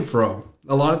it came from.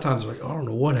 A lot of times, like, oh, I don't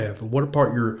know what happened. What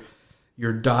part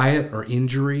your diet or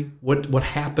injury? What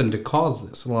happened to cause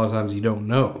this? And a lot of times you don't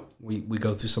know. We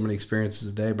go through so many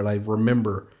experiences a day, but I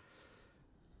remember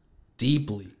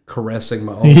deeply caressing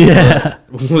my own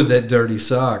foot with that dirty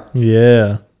sock.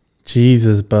 Yeah.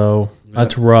 Jesus, Beau.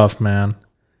 That's rough, man.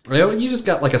 You just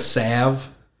got like a salve.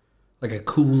 Like a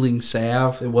cooling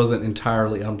salve. It wasn't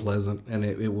entirely unpleasant, and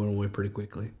it went away pretty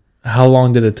quickly. How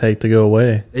long did it take to go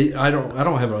away? I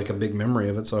don't have like a big memory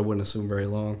of it, so I wouldn't assume very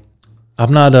long. I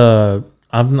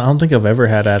don't think I've ever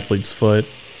had athlete's foot.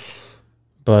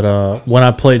 But when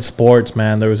I played sports,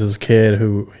 man, there was this kid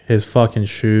who his fucking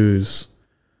shoes.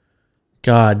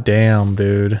 God damn,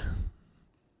 dude.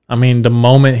 I mean, the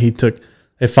moment he took,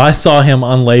 if I saw him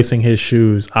unlacing his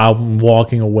shoes, I'm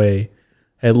walking away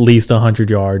at least 100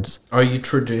 yards. Are you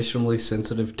traditionally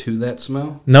sensitive to that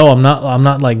smell? No, I'm not. I'm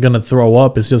not like gonna throw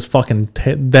up. It's just fucking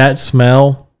that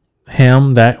smell.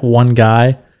 Him, that one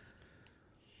guy.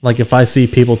 Like if I see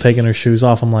people taking their shoes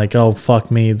off, I'm like, oh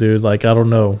fuck me, dude. Like I don't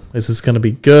know, is this gonna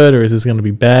be good or is this gonna be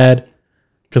bad?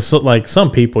 Because like some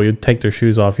people, you take their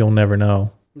shoes off, you'll never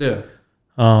know. Yeah.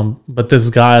 But this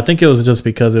guy, I think it was just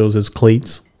because it was his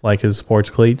cleats, like his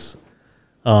sports cleats.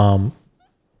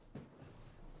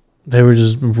 They were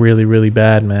just really, really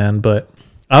bad, man. But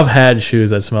I've had shoes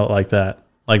that smelled like that.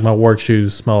 Like my work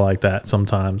shoes smell like that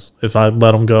sometimes. If I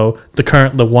let them go,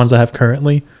 the ones I have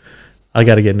currently, I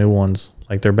got to get new ones.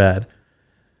 Like they're bad.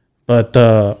 But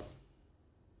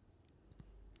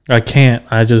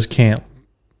I just can't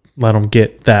let them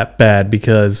get that bad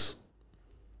because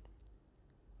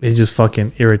it just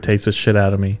fucking irritates the shit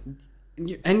out of me.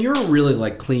 And you're a really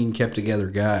like clean, kept together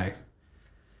guy.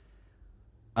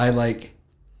 I'm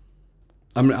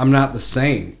not the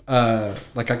same.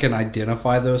 Like I can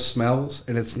identify those smells,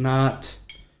 and it's not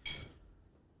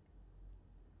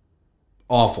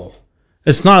awful.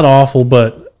 It's not awful,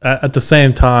 but at the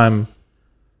same time,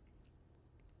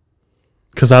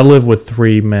 because I live with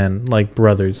 3 men, like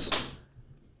brothers,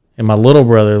 and my little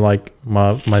brother, like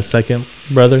my second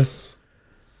brother,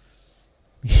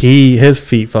 his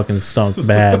feet fucking stunk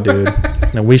bad, dude.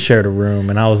 And we shared a room,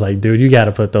 and I was like, dude, you got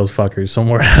to put those fuckers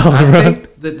somewhere else, I bro.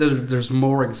 think that there's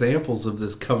more examples of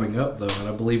this coming up, though, and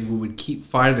I believe we would keep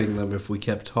finding them if we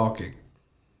kept talking.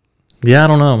 Yeah, I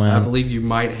don't know, man. I believe you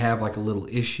might have like a little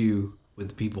issue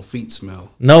with people feet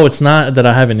smell. No, it's not that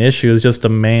I have an issue. It's just a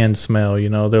man smell, you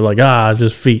know? They're like,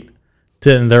 just feet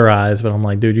in their eyes. But I'm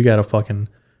like, dude, you got to fucking,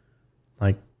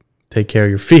 like, take care of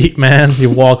your feet, man. You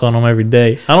walk on them every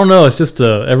day. I don't know. It's just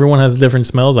everyone has different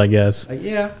smells, I guess.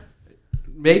 Yeah.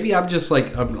 Maybe I'm just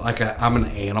like, I'm an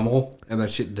animal, and that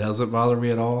shit doesn't bother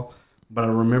me at all. But I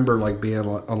remember like being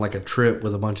on like a trip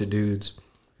with a bunch of dudes,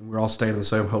 and we were all staying in the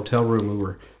same hotel room. We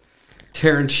were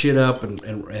tearing shit up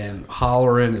and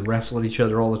hollering and wrestling each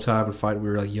other all the time and fighting. We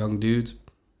were like young dudes.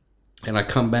 And I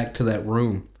come back to that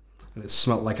room, and it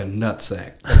smelled like a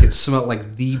nutsack. Like it smelled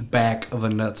like the back of a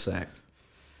nutsack.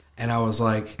 And I was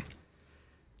like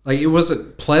it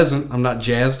wasn't pleasant. I'm not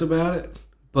jazzed about it.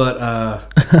 But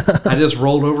I just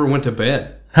rolled over and went to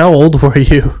bed. How old were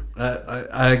you?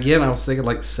 I was thinking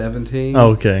like 17. Oh,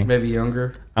 okay. Maybe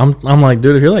younger. I'm like,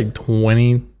 dude, if you're like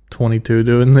 20, 22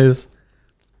 doing this,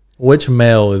 which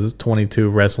male is 22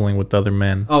 wrestling with other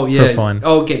men? Oh, yeah. For fun?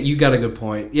 Okay, you got a good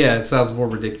point. Yeah, it sounds more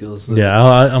ridiculous.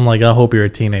 I'm like, I hope you're a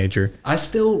teenager. I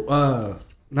still,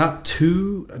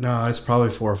 it's probably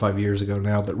 4 or 5 years ago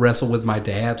now, but wrestle with my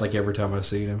dad like every time I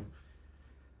seen him.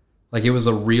 Like it was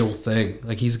a real thing.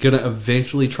 Like he's going to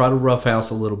eventually try to roughhouse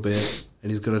a little bit,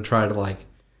 and he's going to try to like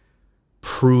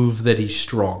prove that he's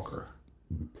stronger.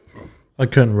 I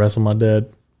couldn't wrestle my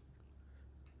dad.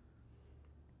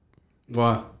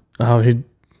 Why? Oh,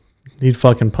 he'd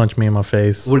fucking punch me in my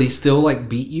face. Would he still like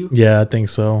beat you? Yeah, I think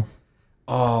so.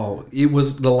 Oh, it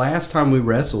was the last time we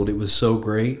wrestled. It was so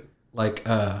great. Like,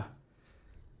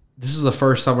 this is the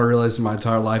first time I realized in my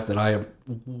entire life that I am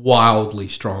wildly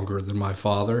stronger than my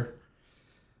father.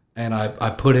 And I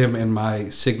put him in my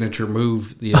signature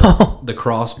move, the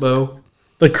crossbow.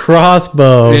 The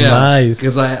crossbow, yeah, nice.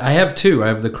 Because I have 2. I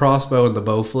have the crossbow and the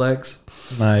bow flex.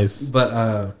 Nice.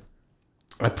 But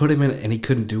I put him in and he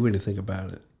couldn't do anything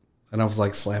about it. And I was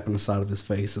like slapping the side of his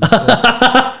face and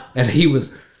stuff. And he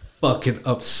was fucking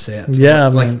upset. Yeah,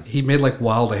 like he made like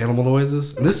wild animal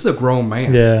noises. And this is a grown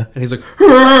man. Yeah. And he's like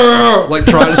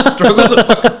trying to struggle to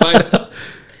fucking fight out.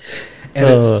 And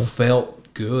it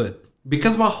felt good.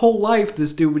 Because my whole life,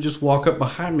 this dude would just walk up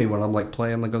behind me when I'm like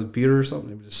playing like a computer or something.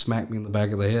 He would just smack me in the back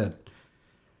of the head.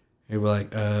 He'd be like,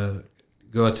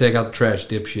 go take out the trash,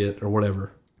 dipshit, or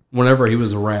whatever. Whenever he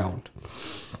was around.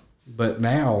 But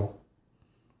now,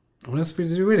 I don't ask me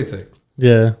to do anything.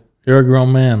 Yeah, you're a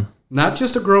grown man. Not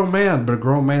just a grown man, but a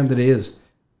grown man that is,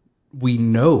 we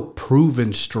know,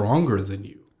 proven stronger than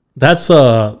you. That's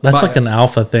like an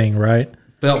alpha thing, right?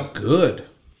 Felt good.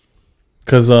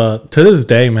 Because to this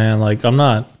day, man, like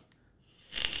I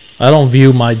don't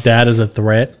view my dad as a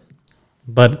threat.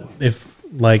 But if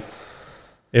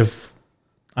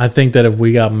I think that if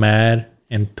we got mad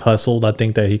and tussled, I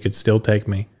think that he could still take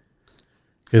me.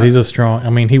 Because he's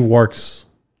he works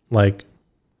like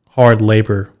hard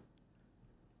labor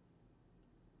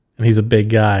and he's a big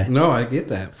guy. No, I get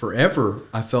that. Forever,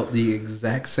 I felt the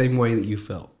exact same way that you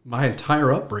felt. My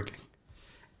entire upbringing.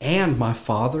 And my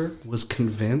father was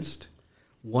convinced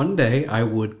one day I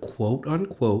would, quote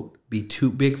unquote, be too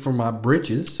big for my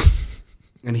britches,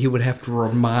 and he would have to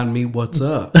remind me what's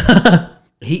up.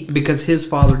 Because his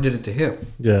father did it to him.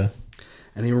 Yeah.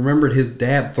 And he remembered his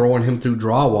dad throwing him through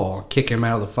drywall, kicking him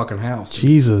out of the fucking house.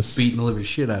 Jesus. Beating the living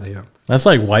shit out of him. That's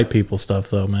like white people stuff,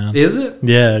 though, man. Is it?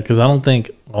 Yeah, because I don't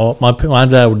think my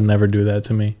dad would never do that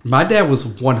to me. My dad was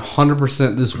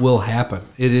 100% this will happen.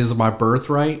 It is my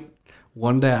birthright.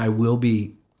 One day I will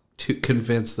be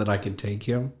convinced that I can take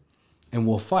him and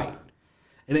we'll fight.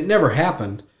 And it never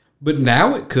happened. But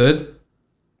now it could.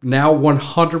 Now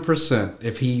 100%.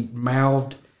 If he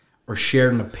mouthed or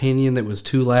shared an opinion that was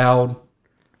too loud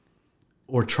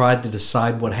or tried to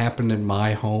decide what happened in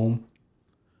my home,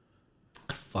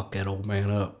 I'd fuck that old man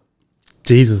up.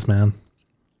 Jesus, man.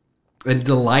 And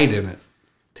delight in it.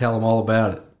 Tell him all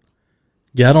about it.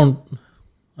 Yeah, I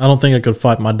don't think I could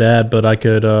fight my dad, but I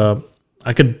could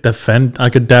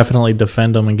definitely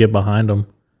defend him and get behind him.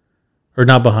 Or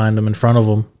not behind him, in front of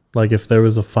him. Like if there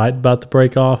was a fight about to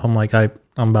break off, I'm like I'm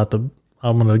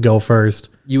gonna go first.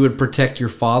 You would protect your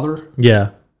father?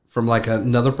 Yeah. From like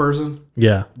another person?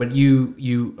 Yeah. But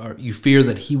you fear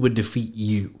that he would defeat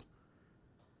you.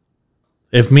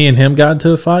 If me and him got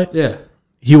into a fight, yeah,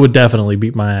 he would definitely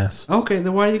beat my ass. Okay,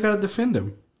 then why you gotta defend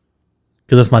him?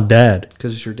 Because that's my dad.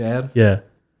 Because it's your dad? Yeah.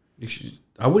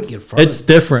 I would get frustrated. It's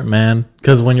different, man.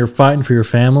 Because when you're fighting for your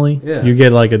family, you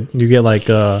get like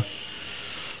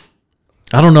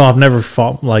I don't know. I've never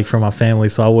fought like for my family,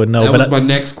 so I wouldn't know. That was my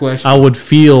next question. I would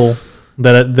feel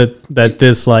that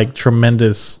this like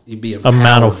tremendous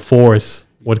amount of force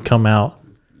would come out.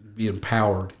 You'd be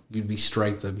empowered. You'd be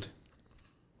strengthened.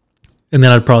 And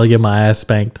then I'd probably get my ass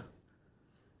spanked.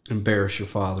 Embarrass your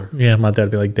father. Yeah, my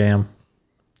dad'd be like, "Damn."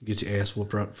 Get your ass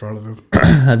whooped right in front of him.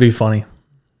 That'd be funny.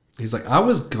 He's like, I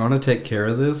was gonna take care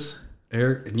of this,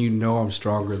 Eric, and you know I'm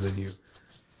stronger than you.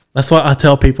 That's why I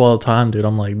tell people all the time, dude.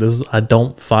 I'm like, I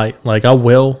don't fight. Like, I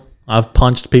will. I've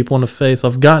punched people in the face.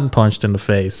 I've gotten punched in the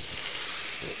face.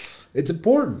 It's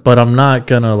important. But I'm not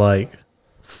going to, like,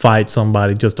 fight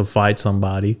somebody just to fight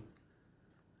somebody.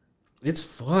 It's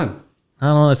fun. I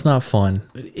don't know. It's not fun.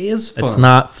 It is fun. It's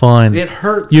not fun. It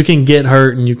hurts. You can get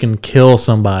hurt and you can kill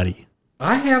somebody.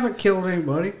 I haven't killed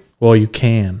anybody. Well, you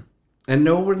can. And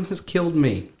no one has killed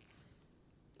me.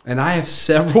 And I have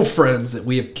several friends that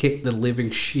we have kicked the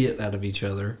living shit out of each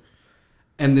other.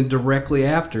 And then directly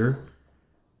after,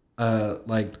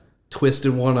 like,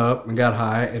 twisted one up and got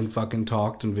high and fucking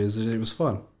talked and visited. It was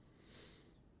fun.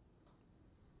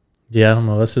 Yeah, I don't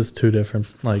know. That's just two different,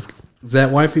 like... Is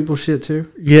that white people shit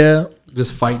too? Yeah.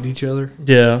 Just fighting each other?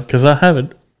 Yeah, because I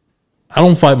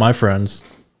don't fight my friends.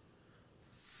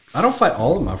 I don't fight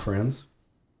all of my friends.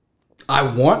 I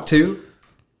want to.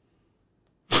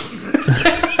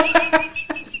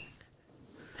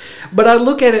 But I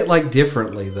look at it like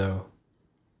differently though.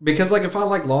 Because like if I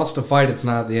like lost a fight, it's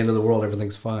not the end of the world,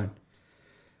 everything's fine.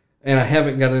 And I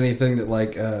haven't got anything that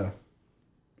like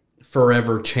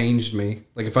forever changed me.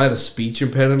 Like if I had a speech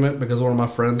impediment because one of my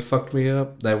friends fucked me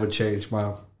up, that would change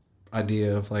my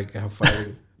idea of like how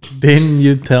fighting. Didn't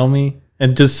you tell me?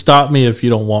 And just stop me if you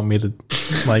don't want me to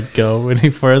like go any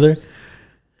further.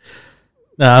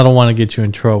 No, I don't want to get you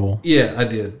in trouble. Yeah, I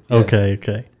did. Yeah.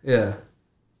 Okay. Yeah.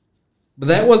 But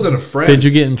that wasn't a friend. Did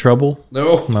you get in trouble?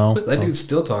 No. That dude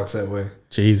still talks that way.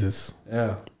 Jesus.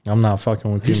 Yeah. I'm not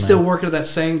fucking with you, man. He's still working at that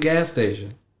same gas station.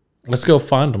 Let's go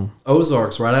find him.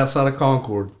 Ozarks, right outside of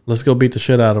Concord. Let's go beat the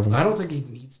shit out of him. I don't think he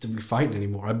needs to be fighting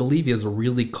anymore. I believe he has a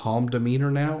really calm demeanor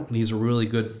now, and he's a really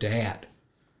good dad.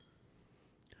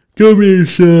 Come here,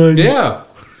 son. Yeah.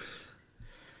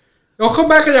 I'll come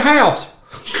back in the house.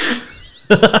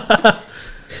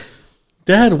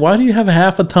 Dad, why do you have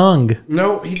half a tongue?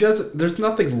 No, he doesn't. There's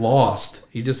nothing lost.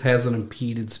 He just has an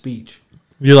impeded speech.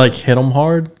 You like hit him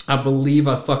hard? I believe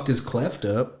I fucked his cleft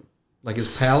up. Like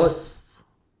his palate.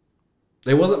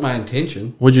 It wasn't my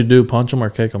intention. What'd you do? Punch him or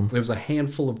kick him? It was a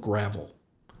handful of gravel.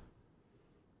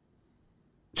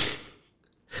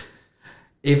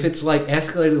 If it's like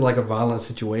escalated like a violent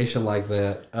situation like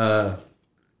that,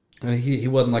 and he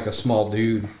wasn't like a small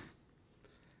dude,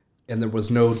 and there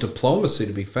was no diplomacy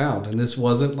to be found, and this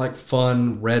wasn't like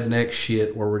fun redneck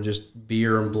shit where we're just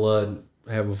beer and blood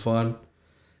having fun.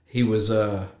 He was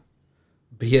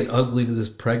being ugly to this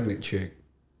pregnant chick,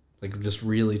 like just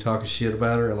really talking shit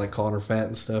about her and like calling her fat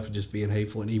and stuff, and just being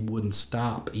hateful, and he wouldn't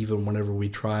stop even whenever we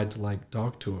tried to like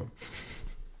talk to him.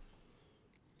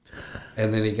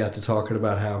 And then he got to talking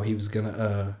about how he was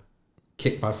gonna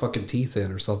kick my fucking teeth in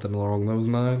or something along those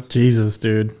lines. Jesus,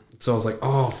 dude. So I was like,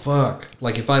 oh, fuck.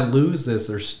 Like, if I lose this,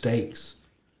 there's stakes.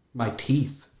 My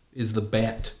teeth is the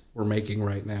bet we're making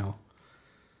right now.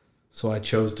 So I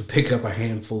chose to pick up a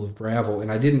handful of gravel,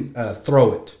 and I didn't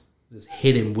throw it. Just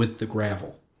hit him with the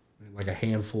gravel. Like a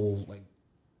handful, like...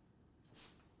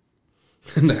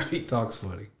 Now he talks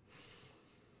funny.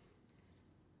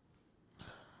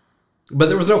 But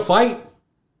there was no fight.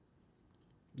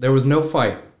 There was no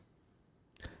fight.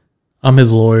 I'm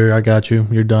his lawyer. I got you.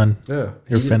 You're done. Yeah.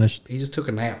 You're finished. He just took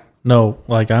a nap. No,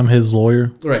 like I'm his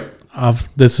lawyer. Right.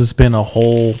 This has been a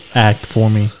whole act for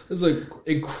me. It's an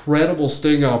incredible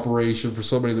sting operation for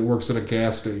somebody that works at a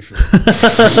gas station.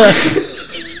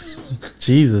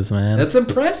 Jesus, man. That's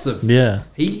impressive. Yeah.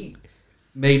 He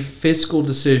made fiscal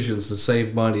decisions to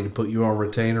save money to put you on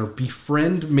retainer.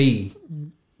 Befriend me.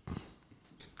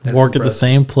 That's Work at the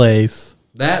same place.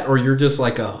 That, or you're just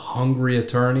like a hungry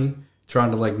attorney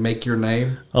trying to like make your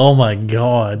name. Oh my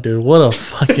God, dude. What a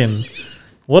fucking,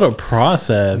 what a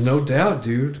process. No doubt,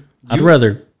 dude. I'd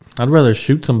rather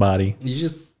shoot somebody. You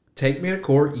just take me to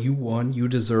court. You won. You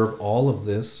deserve all of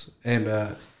this.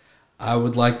 And I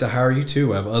would like to hire you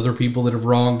too. I have other people that have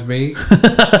wronged me.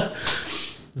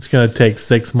 It's going to take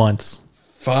 6 months.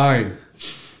 Fine.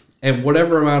 And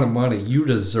whatever amount of money, you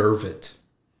deserve it.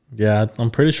 Yeah,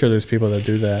 I'm pretty sure there's people that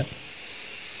do that.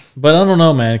 But I don't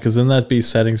know, man, because then that'd be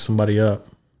setting somebody up.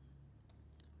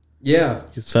 Yeah.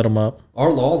 You set them up. Our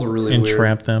laws are really weird.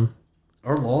 Entrap them.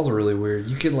 Our laws are really weird.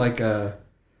 You can like,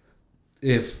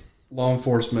 if law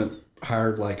enforcement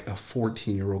hired like a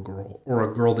 14-year-old girl or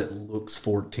a girl that looks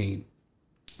 14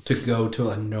 to go to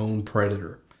a known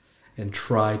predator and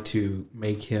try to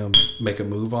make him make a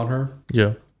move on her.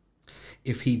 Yeah.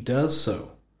 If he does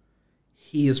so,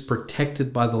 he is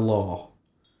protected by the law.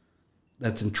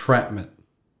 That's entrapment.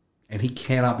 And he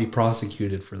cannot be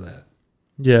prosecuted for that.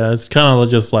 Yeah, it's kind of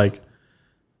just like,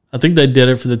 I think they did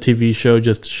it for the TV show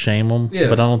just to shame them. Yeah.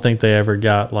 But I don't think they ever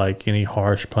got like any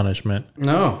harsh punishment.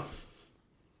 No.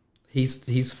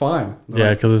 He's fine.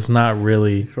 Yeah, because it's not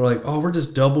really. They're like, oh, we're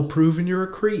just double proving you're a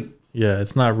creep. Yeah,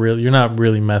 it's not real. You're not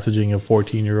really messaging a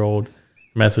 14-year-old,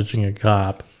 messaging a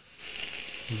cop.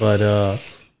 But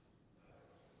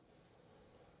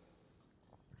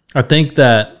I think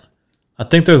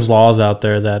there's laws out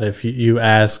there that if you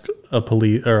ask a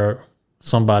police or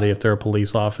somebody if they're a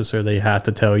police officer, they have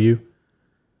to tell you.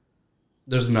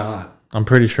 There's not. I'm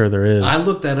pretty sure there is. I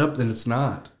looked that up, and it's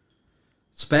not.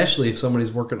 Especially if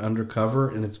somebody's working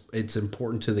undercover and it's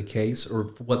important to the case, or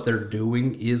if what they're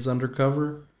doing is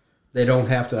undercover, they don't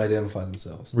have to identify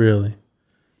themselves. Really?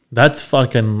 That's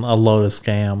fucking a load of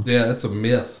scam. Yeah, that's a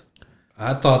myth.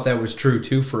 I thought that was true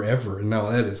too forever, and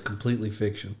no, that is completely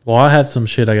fiction. Well, I have some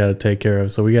shit I got to take care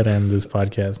of, so we got to end this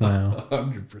podcast now.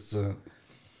 100%.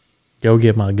 Go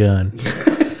get my gun.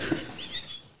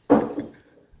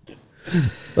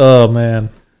 Oh, man.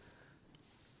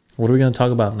 What are we going to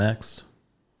talk about next?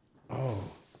 Oh,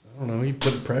 I don't know. You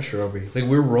put pressure on me. Like,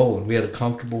 we were rolling. We had a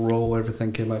comfortable roll.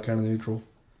 Everything came out kind of neutral.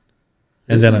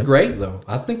 This is great, though.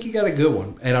 I think you got a good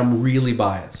one, and I'm really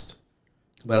biased.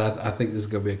 But I think this is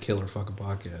going to be a killer fucking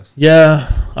podcast. Yeah,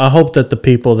 I hope that the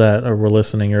people that were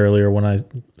listening earlier when I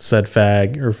said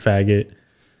fag or faggot,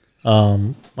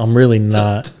 I'm really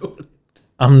not.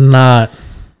 I'm not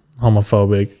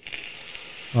homophobic.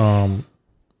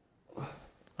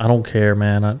 I don't care,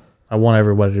 man. I want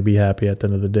everybody to be happy at the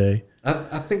end of the day.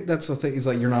 I think that's the thing. Is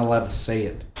like you're not allowed to say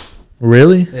it.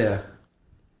 Really? Yeah.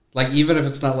 Like, even if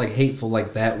it's not like hateful,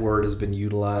 like that word has been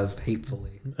utilized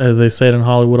hatefully. As they say it in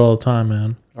Hollywood all the time,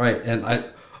 man. All right, and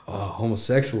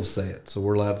homosexuals say it, so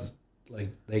we're allowed to, like,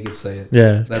 they can say it.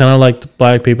 Yeah, kind of like the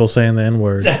black people saying the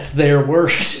N-word. That's their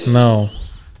word. No,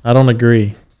 I don't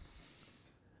agree.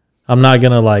 I'm not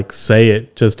gonna like say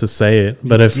it just to say it,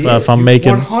 but if I'm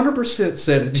making 100%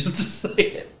 said it just to say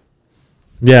it.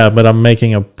 Yeah, but I'm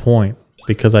making a point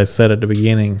because I said at the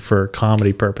beginning for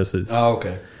comedy purposes. Oh,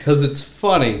 okay. Because it's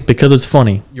funny. Because it's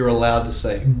funny. You're allowed to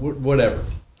say whatever.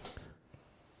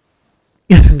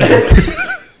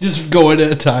 Just go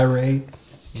into a tirade.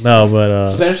 No, but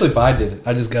especially if I did it.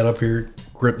 I just got up here,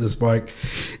 gripped this mic.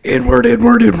 Inward,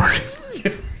 inward, inward.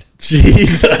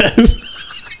 Jesus.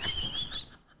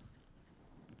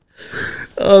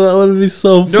 Oh, that would be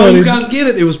so funny. No, you guys get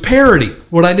it. It was parody.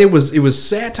 What I did was, it was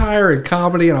satire and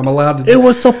comedy, and I'm allowed to. It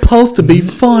was supposed to be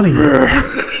funny.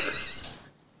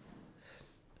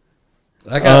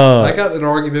 I got an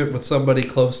argument with somebody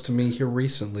close to me here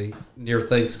recently near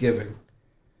Thanksgiving,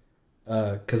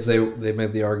 because they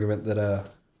made the argument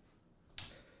that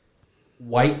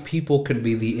white people can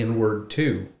be the N-word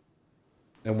too,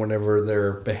 and whenever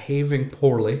they're behaving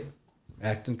poorly,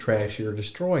 acting trashy, or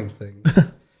destroying things,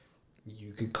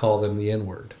 you could call them the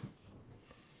N-word.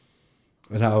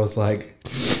 And I was like,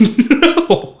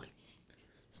 no.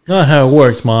 Not how it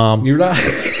works, Mom. You're not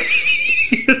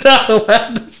you're not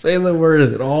allowed to say the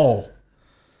word at all.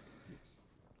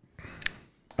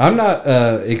 I'm not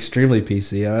extremely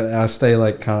PC. I stay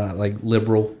like kind of like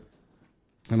liberal,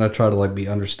 and I try to like be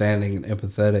understanding and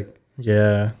empathetic.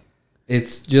 Yeah.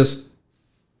 It's just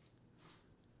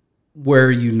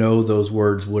where you know those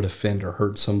words would offend or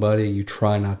hurt somebody, you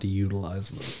try not to utilize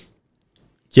them.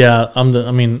 Yeah,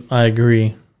 I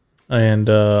agree. And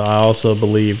I also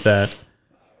believe that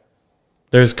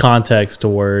there's context to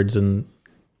words, and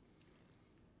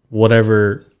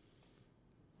whatever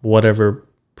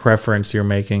preference you're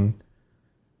making,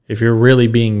 if you're really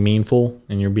being meanful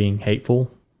and you're being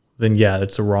hateful, then yeah,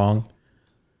 it's wrong.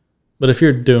 But if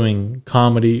you're doing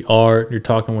comedy, art, you're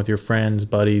talking with your friends,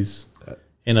 buddies,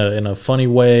 in a funny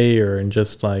way, or in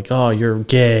just like, oh, you're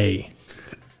gay,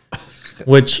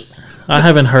 which I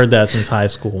haven't heard that since high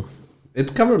school.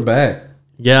 It's coming back.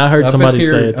 Yeah, I heard somebody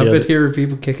say it. I've been hearing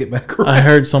people kick it back around. I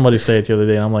heard somebody say it the other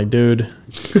day, and I'm like, dude,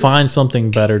 find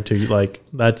something better to like.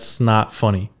 That's not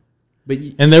funny.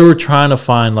 And they were trying to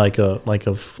find they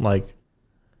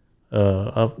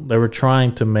were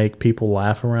trying to make people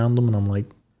laugh around them, and I'm like,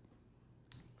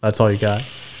 that's all you got.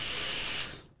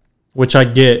 Which I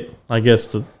get. I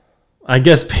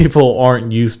guess people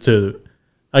aren't used to.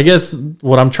 I guess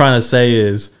what I'm trying to say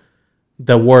is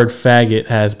the word faggot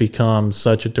has become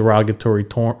such a derogatory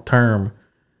term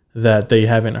that they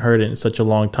haven't heard it in such a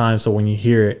long time. So when you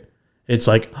hear it, it's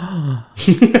like,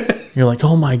 you're like,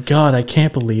 oh my God, I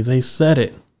can't believe they said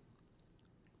it.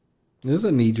 This is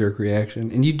a knee-jerk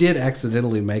reaction. And you did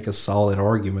accidentally make a solid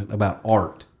argument about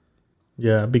art.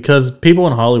 Yeah, because people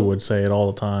in Hollywood say it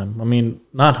all the time. I mean,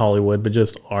 not Hollywood, but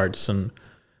just arts. And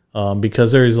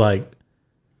because there's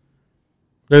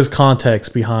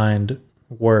context behind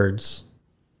words.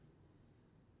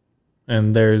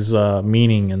 And there's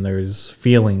meaning, and there's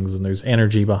feelings, and there's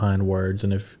energy behind words.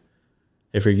 And if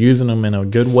you're using them in a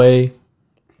good way,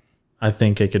 I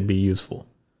think it could be useful.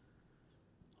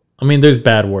 I mean, there's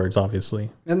bad words,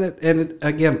 obviously.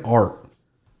 Again, art.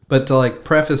 But to like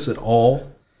preface it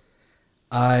all,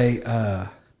 I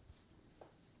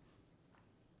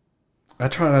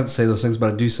try not to say those things,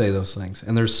 but I do say those things.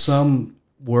 And there's some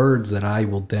words that I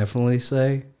will definitely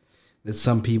say that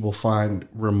some people find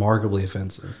remarkably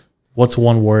offensive. What's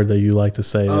one word that you like to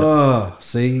say?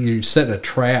 See, you're setting a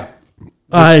trap.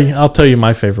 I'll tell you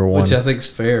my favorite one. Which I think's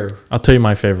fair. I'll tell you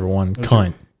my favorite one. Okay.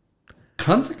 Cunt.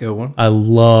 Cunt's a good one. I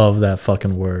love that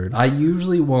fucking word. I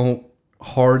usually won't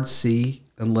hard C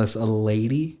unless a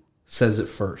lady says it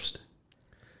first.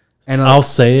 And I'll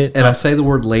say it. And I say the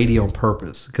word lady on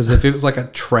purpose. Because if it was like a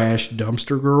trash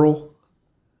dumpster girl,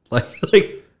 like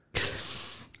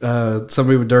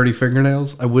somebody with dirty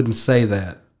fingernails, I wouldn't say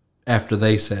that after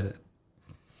they said it.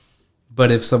 But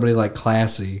if somebody like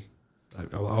classy,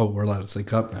 oh, we're allowed to say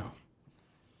cunt now.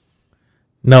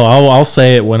 No, I'll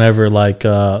say it whenever like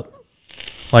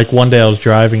one day I was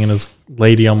driving and this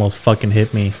lady almost fucking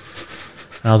hit me.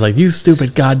 And I was like, you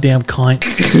stupid goddamn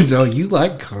cunt. No, you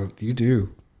like cunt. You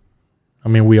do. I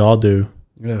mean, we all do.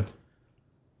 Yeah.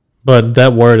 But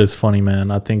that word is funny,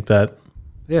 man. I think that.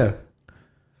 Yeah.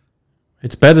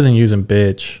 It's better than using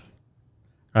bitch,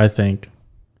 I think.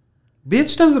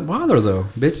 Bitch doesn't bother, though.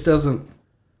 Bitch doesn't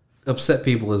upset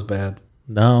people as bad.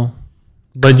 No.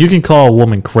 But you can call a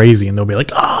woman crazy and they'll be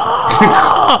like,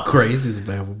 ah! Crazy is a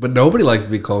bad one. But nobody likes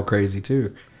to be called crazy,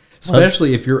 too.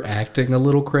 Especially if you're acting a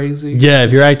little crazy. Yeah,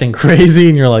 if you're acting crazy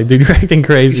and you're like, dude, you're acting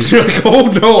crazy. You're like, oh,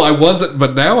 no, I wasn't,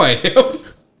 but now I am.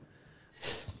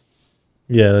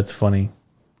 Yeah, that's funny.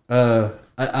 I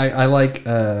like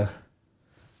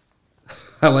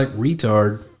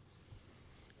retard.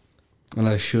 And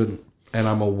I shouldn't. And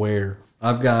I'm aware.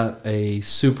 I've got a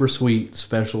super sweet,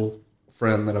 special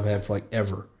friend that I've had for like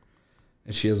ever.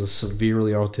 And she has a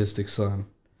severely autistic son.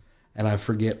 And I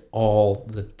forget all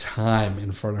the time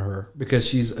in front of her. Because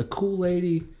she's a cool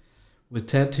lady with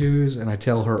tattoos. And I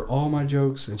tell her all my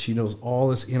jokes. And she knows all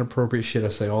this inappropriate shit I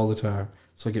say all the time.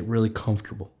 So I get really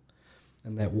comfortable.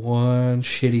 And that one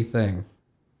shitty thing.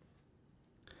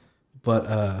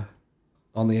 But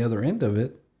on the other end of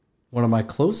it, one of my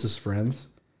closest friends,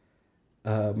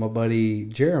 my buddy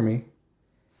Jeremy,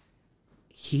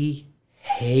 he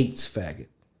hates faggot.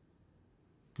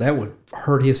 That would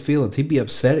hurt his feelings. He'd be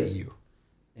upset at you.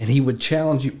 And he would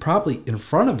challenge you, probably in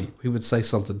front of you. He would say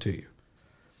something to you.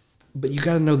 But you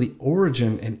got to know the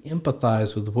origin and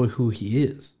empathize with who he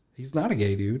is. He's not a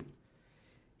gay dude.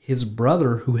 His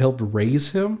brother, who helped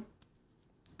raise him,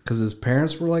 because his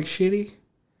parents were like shitty,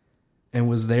 and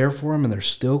was there for him, and they're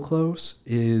still close,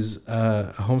 is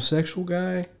a homosexual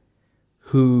guy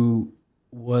who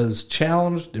was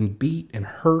challenged and beat and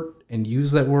hurt and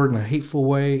used that word in a hateful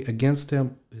way against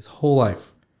him his whole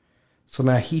life. So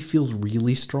now he feels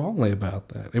really strongly about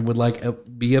that. It would like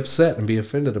be upset and be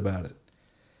offended about it.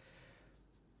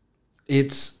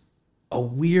 It's a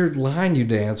weird line you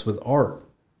dance with art.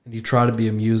 And you try to be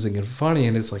amusing and funny,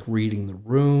 and it's like reading the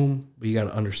room, but you got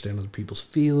to understand other people's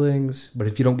feelings. But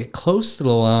if you don't get close to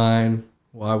the line,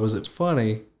 why was it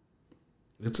funny?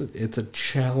 It's a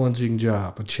challenging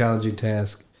job, a challenging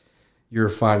task you're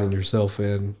finding yourself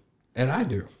in, and I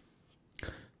do.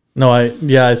 No,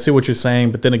 I see what you're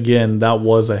saying, but then again, that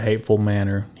was a hateful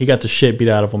manner. He got the shit beat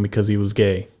out of him because he was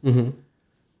gay. Mm-hmm.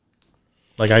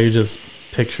 Like I could just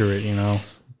picture it, you know.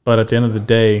 But at the end of the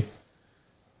day,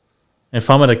 if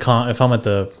I'm at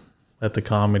the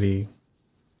comedy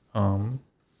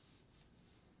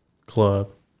club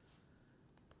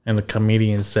and the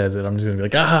comedian says it, I'm just gonna be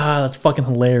like, that's fucking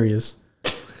hilarious.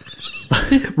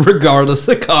 Regardless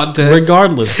of context.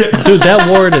 Regardless. Dude,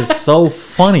 that word is so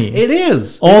funny. It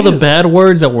is. All the bad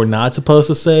words that we're not supposed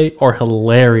to say are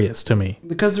hilarious to me.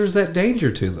 Because there's that danger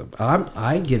to them.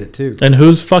 I get it too. And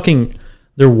who's fucking...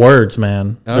 They're words,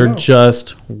 man. They're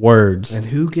just words. And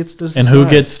who gets to decide? And who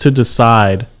gets to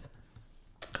decide?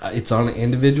 It's on an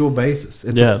individual basis.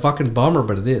 It's a fucking bummer,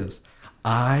 but it is.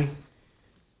 I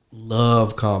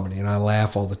love comedy, and I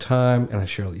laugh all the time, and I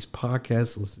share all these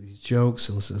podcasts, listen to these jokes,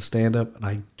 and listen to stand-up, and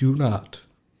I do not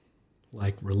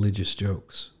like religious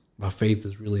jokes. My faith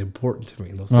is really important to me.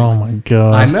 And those things. Oh, my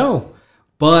God. I know,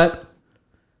 but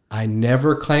I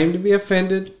never claim to be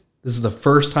offended. This is the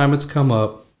first time it's come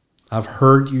up. I've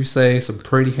heard you say some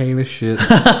pretty heinous shit.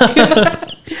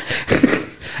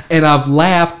 And I've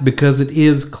laughed because it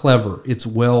is clever. It's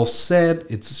well said.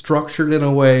 It's structured in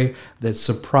a way that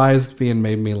surprised me and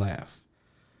made me laugh.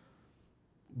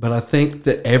 But I think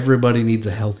that everybody needs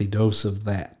a healthy dose of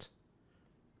that.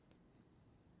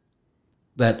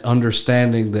 That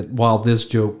understanding that while this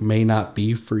joke may not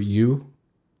be for you,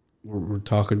 we're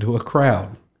talking to a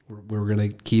crowd. We're going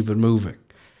to keep it moving.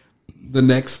 The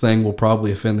next thing will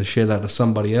probably offend the shit out of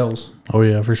somebody else. Oh,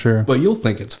 yeah, for sure. But you'll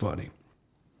think it's funny.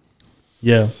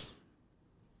 Yeah.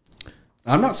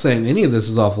 I'm not saying any of this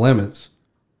is off limits.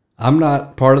 I'm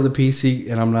not part of the PC,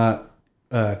 and I'm not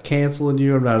canceling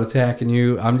you. I'm not attacking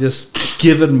you. I'm just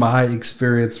giving my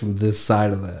experience from this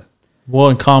side of that. Well,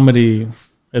 in comedy,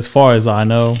 as far as I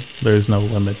know, there's no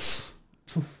limits.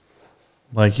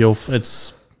 Like,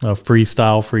 it's a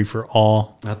freestyle, free for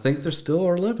all. I think there still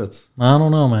are limits. I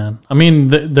don't know, man. I mean,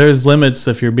 there's limits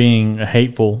if you're being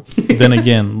hateful. Then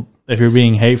again, if you're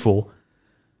being hateful.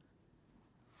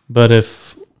 But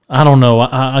if, I don't know,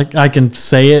 I can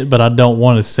say it, but I don't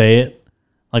want to say it.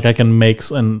 Like I can make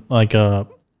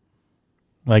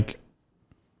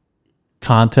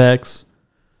context.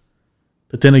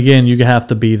 But then again, you have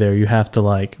to be there. You have to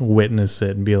like witness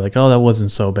it and be like, oh, that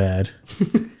wasn't so bad.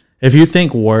 If you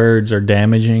think words are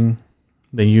damaging,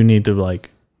 then you need to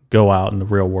like go out in the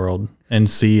real world and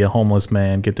see a homeless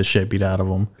man get the shit beat out of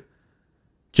him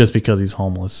just because he's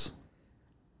homeless.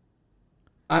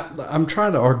 I'm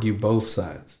trying to argue both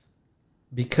sides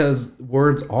because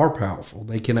words are powerful.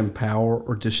 They can empower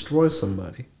or destroy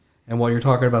somebody. And while you're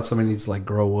talking about somebody needs to like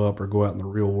grow up or go out in the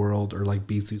real world or like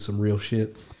be through some real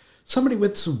shit, somebody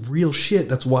with some real shit,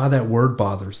 that's why that word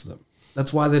bothers them.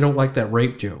 That's why they don't like that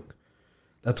rape joke.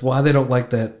 That's why they don't like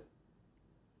that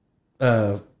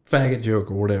faggot joke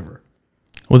or whatever.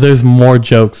 Well, there's more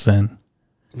jokes then.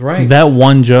 Right. That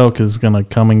one joke is going to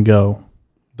come and go.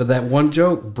 But that one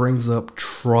joke brings up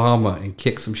trauma and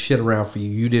kicks some shit around for you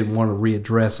you didn't want to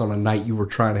readdress on a night you were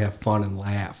trying to have fun and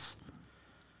laugh.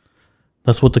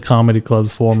 That's what the comedy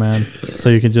club's for, man. So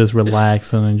you can just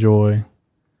relax and enjoy.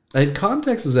 And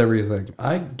context is everything.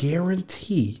 I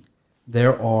guarantee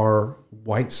there are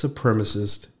white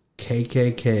supremacist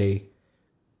KKK,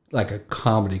 like a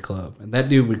comedy club. And that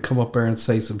dude would come up there and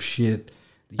say some shit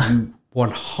that you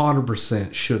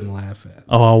 100% shouldn't laugh at.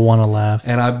 Oh, I want to laugh.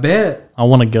 And I bet... I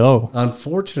want to go.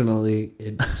 Unfortunately,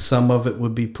 some of it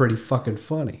would be pretty fucking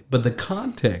funny. But the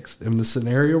context and the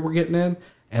scenario we're getting in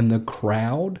and the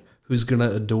crowd who's going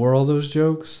to adore all those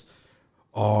jokes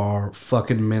are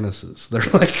fucking menaces. They're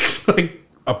like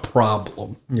a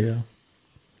problem. Yeah.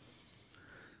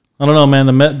 I don't know, man.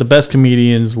 The best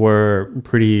comedians were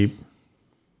pretty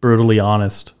brutally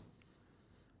honest.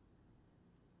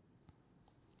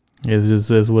 It just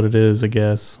is what it is, I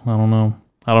guess. I don't know.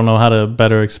 I don't know how to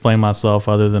better explain myself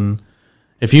other than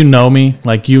if you know me,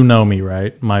 like you know me,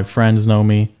 right? My friends know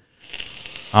me.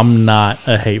 I'm not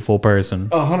a hateful person.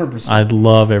 100%. I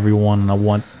love everyone and I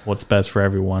want what's best for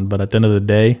everyone. But at the end of the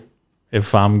day,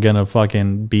 if I'm going to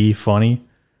fucking be funny,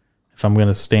 if I'm going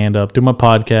to stand up, do my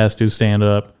podcast, do stand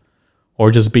up, or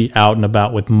just be out and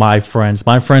about with my friends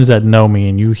that know me,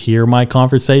 and you hear my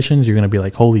conversations, you're going to be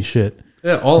like, holy shit.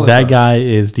 Yeah, all the that time. guy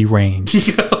is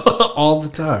deranged. All the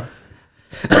time.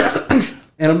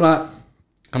 And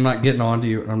I'm not getting on to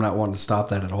you, and I'm not wanting to stop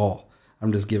that at all.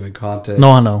 I'm just giving context. No,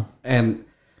 I know. And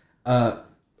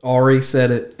Ari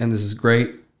said it, and this is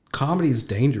great. Comedy is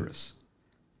dangerous.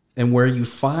 And where you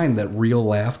find that real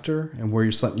laughter and where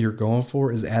you're something you're going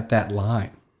for is at that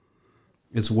line.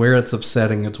 It's where it's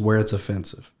upsetting. It's where it's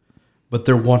offensive. But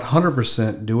they're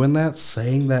 100% doing that,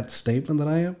 saying that statement that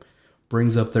I am,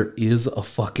 brings up there is a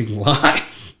fucking line.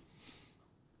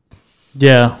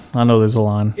 Yeah, I know there's a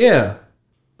line. Yeah.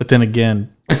 But then again,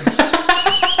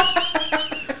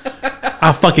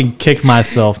 I fucking kick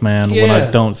myself, man, when I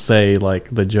don't say,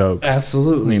 like, the joke.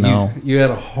 Absolutely. You know? You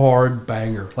had a hard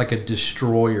banger, like a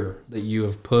destroyer that you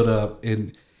have put up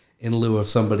in lieu of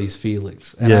somebody's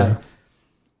feelings. And yeah.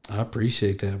 I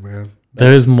appreciate that, man.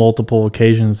 There's multiple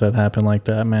occasions that happen like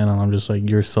that, man, and I'm just like,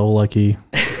 you're so lucky.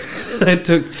 It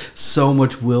took so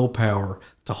much willpower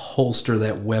to holster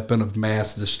that weapon of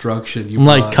mass destruction. I'm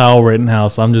like Kyle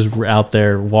Rittenhouse. I'm just out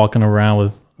there walking around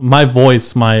with my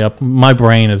voice, my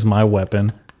brain is my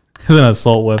weapon. It's an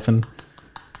assault weapon.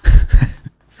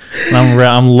 And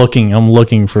I'm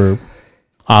looking for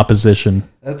opposition.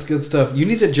 That's good stuff. You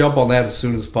need to jump on that as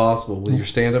soon as possible with your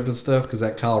stand-up and stuff, because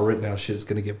that Kyle Rittenhouse shit is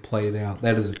going to get played out.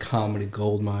 That is a comedy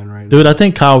gold mine right now. Dude, I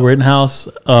think Kyle Rittenhouse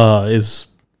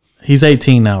he's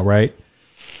 18 now, right?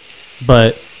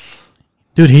 But,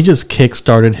 dude, he just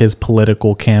kickstarted his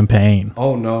political campaign.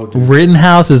 Oh, no, dude.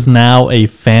 Rittenhouse is now a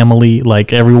family,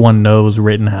 like, everyone knows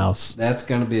Rittenhouse. That's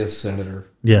going to be a senator.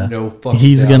 Yeah. No fucking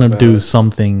He's doubt going to about do it.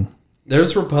 something.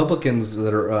 There's Republicans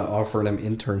that are offering him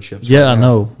internships. Yeah, right I now.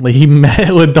 know. Like, he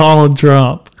met with Donald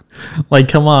Trump. Like,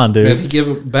 come on, dude. And he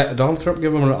Donald Trump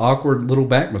gave him an awkward little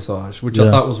back massage, which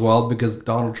I thought was wild because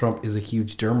Donald Trump is a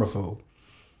huge germaphobe.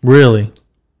 Really?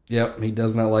 Yep, he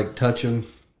does not like touching.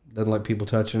 Doesn't like people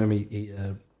touching him. He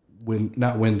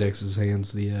not Windex his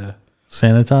hands. The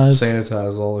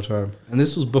sanitize all the time. And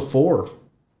this was before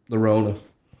the Rona.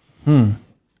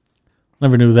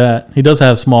 Never knew that. He does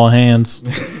have small hands.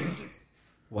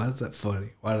 Why is that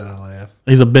funny? Why did I laugh?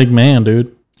 He's a big man,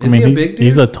 dude. Is he a big dude?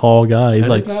 He's a tall guy. He's I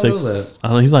like did not 6. know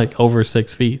that. He's like over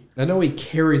 6 feet. I know he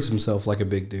carries himself like a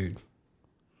big dude.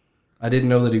 I didn't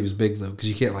know that he was big though, because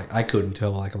you can't I couldn't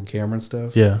tell like on camera and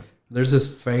stuff. Yeah. There's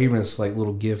this famous like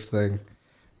little GIF thing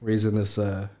where he's in this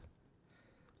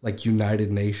like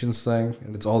United Nations thing,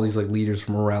 and it's all these like leaders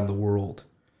from around the world,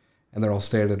 and they're all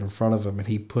standing in front of him, and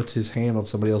he puts his hand on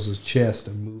somebody else's chest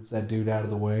and moves that dude out of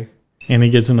the way, And he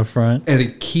gets in the front. and he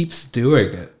keeps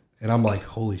doing it, and I'm like,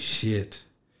 holy shit!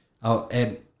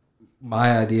 And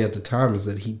my idea at the time is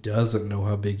that he doesn't know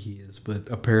how big he is, but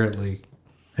apparently,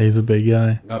 He's a big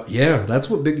guy. yeah, that's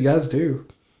what big guys do.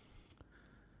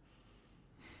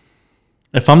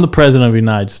 If I'm the president of the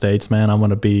United States, man, I'm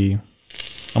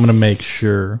gonna make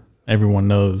sure everyone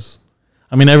knows.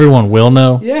 I mean, everyone will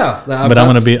know. Yeah, But I'm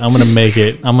gonna make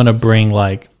it. I'm gonna bring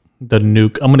like the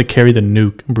nuke. I'm gonna carry the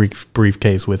nuke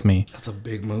briefcase with me. That's a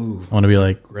big move. I'm gonna be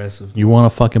like, Aggressive. you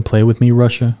want to fucking play with me,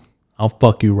 Russia? I'll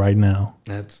fuck you right now.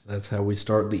 That's how we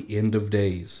start the end of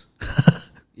days.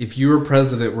 If you were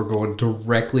president, we're going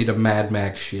directly to Mad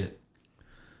Max shit.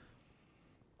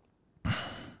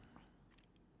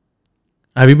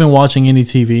 Have you been watching any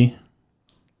TV?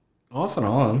 Off and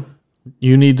on.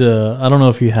 You need to. I don't know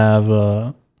if you have.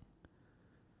 I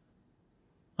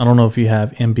don't know if you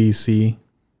have NBC,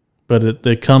 but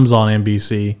it comes on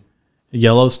NBC.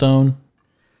 Yellowstone.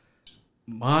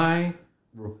 My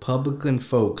Republican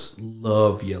folks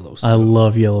love Yellowstone. I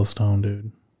love Yellowstone,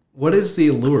 dude. What is the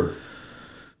allure?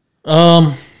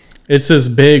 It's this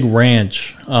big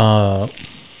ranch.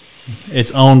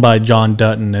 It's owned by John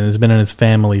Dutton and has been in his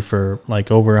family for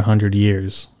like over 100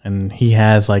 years. And he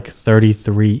has like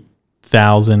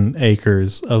 33,000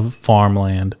 acres of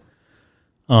farmland.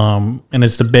 And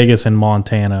it's the biggest in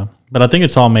Montana. But I think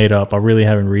it's all made up. I really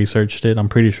haven't researched it. I'm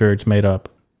pretty sure it's made up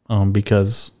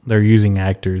because they're using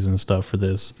actors and stuff for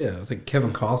this. Yeah, I think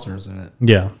Kevin Costner's in it.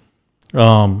 Yeah.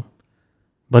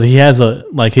 But he has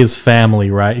his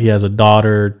family, right? He has a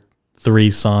daughter, 3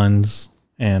 sons,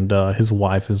 and his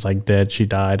wife is like dead. She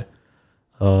died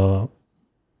a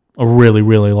really,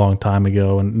 really long time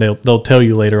ago. And they'll tell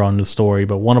you later on in the story,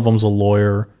 but one of them's a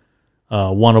lawyer.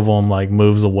 One of them like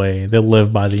moves away. They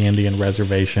live by the Indian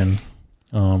reservation.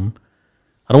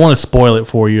 I don't want to spoil it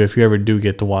for you if you ever do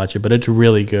get to watch it, but it's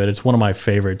really good. It's one of my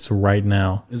favorites right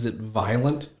now. Is it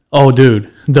violent? Oh,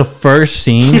 dude, the first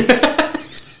scene,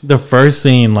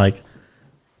 like,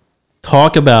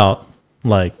 talk about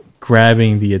like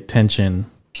grabbing the attention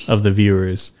of the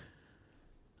viewers.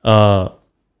 The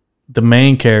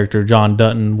main character, John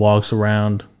Dutton, walks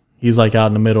around. He's like out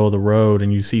in the middle of the road,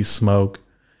 and you see smoke,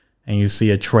 and you see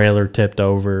a trailer tipped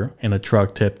over and a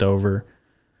truck tipped over,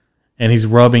 and he's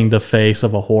rubbing the face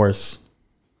of a horse,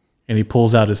 and he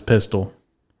pulls out his pistol,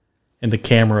 and the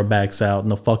camera backs out,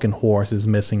 and the fucking horse is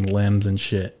missing limbs and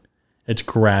shit. It's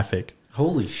graphic.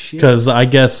 Holy shit. Because I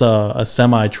guess a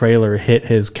semi-trailer hit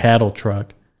his cattle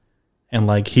truck, and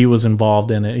like he was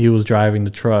involved in it. He was driving the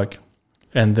truck,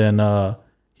 and then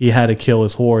he had to kill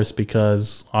his horse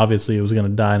because obviously it was going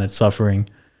to die in its suffering.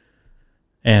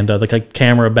 And the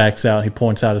camera backs out. He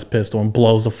points out his pistol and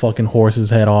blows the fucking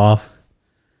horse's head off.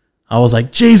 I was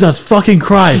like, Jesus fucking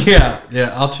Christ.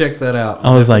 Yeah, I'll check that out.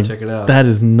 I was like, check it out. That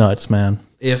is nuts, man.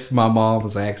 If my mom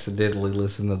was accidentally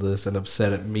listening to this and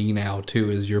upset at me now too,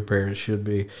 as your parents should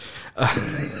be,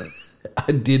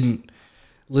 I didn't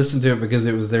listen to it because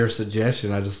it was their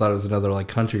suggestion. I just thought it was another like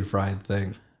country fried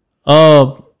thing.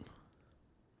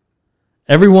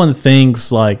 Everyone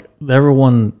thinks like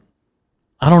everyone.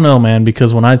 I don't know, man,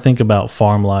 because when I think about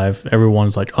farm life,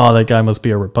 everyone's like, "Oh, that guy must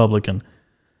be a Republican."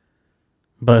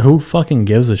 But who fucking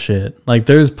gives a shit? Like,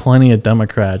 there's plenty of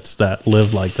Democrats that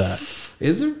live like that.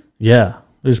 Is there? Yeah,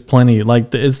 there's plenty. Like,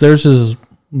 there's just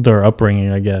their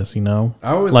upbringing, I guess. You know,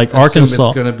 I always like assume Arkansas.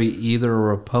 It's going to be either a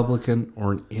Republican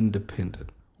or an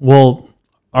independent. Well,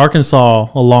 Arkansas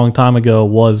a long time ago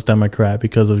was Democrat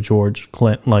because of George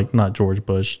Clinton, like not George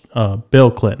Bush, Bill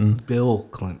Clinton. Bill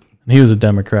Clinton. He was a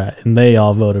Democrat, and they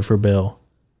all voted for Bill.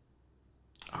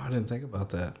 Oh, I didn't think about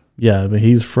that. Yeah, but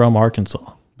he's from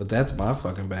Arkansas. But that's my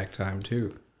fucking back time,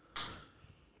 too.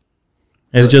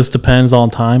 It just depends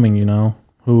on timing, you know,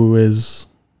 who is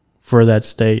for that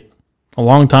state. A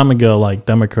long time ago, like,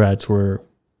 Democrats were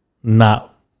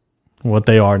not what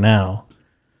they are now.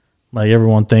 Like,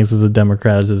 everyone thinks as a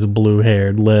Democrat is this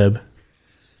blue-haired lib.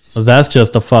 But that's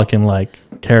just a fucking, like,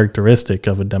 characteristic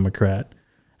of a Democrat.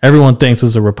 Everyone thinks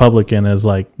as a Republican is,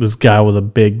 like, this guy with a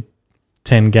big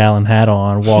 10-gallon hat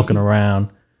on walking around.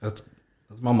 That's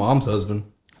my mom's husband.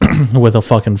 With a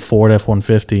fucking Ford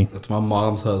F-150. That's my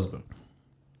mom's husband.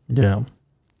 Yeah.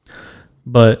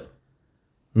 But,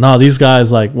 no, these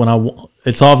guys, like,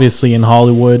 it's obviously in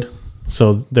Hollywood,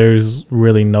 so there's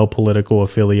really no political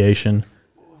affiliation.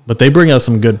 But they bring up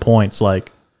some good points,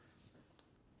 like,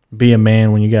 be a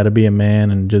man when you got to be a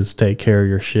man and just take care of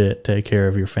your shit, take care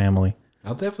of your family.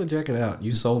 I'll definitely check it out.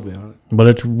 You sold me on it. But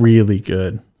it's really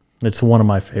good. It's one of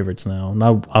my favorites now. And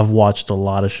I've watched a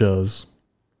lot of shows.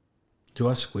 Did you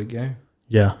watch Squid Game?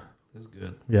 Yeah. It was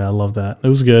good. Yeah, I love that. It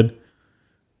was good.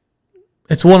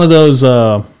 It's one of those,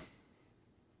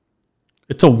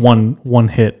 it's a one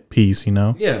hit piece, you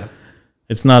know? Yeah.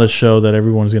 It's not a show that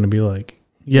everyone's going to be like,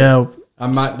 yeah. I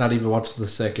might not even watch the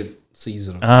second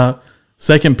season.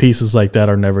 Second pieces like that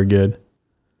are never good.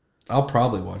 I'll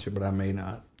probably watch it, but I may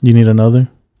not. You need another?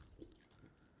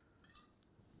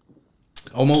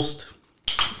 Almost.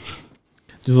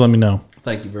 Just let me know.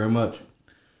 Thank you very much.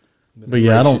 But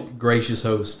yeah, gracious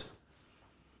host.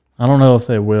 I don't know if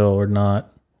they will or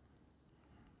not.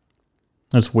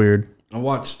 That's weird. I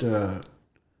watched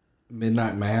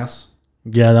Midnight Mass.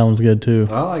 Yeah, that one's good too.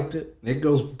 I liked it. It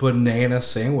goes banana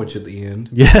sandwich at the end.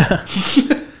 Yeah.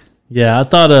 Yeah, I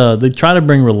thought they try to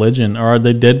bring religion, or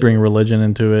they did bring religion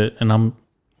into it, and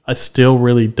I still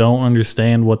really don't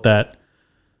understand what that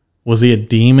was. He a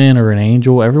demon or an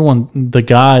angel?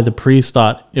 The priest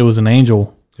thought it was an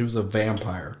angel. He was a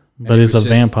vampire. But he's a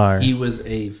vampire. He was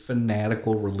a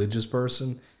fanatical religious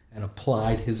person and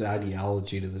applied his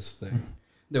ideology to this thing.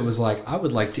 That was like, I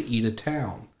would like to eat a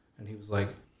town. And he was like,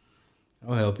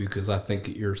 I'll help you because I think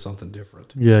that you're something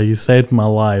different. Yeah, you saved my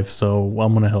life, so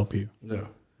I'm going to help you. No.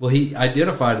 Well, he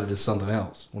identified it as something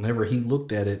else. Whenever he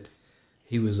looked at it,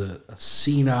 he was a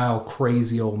senile,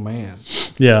 crazy old man.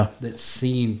 Yeah. That's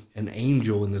seen an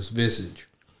angel in this visage.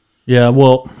 Yeah,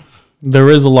 well, there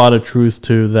is a lot of truth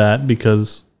to that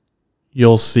because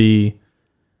you'll see.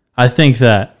 I think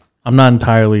that, I'm not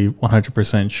entirely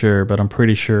 100% sure, but I'm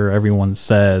pretty sure everyone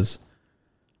says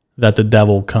that the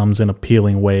devil comes in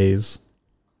appealing ways,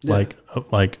 Yeah.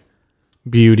 like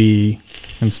beauty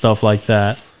and stuff like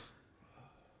that.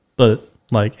 But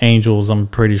like angels, I'm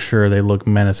pretty sure they look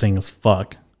menacing as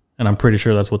fuck, and I'm pretty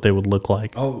sure that's what they would look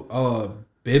like.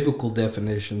 Biblical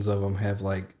definitions of them have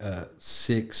like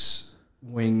 6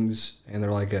 wings, and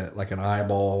they're like an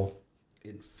eyeball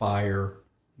in fire.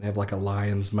 They have like a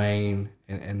lion's mane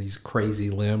and these crazy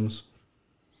limbs.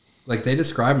 Like, they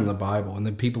describe them in the Bible, and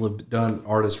then people have done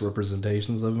artist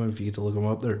representations of them. If you get to look them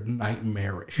up, they're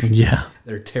nightmarish. Yeah.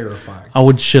 They're terrifying. I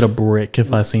would shit a brick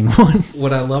if I seen one.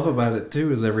 What I love about it,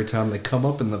 too, is every time they come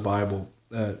up in the Bible,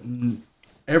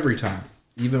 every time,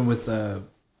 even with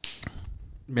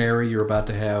Mary, you're about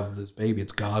to have this baby.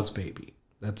 It's God's baby.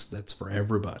 That's for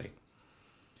everybody.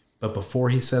 But before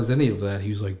he says any of that,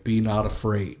 he's like, be not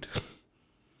afraid.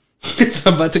 Because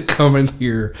I'm about to come in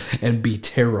here and be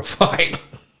terrified.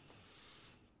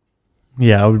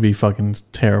 Yeah, I would be fucking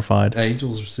terrified.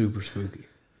 Angels are super spooky.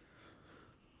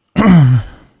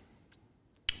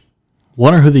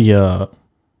 Wonder who the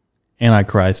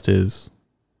Antichrist is.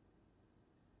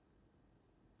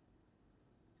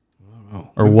 I don't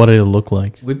know. Or what it'll look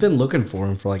like. We've been looking for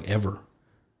him for like ever.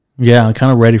 Yeah, I'm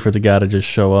kind of ready for the guy to just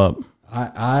show up.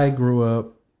 I grew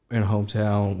up in a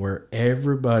hometown where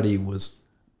everybody was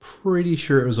pretty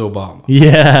sure it was Obama.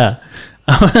 Yeah.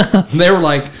 They were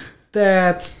like,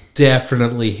 that's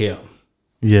definitely him.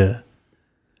 Yeah.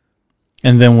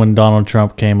 And then when Donald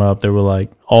Trump came up, they were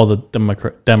like, all the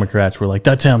Democrats were like,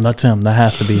 that's him, that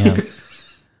has to be him.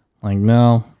 Like,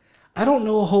 no. I don't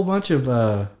know a whole bunch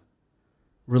of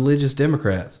religious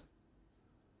Democrats.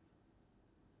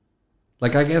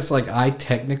 Like, I guess, like, I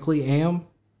technically am,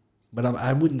 but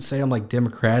I wouldn't say I'm, like,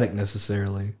 Democratic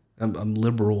necessarily. I'm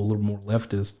liberal, a little more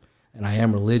leftist, and I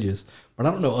am religious. But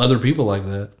I don't know other people like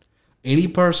that. Any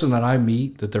person that I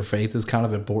meet that their faith is kind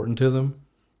of important to them,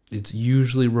 it's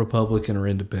usually Republican or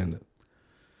independent.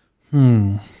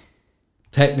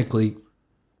 Technically,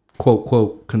 quote,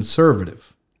 quote,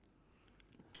 conservative.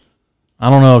 I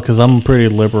don't know, because I'm pretty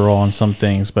liberal on some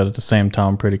things, but at the same time,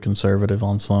 I'm pretty conservative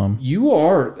on some. You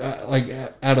are, like,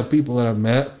 out of people that I've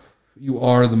met, you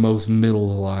are the most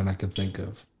middle of the line I could think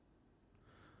of.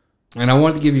 And I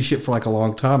wanted to give you shit for like a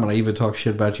long time, and I even talked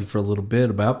shit about you for a little bit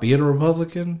about being a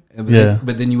Republican.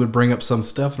 But then you would bring up some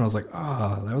stuff, and I was like,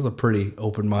 that was a pretty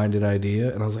open-minded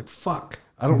idea. And I was like, fuck,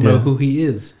 I don't know who he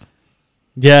is.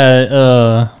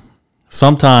 Yeah,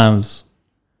 sometimes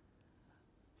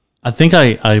I think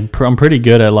I'm pretty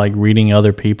good at like reading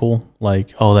other people.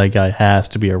 Like, oh, that guy has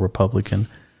to be a Republican.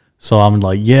 So I'm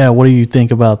like, yeah, what do you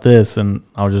think about this? And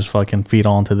I'll just fucking feed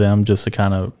on to them just to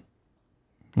kind of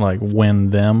like win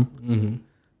them. Mm-hmm.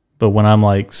 But when I'm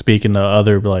like speaking to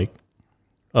other like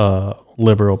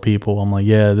liberal people, I'm like,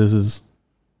 yeah,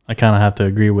 I kind of have to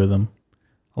agree with them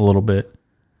a little bit.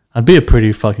 I'd be a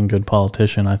pretty fucking good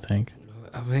politician, I think.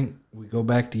 I think we go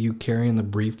back to you carrying the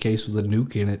briefcase with a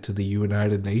nuke in it to the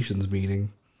United Nations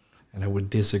meeting, and I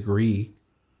would disagree.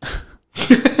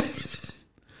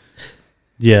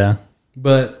 Yeah.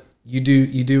 But you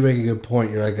do make a good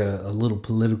point. You're like a little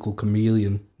political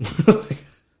chameleon.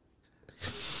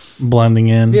 Blending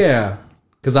in. Yeah.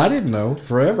 Because I didn't know.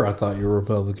 Forever I thought you were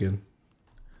Republican.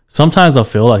 Sometimes I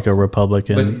feel like a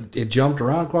Republican. But it jumped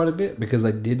around quite a bit because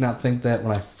I did not think that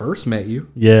when I first met you.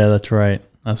 Yeah, that's right.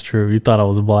 That's true. You thought I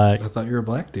was black. I thought you were a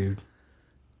black dude.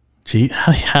 Gee,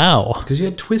 how? Because you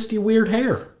had twisty, weird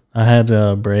hair. I had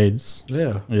braids.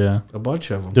 Yeah. Yeah. A bunch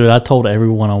of them. Dude, I told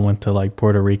everyone I went to like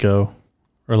Puerto Rico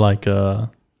or like the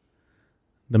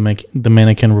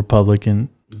Dominican Republic.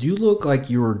 You look like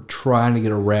you were trying to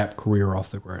get a rap career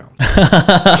off the ground.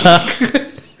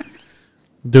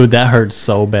 Dude, that hurt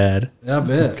so bad. I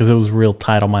bet. Because it was real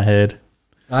tight on my head.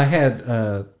 I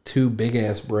had two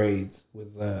big-ass braids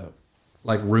with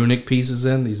like runic pieces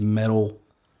in, these metal,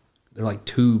 they're like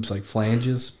tubes, like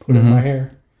flanges put in my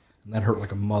hair. And that hurt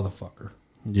like a motherfucker.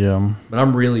 Yeah. But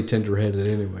I'm really tender-headed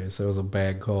anyway, so it was a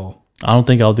bad call. I don't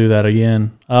think I'll do that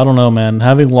again. I don't know, man.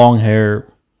 Having long hair,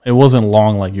 it wasn't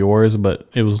long like yours, but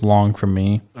it was long for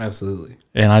me. Absolutely.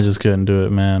 And I just couldn't do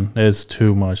it, man. It's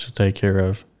too much to take care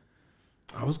of.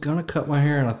 I was going to cut my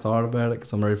hair, and I thought about it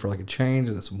because I'm ready for like a change,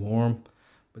 and it's warm.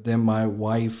 But then my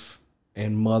wife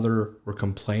and mother were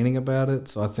complaining about it,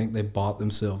 so I think they bought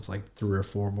themselves like 3 or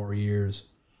 4 more years.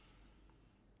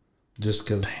 Just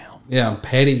because, yeah, I'm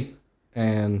petty,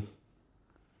 and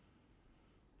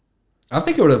I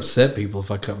think it would upset people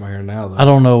if I cut my hair now, though. I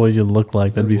don't know what you'd look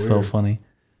like. That'd be That's so weird. funny.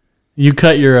 You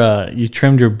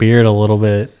trimmed your beard a little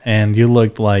bit, and you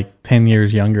looked like 10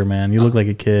 years younger, man. You look like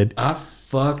a kid. I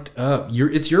fucked up.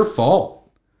 It's your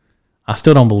fault. I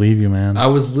still don't believe you, man. I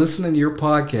was listening to your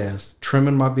podcast,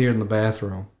 trimming my beard in the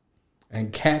bathroom,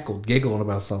 and cackled, giggling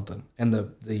about something. And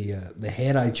the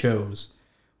head I chose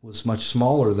was much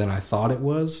smaller than I thought it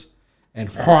was.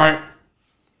 And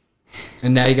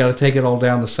now you got to take it all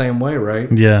down the same way,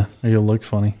 right? Yeah, you'll look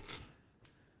funny.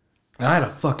 And I had a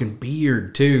fucking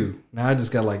beard, too. Now I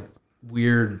just got, like,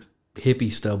 weird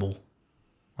hippie stubble.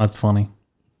 That's funny.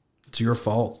 It's your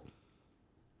fault.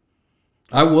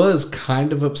 I was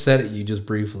kind of upset at you just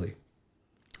briefly.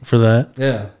 For that?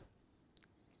 Yeah.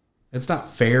 It's not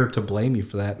fair to blame you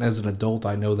for that. And as an adult,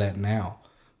 I know that now.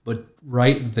 But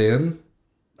right then,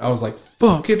 I was like,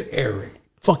 fucking Eric.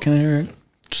 Fucking Eric.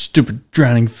 Stupid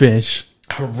drowning fish.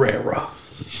 Herrera.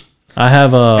 I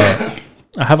have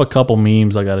a couple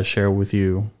memes I got to share with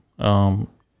you.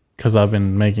 Because I've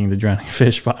been making the Drowning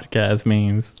Fish podcast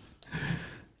memes.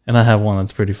 And I have one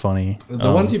that's pretty funny.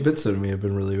 The ones you've been sending me have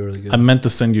been really, really good. I meant to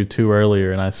send you 2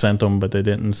 earlier, and I sent them, but they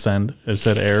didn't send. It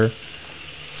said error.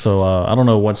 So I don't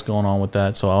know what's going on with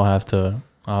that. So I'll have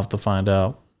to find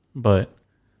out. But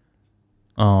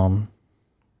I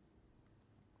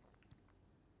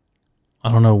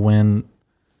don't know when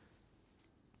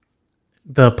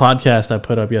the podcast I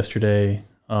put up yesterday.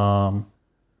 I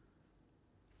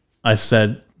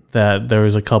said that there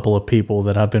was a couple of people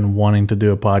that I've been wanting to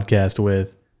do a podcast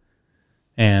with.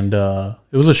 And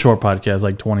it was a short podcast,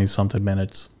 like 20-something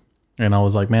minutes. And I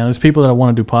was like, man, there's people that I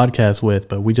want to do podcasts with,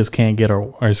 but we just can't get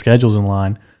our schedules in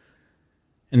line.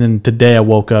 And then today I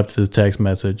woke up to this text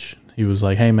message. He was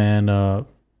like, hey, man,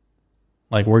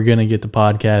 like we're going to get the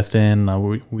podcast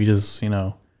in. We just,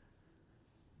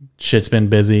 shit's been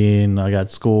busy and I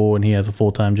got school and he has a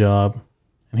full-time job.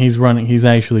 And he's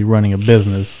actually running a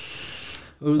business.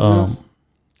 Who's this?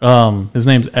 His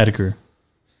name's Edgar.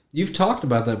 You've talked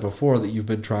about that before, that you've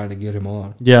been trying to get him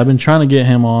on. Yeah, I've been trying to get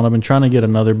him on. I've been trying to get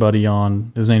another buddy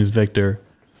on. His name's Victor.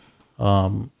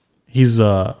 He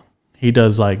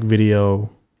does like video,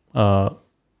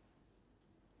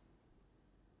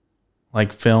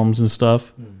 like films and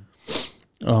stuff.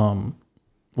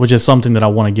 Which is something that I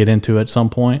want to get into at some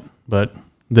point, but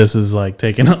this is like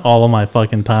taking all of my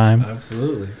fucking time.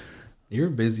 Absolutely. You're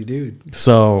a busy dude.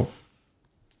 So,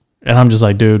 and I'm just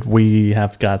like, dude, we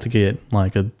have got to get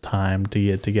like a time to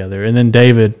get together. And then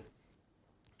David,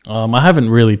 I haven't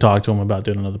really talked to him about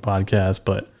doing another podcast,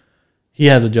 but he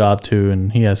has a job too,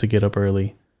 and he has to get up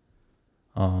early.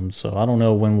 So I don't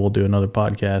know when we'll do another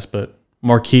podcast, but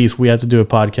Marquise, we have to do a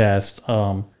podcast.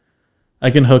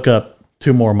 I can hook up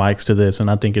 2 more mics to this,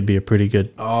 and I think it'd be a pretty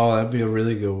good. Oh, that'd be a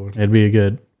really good one. It'd be a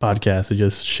good podcast to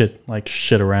just shit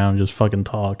around, just fucking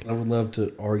talk. I would love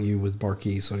to argue with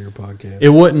Marquise on your podcast. It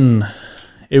wouldn't.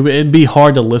 It'd be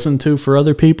hard to listen to for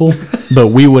other people, but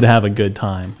we would have a good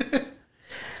time.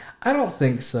 I don't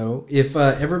think so. If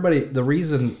everybody, the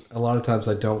reason a lot of times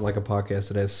I don't like a podcast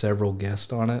that has several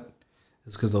guests on it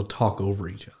is because they'll talk over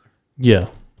each other. Yeah.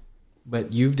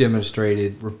 But you've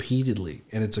demonstrated repeatedly,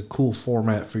 and it's a cool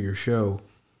format for your show.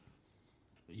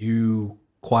 You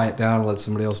quiet down and let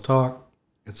somebody else talk,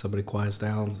 and somebody quiets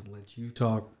down and lets you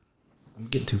talk. I'm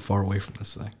getting too far away from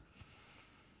this thing.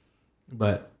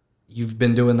 But you've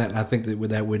been doing that, and I think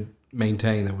that would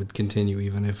maintain, that would continue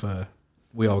even if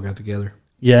we all got together.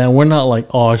 Yeah, and we're not like,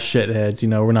 oh, shitheads,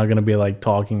 we're not going to be like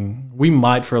talking. We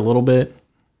might for a little bit,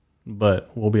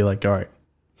 but we'll be like, all right.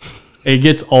 It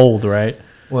gets old, right?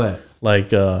 What?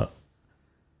 Like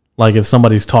if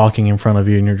somebody's talking in front of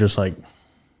you and you're just like,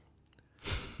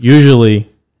 usually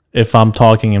if I'm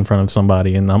talking in front of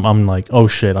somebody and I'm like, oh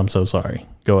shit, I'm so sorry.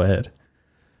 Go ahead.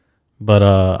 But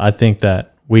I think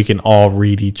that we can all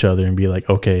read each other and be like,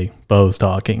 okay, Beau's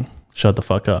talking, shut the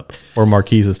fuck up. Or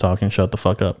Marquise is talking, shut the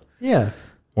fuck up. Yeah.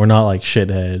 We're not like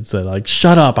shitheads that like,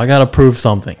 shut up, I gotta prove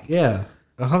something. Yeah,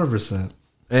 100%.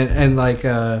 And like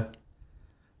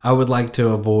I would like to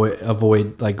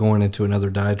avoid like going into another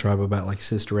diatribe about like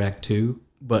Sister Act 2,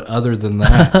 but other than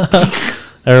that,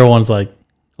 everyone's like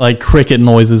cricket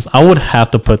noises. I would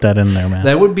have to put that in there, man.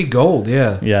 That would be gold,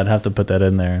 yeah. Yeah, I'd have to put that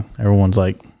in there. Everyone's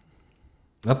like,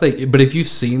 I think, but if you've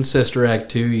seen Sister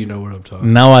Act 2, you know what I'm talking about.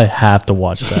 Now I have to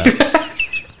watch that.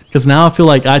 Because now I feel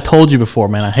like I told you before,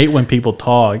 man, I hate when people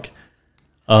talk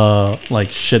like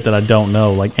shit that I don't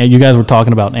know. Like, and you guys were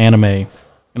talking about anime,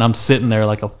 and I'm sitting there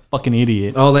like a fucking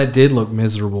idiot. Oh, that did look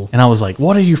miserable. And I was like,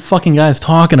 what are you fucking guys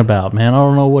talking about, man? I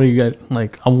don't know. What are you guys,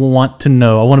 like, I want to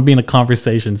know. I want to be in a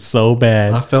conversation so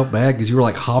bad. I felt bad because you were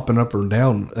like hopping up and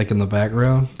down like in the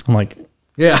background. I'm like,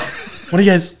 yeah. What are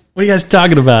you guys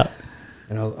talking about?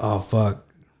 And I was, oh, fuck.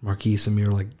 Marquise and me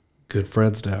are like good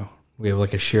friends now. We have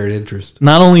like a shared interest.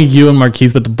 Not only you and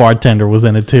Marquise, but the bartender was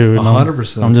in it too.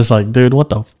 100%. I'm just like, dude, what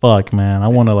the fuck, man? I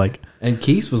want to like. And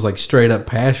Keith was like straight up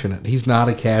passionate. He's not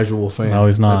a casual fan. No,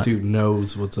 he's not. That dude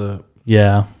knows what's up.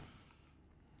 Yeah.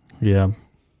 Yeah.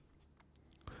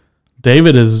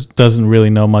 David doesn't really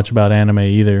know much about anime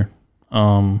either.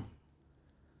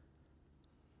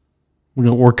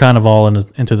 We're kind of all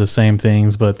into the same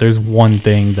things, but there's one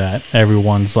thing that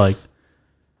everyone's like,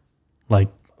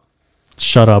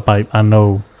 shut up, I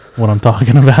know what I'm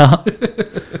talking about.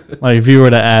 Like if you were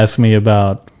to ask me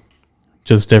about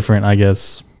just different, I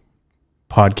guess,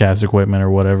 podcast equipment or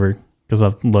whatever, because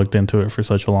I've looked into it for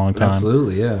such a long time.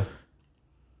 Absolutely, yeah.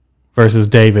 Versus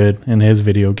David and his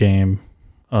video game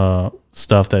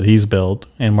stuff that he's built,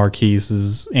 and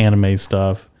Marquise's anime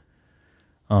stuff.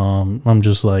 I'm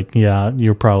just like, yeah,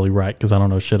 you're probably right, because I don't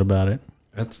know shit about it.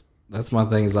 That's my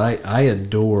thing. Is I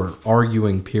adore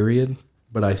arguing, period,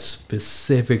 but I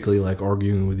specifically like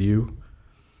arguing with you.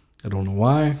 I don't know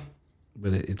why,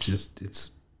 but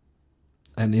it's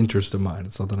an interest of mine.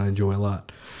 It's something I enjoy a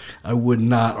lot. I would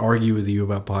not argue with you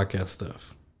about podcast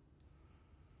stuff.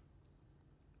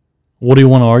 What do you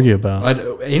want to argue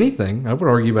about? Anything. I would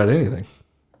argue about anything.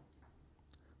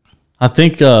 I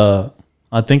think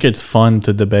it's fun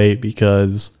to debate,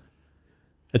 because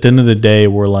at the end of the day,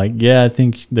 we're like, yeah, I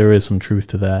think there is some truth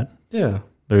to that. Yeah.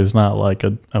 There's not like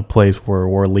a place where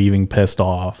we're leaving pissed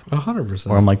off. 100%.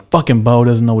 Where I'm like, fucking Beau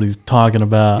doesn't know what he's talking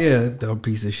about. Yeah, dumb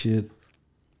piece of shit.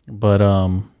 But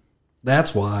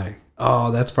that's why.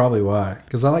 Oh, that's probably why.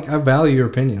 Because I value your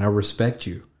opinion. I respect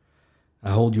you. I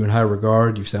hold you in high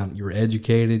regard. You're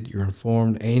educated, you're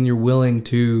informed, and you're willing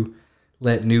to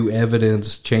let new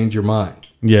evidence change your mind.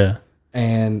 Yeah.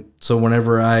 And so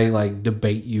whenever I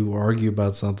debate you or argue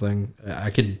about something, I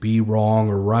could be wrong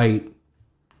or right,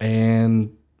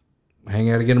 and hang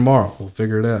out again tomorrow. We'll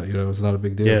figure it out. It's not a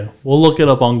big deal. Yeah. We'll look it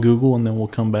up on Google and then we'll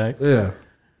come back. Yeah.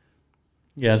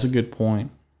 Yeah, that's a good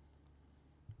point.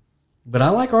 But I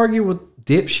like arguing with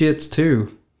dipshits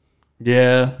too.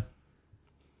 Yeah.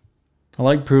 I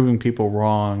like proving people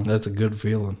wrong. That's a good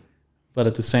feeling. But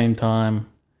at the same time,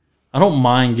 I don't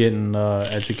mind getting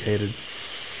educated.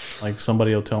 Like,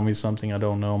 somebody will tell me something I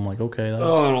don't know. I'm like, okay. I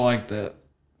don't like that.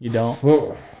 You don't?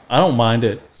 Well, I don't mind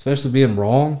it. Especially being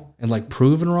wrong and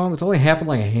proven wrong. It's only happened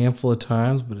a handful of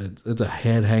times, but it's a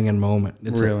head hanging moment.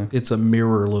 It's a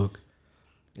mirror look.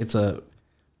 It's a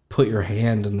put your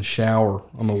hand in the shower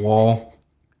on the wall.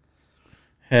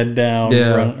 Head down.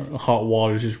 Yeah. Hot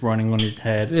water's just running on your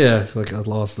head. Yeah, like I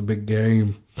lost the big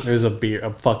game. There's a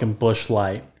fucking Busch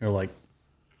Light. You're like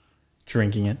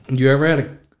drinking it. You ever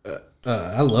had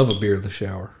I love a beer in the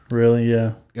shower. Really?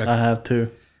 Yeah. I have too.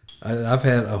 I've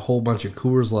had a whole bunch of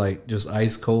Coors Light just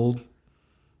ice cold,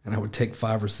 and I would take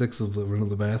 5 or 6 of them into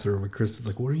the bathroom, and Kristen's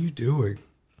like, what are you doing?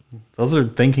 Those are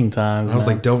thinking times. And I was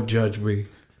like, don't judge me.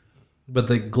 But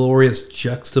the glorious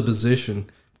juxtaposition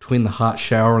between the hot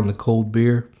shower and the cold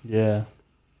beer. Yeah.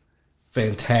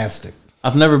 Fantastic.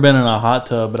 I've never been in a hot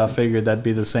tub, but I figured that'd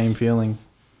be the same feeling.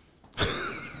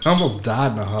 I almost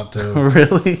died in a hot tub.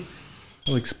 Really?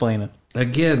 I'll explain it.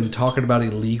 Again, talking about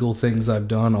illegal things I've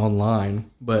done online,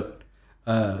 but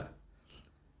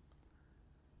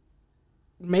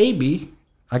maybe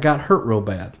I got hurt real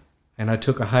bad, and I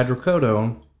took a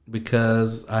hydrocodone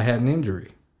because I had an injury.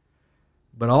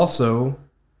 But also,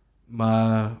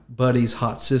 my buddy's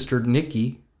hot sister,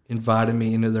 Nikki, invited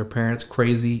me into their parents'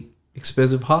 crazy,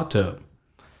 expensive hot tub.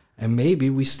 And maybe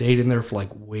we stayed in there for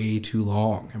way too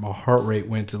long, and my heart rate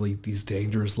went to these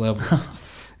dangerous levels.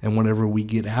 And whenever we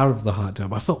get out of the hot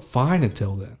tub, I felt fine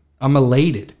until then. I'm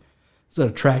elated. It's an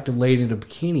attractive lady in a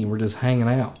bikini. We're just hanging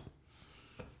out.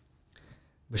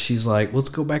 But she's like, let's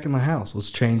go back in the house.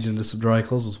 Let's change into some dry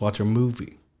clothes. Let's watch a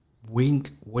movie. Wink,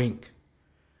 wink.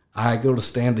 I go to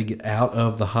stand to get out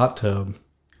of the hot tub,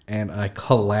 and I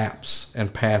collapse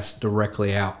and pass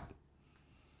directly out.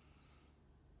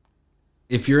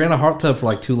 If you're in a hot tub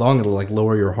for too long, it'll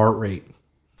lower your heart rate.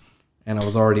 And I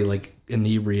was already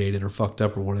inebriated or fucked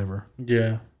up or whatever.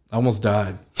 Yeah. I almost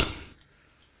died.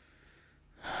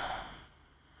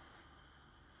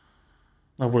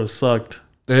 That would have sucked.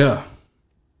 Yeah.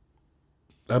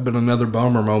 That'd been another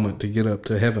bummer moment to get up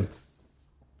to heaven.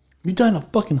 You died in a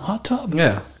fucking hot tub?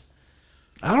 Yeah.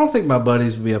 I don't think my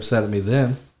buddies would be upset at me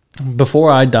then. Before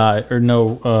I die, or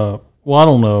no, well, I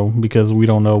don't know, because we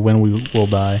don't know when we will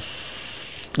die.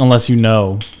 Unless you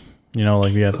know,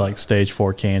 we have stage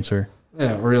 4 cancer.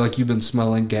 Yeah, or you've been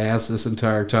smelling gas this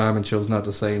entire time and chose not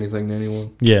to say anything to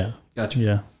anyone. Yeah. Gotcha.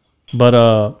 Yeah.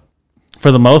 But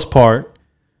for the most part,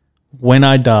 when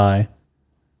I die,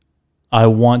 I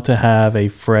want to have a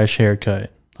fresh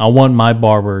haircut. I want my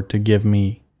barber to give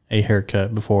me a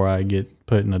haircut before I get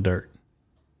put in the dirt.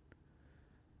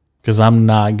 Because I'm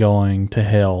not going to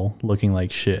hell looking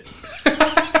like shit.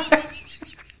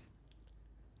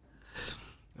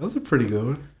 Those are pretty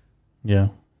good. Yeah.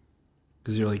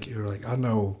 Because you're like, I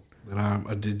know that I'm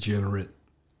a degenerate,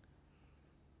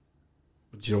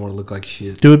 but you don't want to look like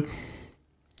shit. Dude,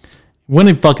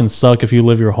 wouldn't it fucking suck if you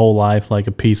live your whole life like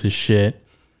a piece of shit?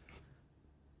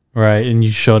 Right? And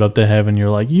you showed up to heaven,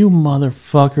 you're like, you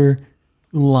motherfucker,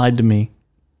 you lied to me.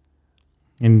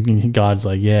 And God's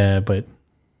like, yeah, but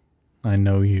I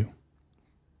know you.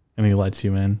 and he lets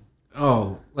you in.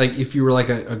 Oh, like if you were like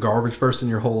a garbage person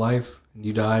your whole life and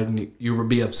you died and you would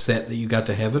be upset that you got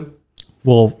to heaven?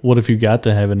 Well, what if you got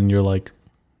to heaven and you're like,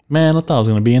 man, I thought I was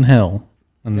going to be in hell.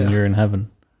 And then you're in heaven.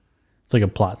 It's like a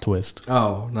plot twist.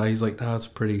 Oh, no, he's like, no, it's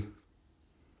pretty.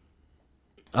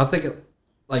 I think,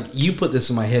 like, you put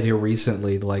this in my head here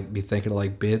recently to, like, be thinking of,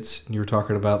 like, bits. And you were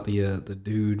talking about the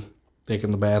dude taking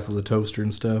the bath with the toaster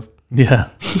and stuff. Yeah.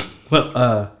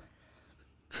 Well,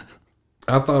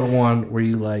 I thought of one where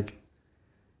you, like,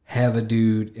 have a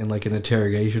dude in, like, an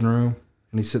interrogation room.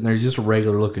 And he's sitting there. He's just a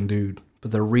regular looking dude. But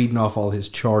they're reading off all his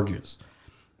charges.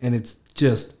 And it's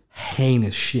just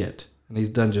heinous shit. And he's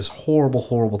done just horrible,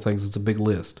 horrible things. It's a big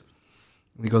list.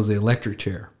 And he goes to the electric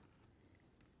chair.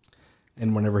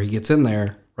 And whenever he gets in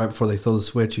there, right before they throw the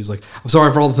switch, he's like, I'm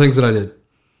sorry for all the things that I did.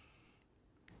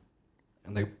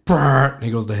 And they, and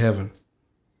he goes to heaven.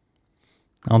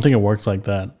 I don't think it works like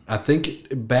that. I think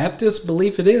Baptist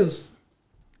belief it is.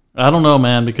 I don't know,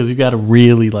 man, because you got to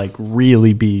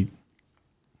really be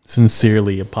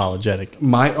sincerely apologetic.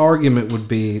 My argument would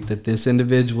be that this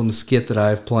individual in the skit that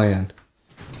I've planned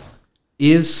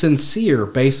is sincere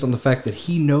based on the fact that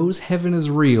he knows heaven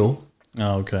is real.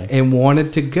 Oh, okay. And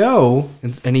wanted to go,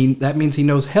 and that means he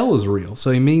knows hell is real. So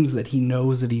he means that he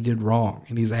knows that he did wrong,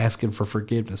 and he's asking for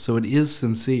forgiveness. So it is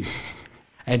sincere.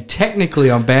 And technically,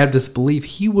 on Baptist belief,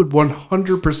 he would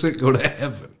 100% go to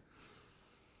heaven.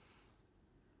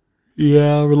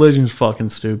 Yeah, religion's fucking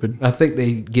stupid. I think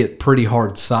they get pretty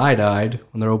hard side-eyed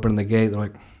when they're opening the gate. They're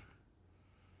like,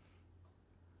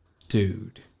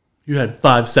 dude. You had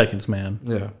 5 seconds, man.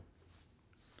 Yeah.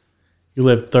 You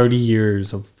lived 30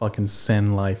 years of fucking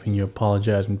sin life and you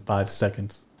apologize in 5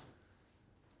 seconds.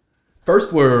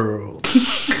 First world.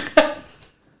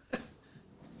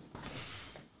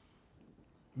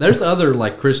 There's other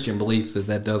like Christian beliefs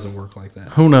that doesn't work like that.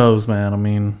 Who knows, man? I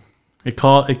mean, it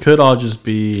could all just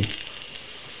be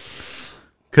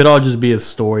a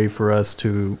story for us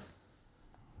to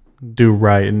do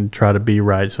right and try to be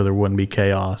right so there wouldn't be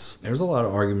chaos. There's a lot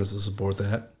of arguments to support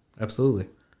that. Absolutely.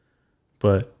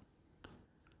 But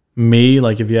me,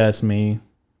 like if you ask me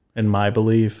in my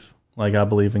belief, like I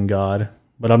believe in God,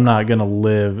 but I'm not going to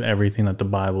live everything that the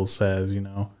Bible says, you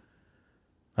know.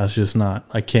 That's just not,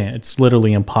 I can't. It's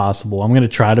literally impossible. I'm going to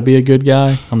try to be a good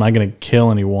guy. I'm not going to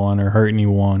kill anyone or hurt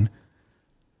anyone.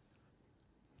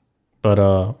 But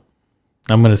I'm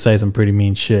going to say some pretty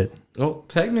mean shit. Well,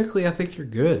 technically, I think you're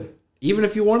good. Even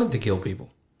if you wanted to kill people.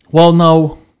 Well,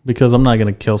 no, because I'm not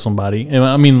going to kill somebody.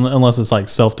 I mean, unless it's like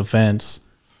self-defense.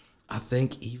 I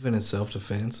think even in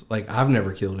self-defense, like I've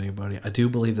never killed anybody. I do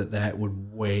believe that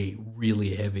would weigh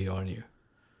really heavy on you.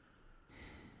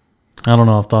 I don't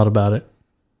know. I've thought about it.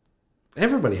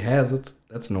 Everybody has.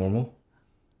 That's normal.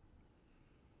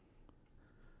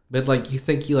 But like you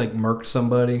think you like murked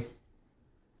somebody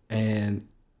and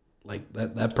like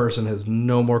that person has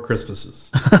no more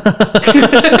Christmases.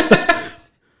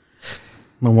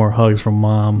 No more hugs from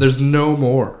mom. There's no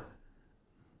more.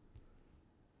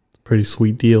 Pretty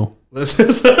sweet deal. That's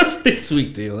a pretty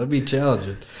sweet deal. That'd be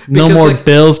challenging. No more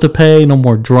bills to pay. No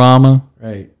more drama.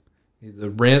 Right. The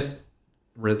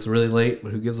rent's really late,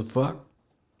 but who gives a fuck?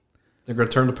 They're going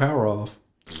to turn the power off.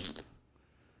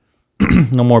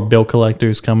 No more bill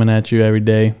collectors coming at you every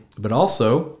day. But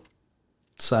also,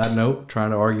 side note,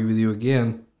 trying to argue with you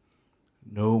again,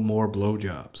 no more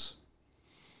blowjobs.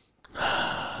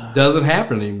 Doesn't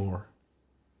happen anymore.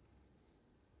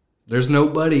 There's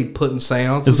nobody putting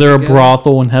seances. Is there together. A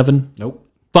brothel in heaven? Nope.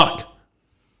 Fuck.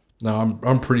 No,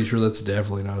 I'm pretty sure that's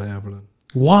definitely not happening.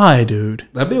 Why, dude?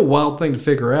 That'd be a wild thing to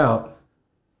figure out.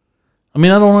 I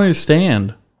mean, I don't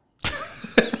understand.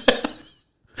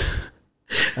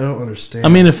 I don't understand. I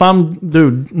mean, if I'm,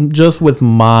 dude, just with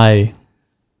my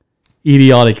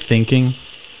idiotic thinking,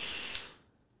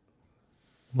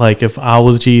 like if I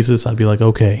was Jesus, I'd be like,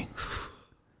 okay,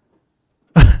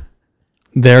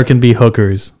 there can be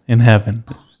hookers in heaven.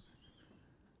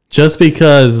 Just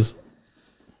because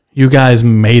you guys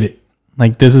made it.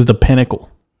 Like, this is the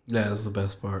pinnacle. Yeah, that's the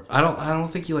best part. I don't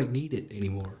think you like need it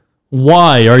anymore.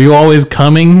 Why? Are you always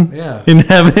coming in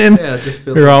heaven? Yeah, just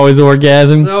feel You're always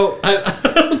orgasming? No, I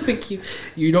don't think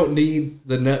you don't need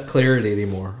the nut clarity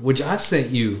anymore. Which I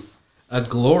sent you a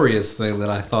glorious thing that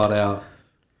I thought out.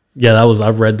 Yeah, I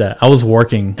read that. I was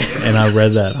working and I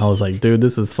read that. I was like, dude,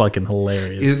 this is fucking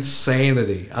hilarious.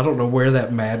 Insanity. I don't know where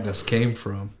that madness came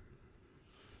from.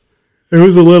 It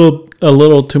was a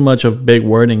little too much of big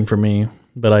wording for me,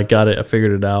 but I got it. I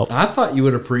figured it out. I thought you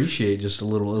would appreciate just a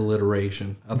little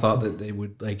alliteration. I thought that it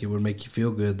would make you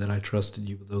feel good that I trusted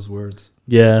you with those words.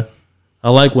 Yeah. I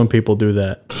like when people do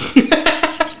that.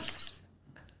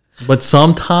 But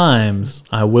sometimes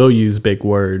I will use big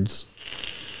words,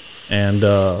 and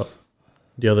the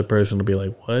other person will be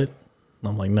like, "What?" And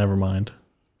I'm like, "Never mind."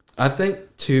 I think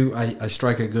too, I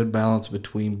strike a good balance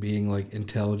between being like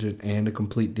intelligent and a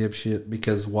complete dipshit,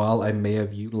 because while I may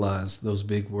have utilized those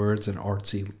big words and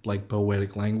artsy, like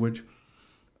poetic language,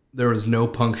 there is no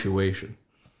punctuation.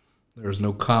 There's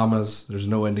no commas. There's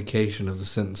no indication of the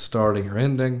sentence starting or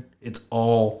ending. It's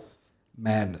all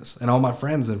madness. And all my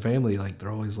friends and family, like, they're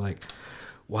always like,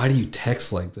 "Why do you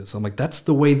text like this?" I'm like, "That's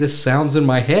the way this sounds in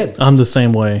my head." I'm the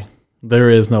same way. There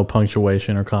is no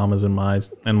punctuation or commas in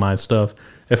my stuff.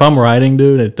 If I'm writing,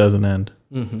 dude, it doesn't end.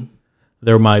 Mm-hmm.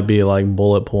 There might be like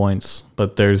bullet points,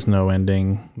 but there's no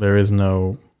ending. There is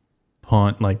no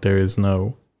punt. Like there is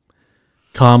no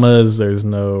commas.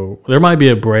 There might be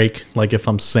a break. Like if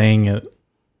I'm saying it,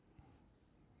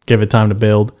 give it time to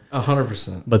build.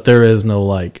 100%. But there is no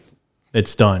like,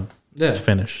 it's done. Yeah. It's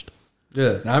finished.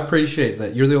 Yeah, I appreciate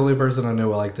that. You're the only person I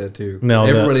know like that too. No,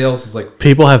 everybody else is like.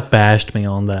 People have bashed me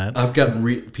on that. I've gotten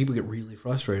people get really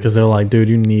frustrated because they're like, "Dude,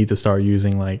 you need to start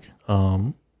using like,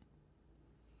 and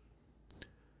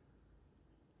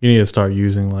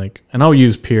I'll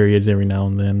use periods every now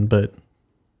and then, but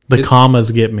the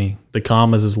commas get me. The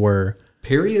commas is where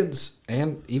periods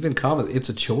and even commas. It's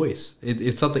a choice.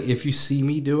 It's something. If you see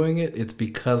me doing it, it's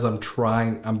because I'm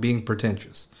trying. I'm being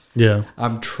pretentious. Yeah,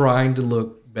 I'm trying to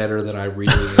look better than I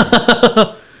really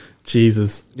am.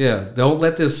 Jesus. Yeah, don't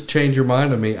let this change your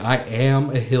mind on me. I am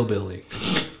a hillbilly.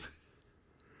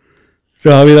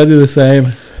 I mean, I do the same.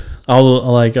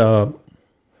 I'll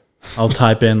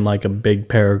type in like a big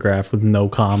paragraph with no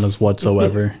commas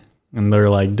whatsoever, and they're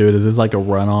like, "Dude, is this like a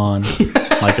run-on,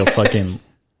 like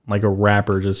a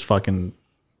rapper just fucking?"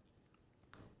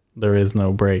 There is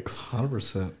no breaks.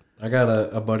 100%. I got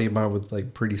a buddy of mine with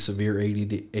like pretty severe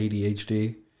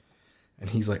ADHD. And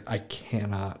he's like, "I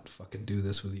cannot fucking do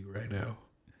this with you right now."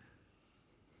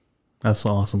 That's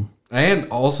awesome. And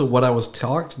also what I was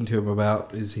talking to him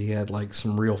about is he had like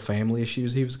some real family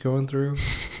issues he was going through.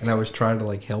 And I was trying to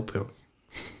like help him.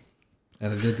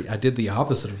 And I did the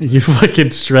opposite of that. You fucking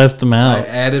stressed him out. I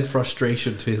added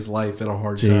frustration to his life in a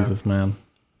hard time. Jesus, man.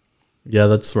 Yeah,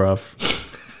 that's rough.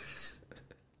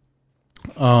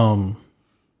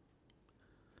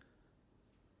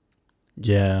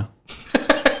 Yeah.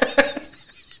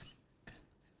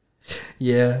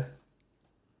 Yeah.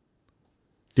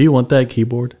 Do you want that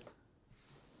keyboard?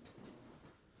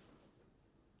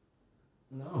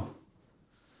 No.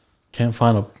 Can't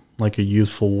find a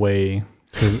useful way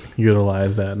to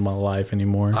utilize that in my life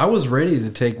anymore. I was ready to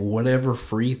take whatever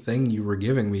free thing you were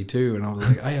giving me too, and I was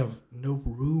like, I have no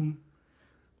room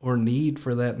or need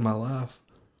for that in my life.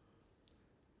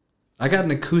 I got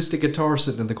an acoustic guitar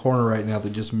sitting in the corner right now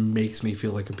that just makes me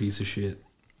feel like a piece of shit.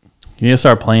 You need to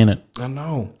start playing it. I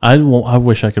know. I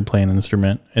wish I could play an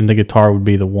instrument, and the guitar would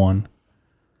be the one.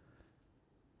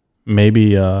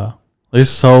 Maybe there's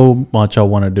so much I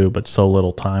want to do, but so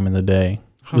little time in the day.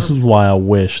 This is why I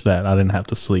wish that I didn't have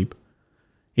to sleep.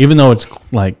 Even though it's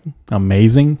like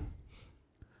amazing,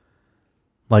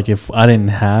 like if I didn't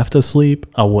have to sleep,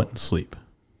 I wouldn't sleep.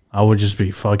 I would just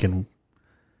be fucking,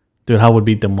 dude, I would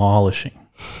be demolishing.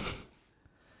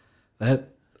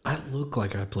 I look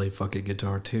like I play fucking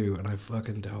guitar too, and I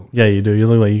fucking don't. Yeah, you do. You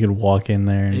look like you could walk in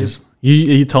there and just.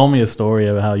 You told me a story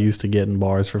of how you used to get in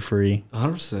bars for free.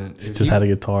 100%. Just had a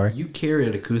guitar. You carry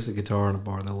an acoustic guitar in a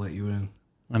bar, they'll let you in.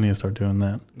 I need to start doing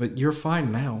that. But you're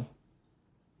fine now.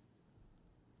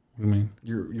 What do you mean?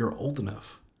 You're old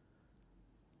enough.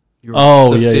 You're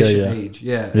sufficient age.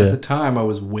 Yeah. At the time, I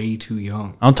was way too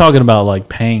young. I'm talking about like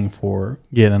paying for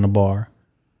getting in a bar.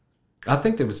 I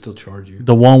think they would still charge you.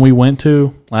 The one we went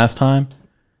to last time,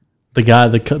 the guy,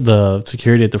 the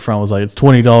security at the front was like, "It's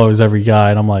 $20 every guy,"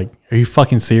 and I'm like, "Are you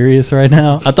fucking serious right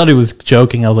now?" I thought he was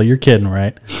joking. I was like, "You're kidding,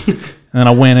 right?" And then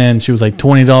I went in. She was like,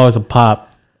 $20 a pop.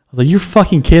 I was like, "You're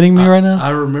fucking kidding me right now?"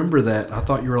 I remember that. I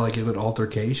thought you were like in an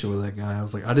altercation with that guy. I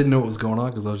was like, I didn't know what was going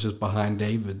on because I was just behind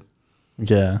David.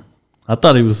 Yeah, I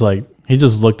thought he was like, he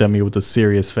just looked at me with a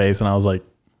serious face, and I was like,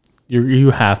 "You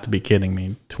have to be kidding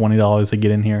me! $20 to get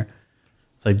in here."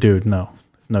 It's like, dude, no,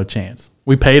 there's no chance.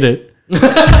 We paid it.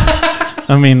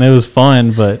 I mean, it was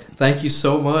fun, but thank you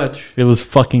so much. It was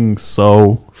fucking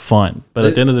so fun. But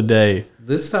at the end of the day,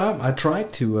 this time I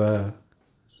tried to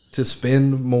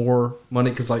spend more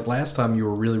money because like last time you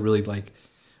were really, really like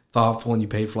thoughtful and you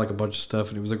paid for like a bunch of stuff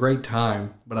and it was a great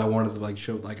time. But I wanted to like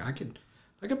show like I could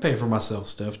pay for myself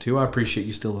stuff too. I appreciate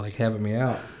you still like having me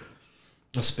out.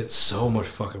 I spent so much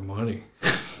fucking money.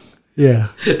 Yeah.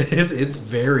 It's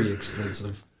very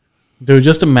expensive. Dude,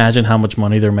 just imagine how much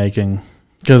money they're making.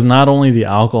 Because not only the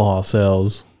alcohol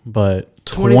sales, but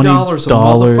 $20 a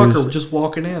motherfucker just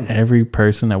walking in. Every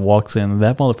person that walks in,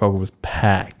 that motherfucker was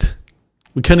packed.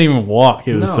 We couldn't even walk.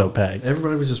 It was so packed.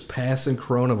 Everybody was just passing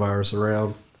coronavirus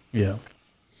around. Yeah.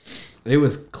 It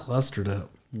was clustered up.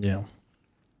 Yeah.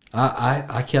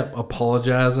 I kept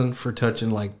apologizing for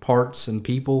touching like parts and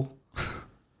people.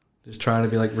 Just trying to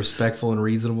be like respectful and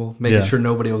reasonable. Making sure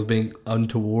nobody was being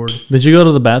untoward. Did you go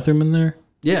to the bathroom in there?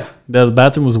 Yeah. The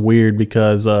bathroom was weird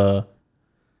because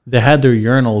they had their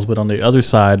urinals, but on the other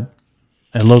side,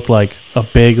 it looked like a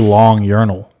big, long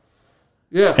urinal.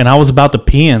 Yeah. And I was about to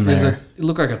pee in there. It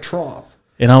looked like a trough.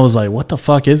 And I was like, what the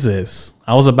fuck is this?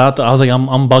 I was like, I'm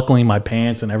unbuckling my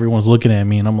pants and everyone's looking at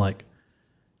me and I'm like,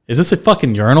 is this a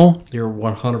fucking urinal? You're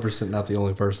 100% not the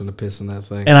only person to piss in that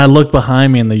thing. And I look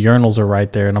behind me and the urinals are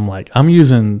right there and I'm like, I'm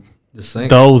using the sink.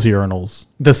 Those urinals.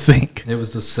 The sink. It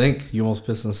was the sink. You almost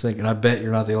pissed in the sink. And I bet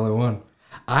you're not the only one.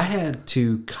 I had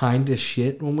to kind of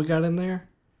shit when we got in there.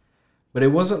 But it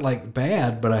wasn't like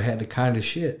bad, but I had to kind of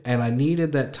shit. And I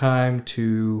needed that time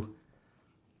to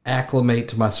acclimate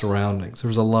to my surroundings. There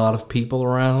was a lot of people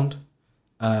around.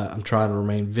 I'm trying to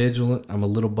remain vigilant. I'm a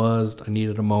little buzzed. I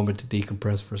needed a moment to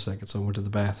decompress for a second, so I went to the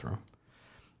bathroom.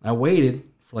 I waited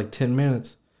for like 10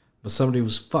 minutes, but somebody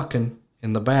was fucking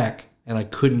in the back, and I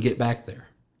couldn't get back there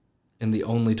in the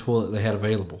only toilet they had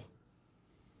available.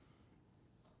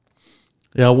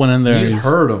 Yeah, I went in there. You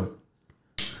heard them.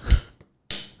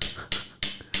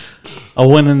 I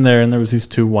went in there, and there was these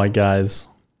two white guys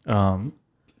talking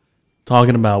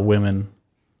about women.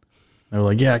 They were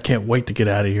like, yeah, I can't wait to get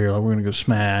out of here. Like, we're going to go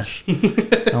smash.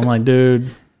 I'm like, dude.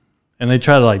 And they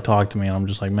try to, like, talk to me. And I'm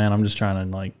just like, man, I'm just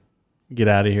trying to, like, get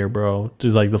out of here, bro.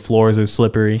 Just, like, the floors are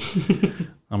slippery.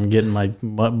 I'm getting my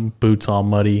boots all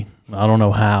muddy. I don't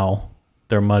know how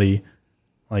they're muddy,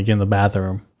 like, in the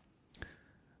bathroom.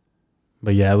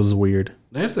 But, yeah, it was weird.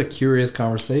 That's a curious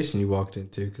conversation you walked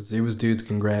into. Because there was dudes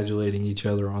congratulating each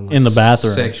other on, like, in the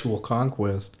bathroom. Sexual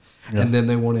conquest. Yeah. And then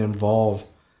they want to involve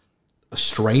a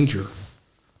stranger.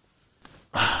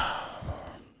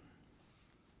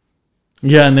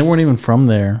 Yeah, and they weren't even from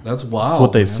there. That's wild.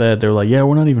 What they said. They were like, yeah,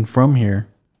 we're not even from here.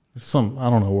 I don't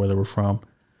know where they were from.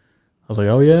 I was like,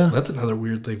 oh, yeah? That's another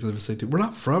weird thing for them to say, too. We're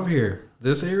not from here.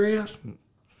 This area?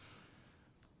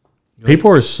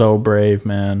 People are so brave,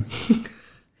 man.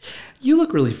 You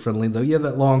look really friendly, though. You have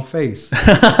that long face.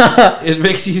 It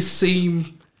makes you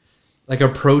seem, like,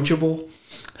 approachable.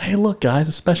 Hey, look, guys.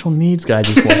 A special needs guy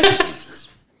just walked.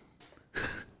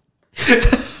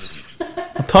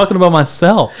 I'm talking about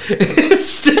myself.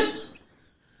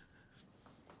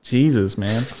 Jesus,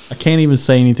 man. I can't even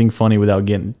say anything funny without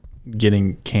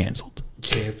getting canceled.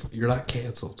 You're not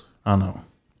canceled. I know.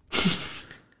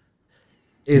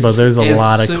 But there's a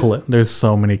lot of clips. There's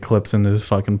so many clips in this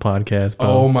fucking podcast. Bro.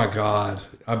 Oh, my God.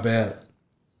 I bet.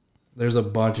 There's a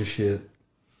bunch of shit.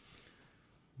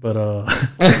 But,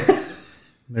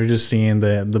 they're just seeing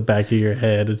the back of your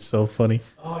head. It's so funny.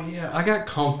 Oh, yeah. I got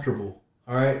comfortable.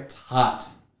 All right? It's hot.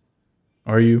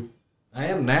 Are you? I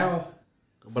am now.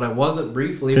 But I wasn't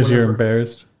briefly. Because you're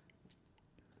embarrassed?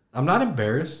 I'm not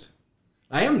embarrassed.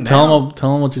 I am now.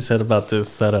 Tell them what you said about this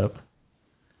setup.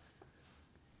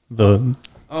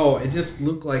 It just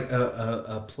looked like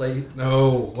a play.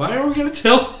 No. Why are we going to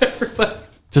tell everybody?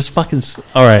 Just fucking...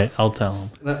 All right, I'll tell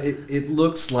them. It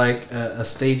looks like a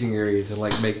staging area to,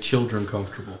 like, make children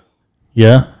comfortable.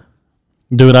 Yeah?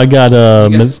 Dude, I got...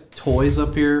 toys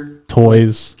up here.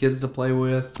 Toys. Kids to play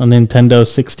with. A Nintendo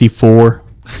 64.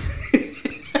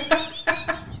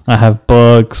 I have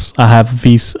books. I have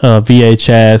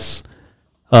VHS.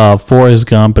 Forrest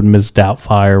Gump and Ms.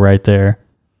 Doubtfire right there.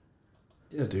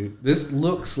 Yeah, dude. This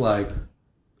looks like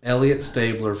Elliot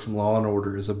Stabler from Law and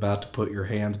Order is about to put your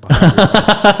hands behind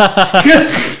your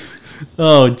back.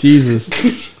 Oh,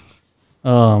 Jesus.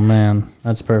 Oh, man.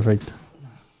 That's perfect.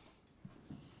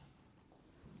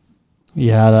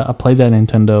 Yeah, I played that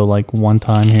Nintendo like one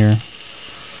time here.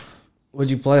 What'd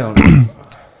you play on?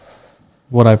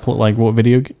 What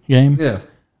video game?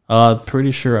 Yeah.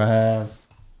 Pretty sure I have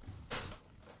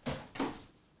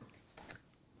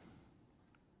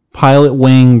Pilot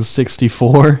Wings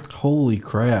 64. Holy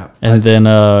crap. And then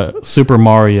Super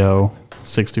Mario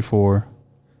 64.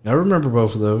 I remember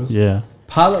both of those. Yeah.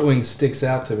 Pilot Wings sticks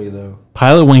out to me, though.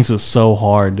 Pilot Wings is so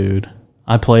hard, dude.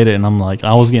 I played it, and I'm like,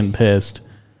 I was getting pissed.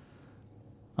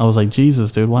 I was like,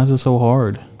 Jesus, dude, why is it so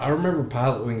hard? I remember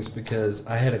Pilot Wings because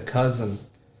I had a cousin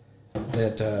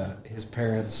that his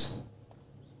parents,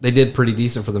 they did pretty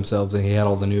decent for themselves, and he had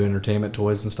all the new entertainment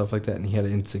toys and stuff like that, and he had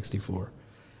an N64.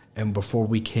 And before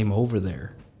we came over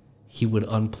there, he would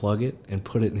unplug it and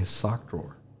put it in his sock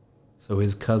drawer. So so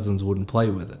his cousins wouldn't play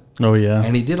with it. Oh, yeah.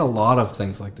 And he did a lot of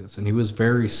things like this, and he was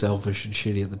very selfish and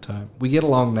shitty at the time. We get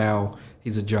along now.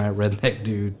 He's a giant redneck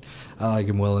dude. I like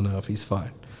him well enough. He's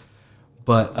fine.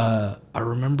 But I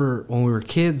remember when we were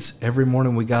kids, every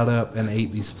morning we got up and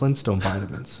ate these Flintstone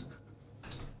vitamins.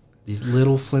 These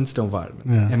little Flintstone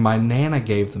vitamins. Yeah. And my Nana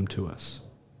gave them to us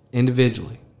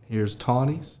individually. Here's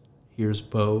Tawny's, here's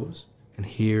Beau's, and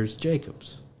here's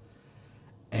Jacob's.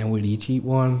 And we'd each eat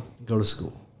one, go to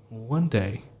school. One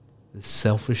day, this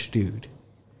selfish dude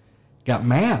got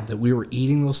mad that we were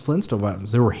eating those Flintstone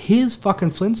vitamins. They were his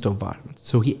fucking Flintstone vitamins.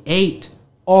 So he ate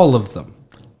all of them.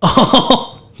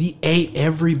 He ate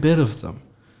every bit of them.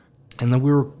 And then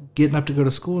we were getting up to go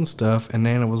to school and stuff, and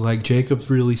Nana was like, Jacob's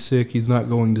really sick. He's not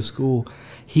going to school.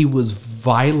 He was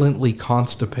violently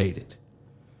constipated.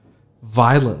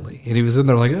 Violently. And he was in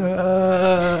there like,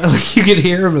 like you could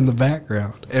hear him in the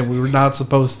background. And we were not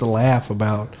supposed to laugh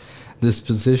about this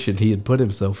position he had put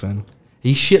himself in.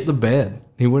 He shit the bed.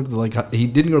 He went to he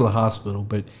didn't go to the hospital,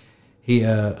 but he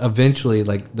eventually,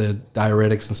 like, the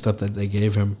diuretics and stuff that they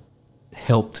gave him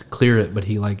helped clear it, but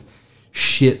he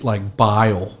shit like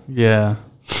bile. Yeah.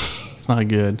 It's not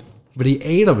good. But he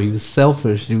ate them. He was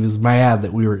selfish. He was mad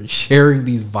that we were sharing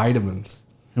these vitamins.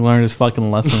 He learned his fucking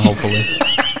lesson, hopefully.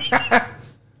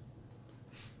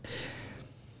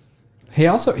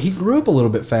 He grew up a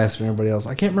little bit faster than everybody else.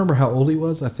 I can't remember how old he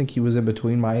was. I think he was in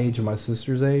between my age and my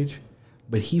sister's age.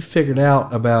 But he figured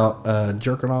out about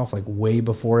jerking off way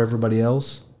before everybody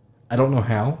else. I don't know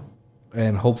how.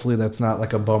 And hopefully that's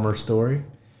not a bummer story.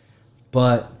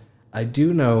 But I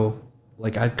do know,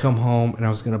 I'd come home and I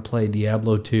was going to play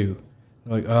Diablo 2.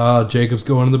 Jacob's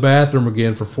going to the bathroom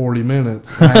again for 40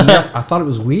 minutes. And I thought it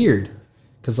was weird.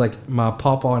 Because, my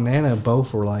papa and Nana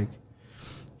both were like,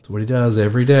 it's what he does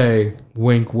every day.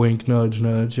 Wink, wink, nudge,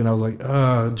 nudge. And I was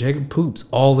like, Jacob poops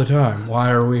all the time. Why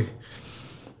are we?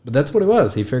 But that's what it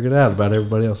was. He figured it out about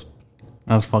everybody else.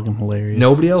 That was fucking hilarious.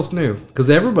 Nobody else knew. Because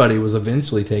everybody was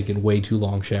eventually taking way too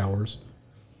long showers.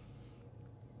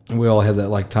 And we all had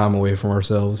that, time away from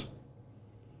ourselves.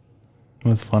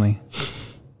 That's funny.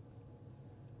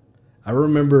 I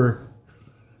remember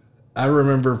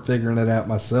figuring it out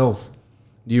myself.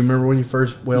 Do you remember when you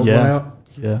first whaled one out?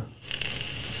 Yeah.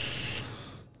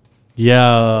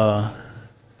 Yeah.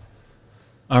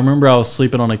 I remember I was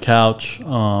sleeping on a couch. It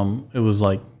was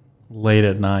late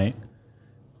at night,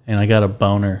 and I got a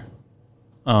boner.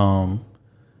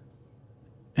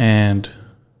 And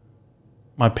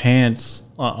my pants,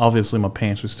 obviously my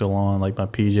pants were still on, my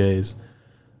PJs.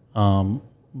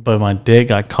 But my dick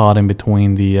got caught in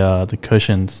between the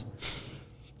cushions.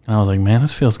 And I was like, man,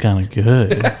 this feels kind of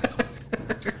good.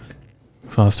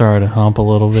 So I started to hump a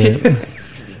little bit.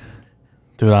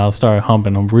 Dude, I started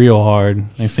humping them real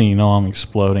hard. Next thing you know, I'm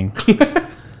exploding.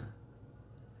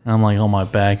 And I'm on my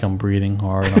back, I'm breathing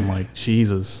hard. I'm like,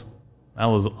 Jesus, that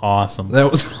was awesome. That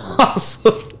was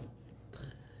awesome.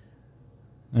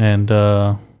 And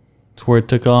it's where it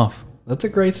took off. That's a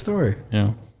great story.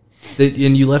 Yeah.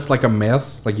 And you left a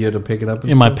mess? You had to pick it up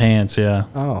and in stuff? my pants, yeah.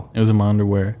 Oh. It was in my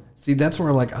underwear. See, that's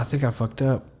where I think I fucked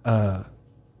up.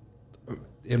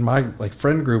 In my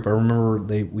friend group, I remember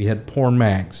we had porn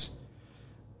mags.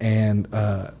 And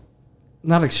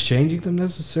not exchanging them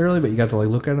necessarily, but you got to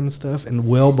look at them and stuff. And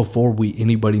well before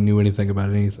anybody knew anything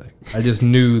about anything, I just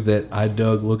knew that I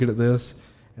dug looking at this,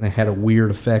 and it had a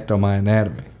weird effect on my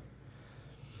anatomy.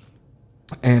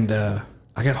 And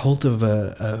I got hold of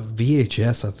a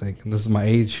VHS, I think, and this is my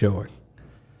age showing.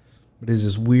 But it's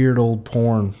this weird old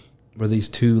porn where these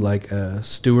two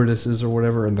stewardesses or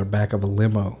whatever in the back of a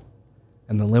limo,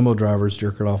 and the limo driver's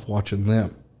jerking off watching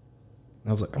them. And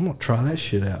I was like, I'm going to try that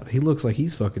shit out. He looks like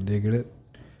he's fucking digging it.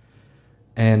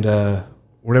 And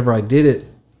whenever I did it,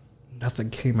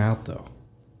 nothing came out, though.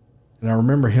 And I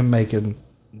remember him making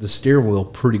the steering wheel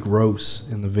pretty gross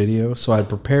in the video, so I'd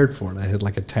prepared for it. I had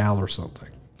a towel or something.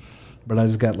 But I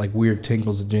just got weird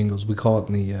tingles and jingles. We call it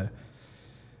in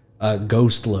the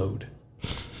ghost load.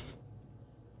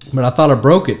 But I thought I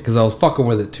broke it because I was fucking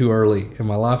with it too early in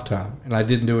my lifetime. And I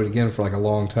didn't do it again for a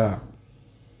long time.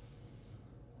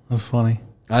 That's funny.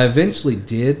 I eventually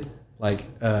did. I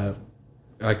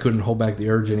couldn't hold back the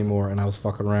urge anymore, and I was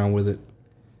fucking around with it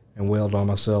and wailed on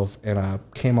myself, and I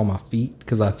came on my feet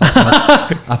because I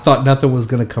thought nothing was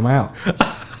going to come out.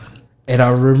 And I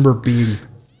remember being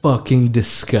fucking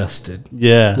disgusted.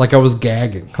 Yeah. I was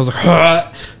gagging. I was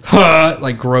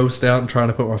grossed out and trying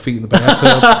to put my feet in the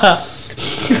bathtub.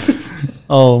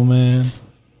 Oh, man.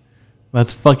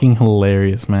 That's fucking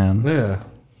hilarious, man. Yeah.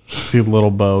 See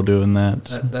little Beau doing that.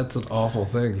 That's an awful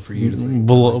thing for you to think.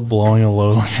 Blowing a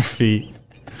load on your feet.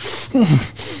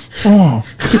 Oh.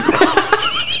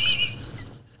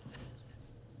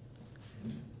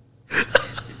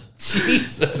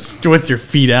 Jesus. With your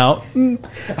feet out.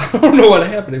 I don't know what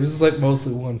happened. It was like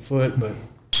mostly 1 foot, but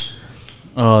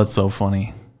Oh, that's so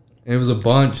funny. it was a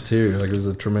bunch too. Like it was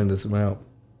a tremendous amount.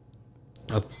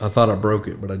 I thought I broke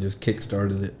it, but I just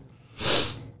kick-started it.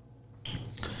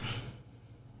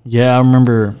 Yeah, I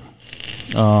remember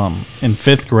in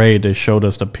 5th grade they showed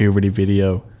us the puberty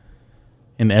video,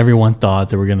 and everyone thought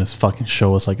they were gonna fucking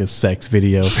show us like a sex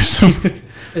video or something.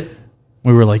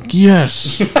 We were like,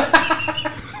 yes,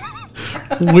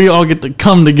 we all get to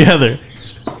come together.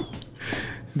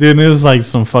 Dude, it was like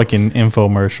some fucking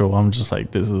infomercial. I'm just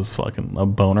like, this is fucking a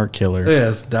boner killer.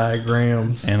 Yes,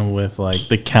 diagrams. And with like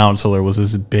the counselor was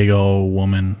this big old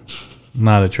woman,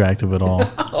 not attractive at all.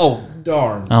 Oh,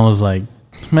 darn. I was like,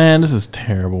 man, this is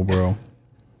terrible, bro.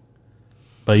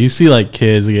 But you see like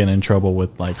kids getting in trouble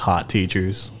with like hot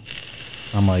teachers.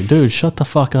 I'm like, dude, shut the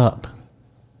fuck up.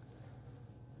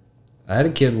 I had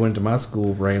a kid went to my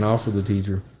school, ran off with a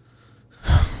teacher.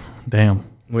 Damn.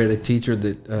 We had a teacher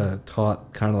that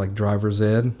taught kind of like driver's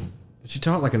ed. She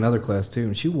taught like another class too,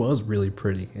 and she was really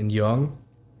pretty and young.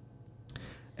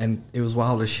 And it was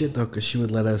wild as shit though, because she would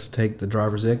let us take the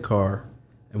driver's ed car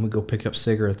and we'd go pick up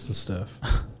cigarettes and stuff.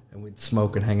 And we'd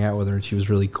smoke and hang out with her, and she was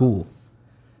really cool.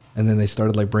 And then they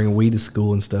started like bringing weed to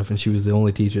school and stuff, and she was the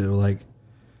only teacher that like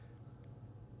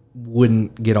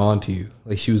wouldn't get on to you.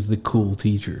 Like she was the cool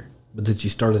teacher. But then she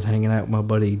started hanging out with my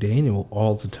buddy Daniel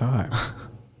all the time.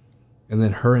 And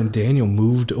then her and Daniel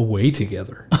moved away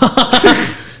together.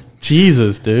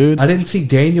 Jesus, dude. I didn't see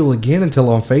Daniel again until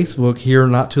on Facebook here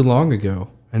not too long ago.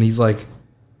 And he's like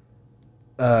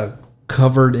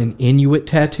covered in Inuit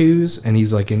tattoos, and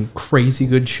he's like in crazy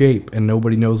good shape, and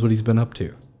nobody knows what he's been up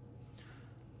to.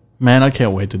 Man, I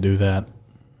can't wait to do that.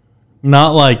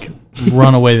 Not like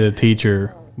run away to the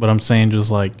teacher, but I'm saying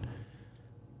just like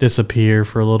disappear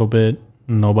for a little bit.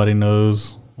 Nobody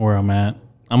knows where I'm at.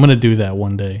 I'm going to do that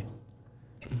one day.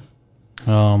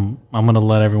 I'm going to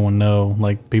let everyone know,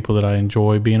 like people that I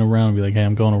enjoy being around, be like, hey,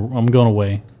 I'm going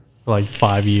away for like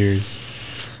 5 years.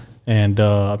 And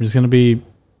I'm just going to be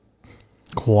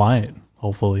quiet,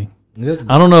 hopefully.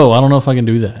 I don't know. I don't know if I can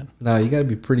do that. No, you got to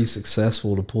be pretty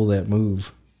successful to pull that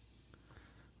move.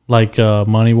 Like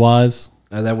money-wise?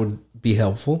 That would be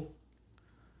helpful.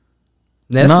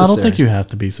 Necessary. No, I don't think you have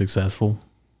to be successful.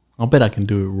 I'll bet I can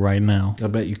do it right now. I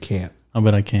bet you can't. I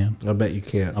bet I can. I bet you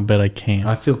can't. I bet I can.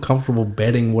 I feel comfortable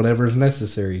betting whatever's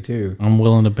necessary, too. I'm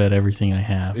willing to bet everything I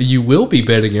have. You will be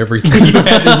betting everything you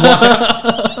have as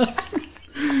well.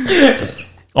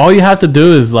 All you have to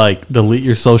do is, like, delete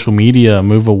your social media,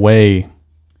 move away.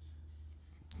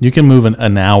 You can move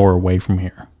an hour away from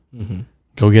here. Mm-hmm.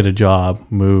 Go get a job,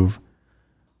 move,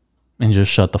 and just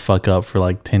shut the fuck up for,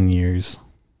 like, 10 years.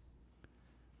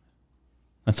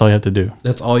 That's all you have to do.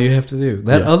 That's all you have to do.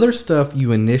 That other stuff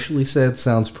you initially said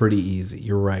sounds pretty easy.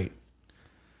 You're right.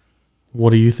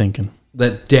 What are you thinking?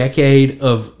 That decade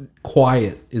of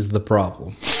quiet is the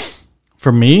problem.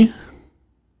 For me?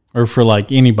 Or for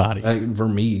like anybody? For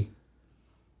me.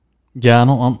 Yeah,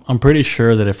 I'm pretty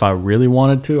sure that if I really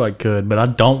wanted to, I could, but I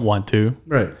don't want to.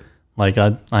 Right. Like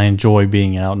I enjoy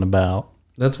being out and about.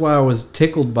 That's why I was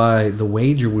tickled by the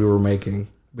wager we were making,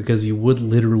 because you would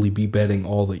literally be betting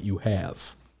all that you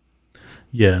have.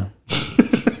 Yeah.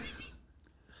 It'd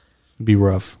be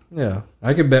rough. Yeah.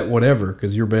 I could bet whatever,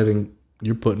 because you're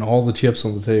putting all the chips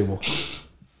on the table.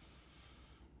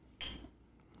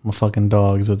 My fucking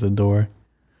dog's at the door.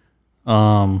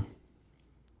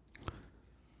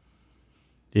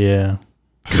 Yeah.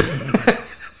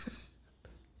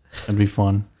 That'd be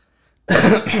fun.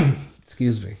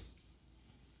 Excuse me.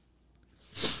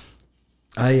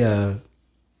 I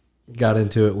got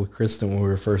into it with Kristen when we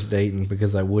were first dating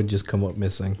because I would just come up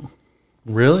missing.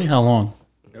 Really? How long?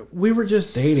 We were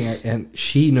just dating, and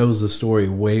she knows the story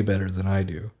way better than I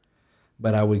do.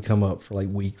 But I would come up for like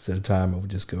weeks at a time. I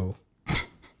would just go.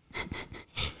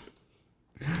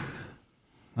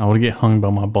 I would get hung by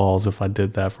my balls if I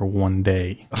did that for one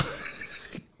day.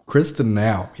 Kristen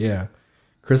now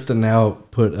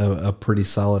put a pretty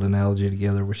solid analogy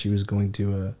together where she was going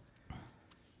to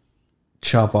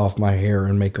chop off my hair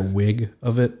and make a wig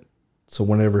of it. So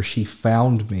whenever she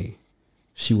found me,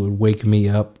 she would wake me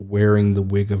up wearing the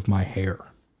wig of my hair.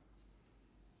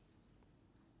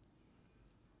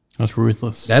 That's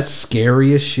ruthless. That's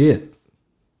scary as shit.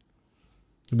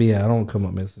 But yeah, I don't come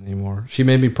up missing anymore. She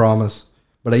made me promise,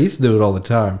 but I used to do it all the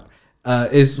time.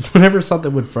 Is whenever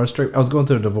something would frustrate, I was going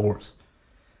through a divorce,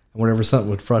 and whenever something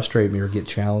would frustrate me or get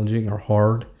challenging or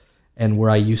hard, and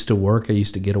where I used to work, I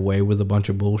used to get away with a bunch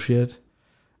of bullshit.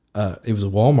 It was a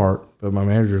Walmart, but my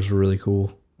managers were really cool.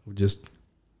 I would just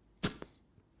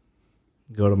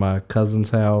go to my cousin's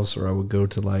house, or I would go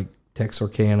to like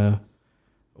Texarkana,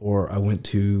 or I went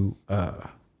to. I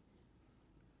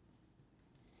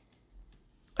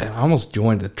almost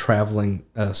joined a traveling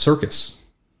circus.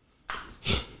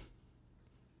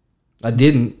 I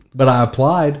didn't, but I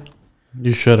applied.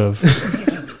 You should have.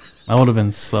 That would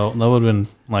have been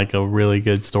like a really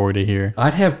good story to hear.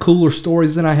 I'd have cooler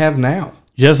stories than I have now.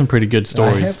 You have some pretty good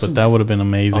stories, but that would have been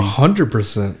amazing.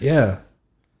 100%, yeah.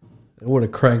 It would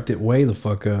have cranked it way the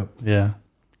fuck up. Yeah.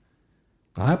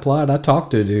 I applied. I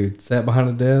talked to a dude. Sat behind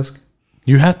a desk.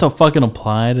 You have to fucking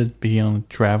apply to be on a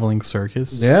traveling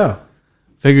circus? Yeah.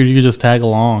 Figured you could just tag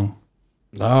along.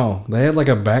 Oh, they had like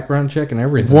a background check and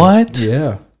everything. What?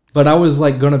 Yeah. But I was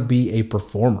like going to be a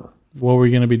performer. What were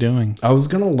you going to be doing? I was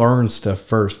going to learn stuff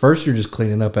first. First, you're just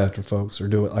cleaning up after folks or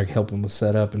do it like help them with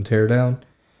setup and tear down.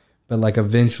 But like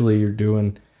eventually you're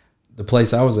doing, the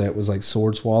place I was at was like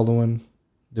sword swallowing,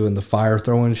 doing the fire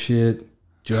throwing shit,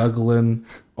 juggling,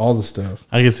 all the stuff.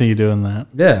 I can see you doing that.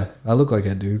 Yeah. I look like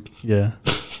that dude. Yeah.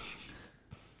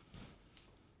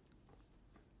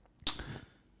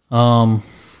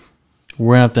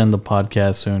 We're gonna have to end the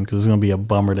podcast soon because it's gonna be a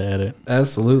bummer to edit.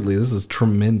 Absolutely, this is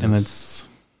tremendous, and it's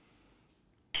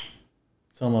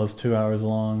almost 2 hours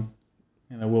long,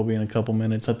 and it will be in a couple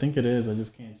minutes. I think it is. I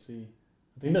just can't see.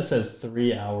 I think that says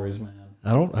 3 hours, man.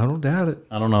 I don't doubt it.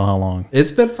 I don't know how long.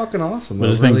 It's been fucking awesome, but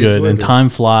it's been good. And time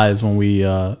flies when we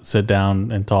sit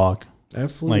down and talk.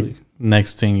 Absolutely. Like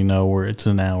next thing you know, it's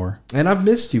an hour. And I've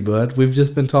missed you, bud. We've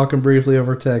just been talking briefly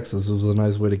over text. This was a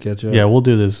nice way to catch up. Yeah, we'll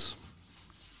do this.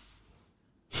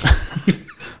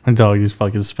 My dog just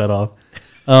fucking sped off.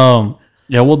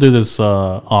 Yeah, we'll do this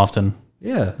often.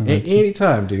 Yeah,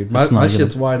 anytime, dude. My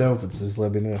shit's wide open, so just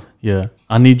let me know. Yeah,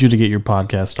 I need you to get your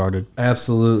podcast started.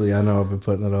 Absolutely, I know I've been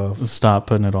putting it off. Stop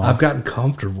putting it off. I've gotten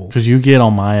comfortable. Because you get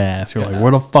on my ass. You're like,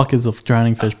 where the fuck is the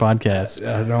Drowning Fish podcast?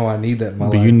 I know I need that in my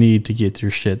life. But you need to get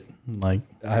your shit. Like,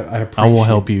 I will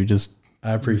help you. Just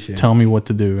I appreciate tell me what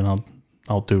to do, and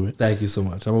I'll do it. Thank you so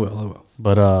much. I will.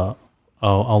 But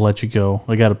I'll let you go.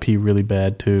 I got to pee really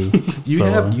bad too. You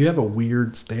have a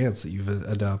weird stance that you've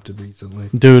adopted recently,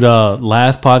 dude.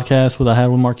 Last podcast I had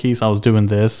with Marquise, I was doing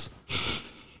this,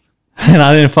 and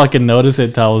I didn't fucking notice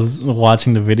it till I was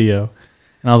watching the video,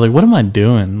 and I was like, "What am I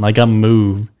doing?" Like I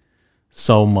move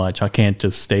so much, I can't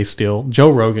just stay still.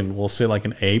 Joe Rogan will sit like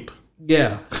an ape.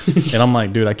 Yeah, and I'm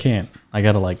like, dude, I can't. I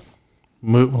gotta like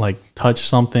move, like touch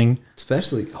something,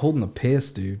 especially holding the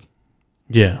piss, dude.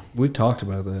 Yeah. We've talked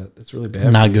about that. It's really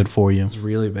bad. Not good for you. It's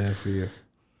really bad for you.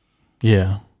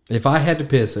 Yeah. If I had to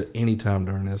piss at any time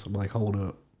during this, I'm like, hold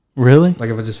up. Really? Like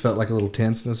if I just felt like a little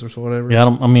tenseness or whatever. Yeah,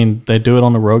 I mean, they do it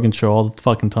on the Rogan show all the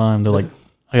fucking time. They're like,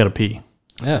 I gotta pee.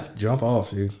 Yeah, jump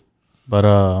off, dude.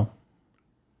 But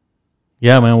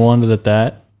yeah, man, we'll end it at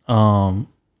that.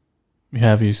 You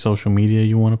have your social media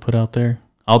you want to put out there?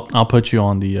 I'll put you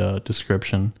on the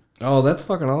description. Oh, that's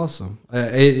fucking awesome.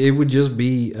 It would just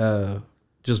be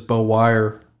just Beau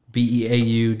Wire,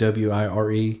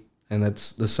 BeauWire, and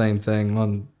that's the same thing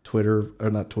on Twitter,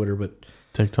 or not Twitter, but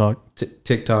TikTok,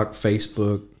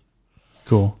 Facebook,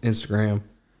 cool, Instagram.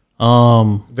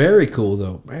 Very cool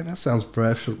though, man. That sounds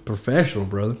professional,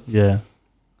 brother. Yeah,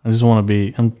 I just want to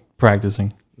be. I'm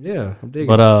practicing. Yeah, I'm digging.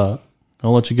 But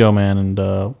I'll let you go, man, and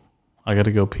I got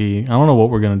to go pee. I don't know what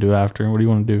we're gonna do after. What do you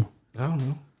want to do? I don't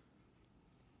know.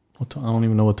 I don't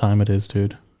even know what time it is,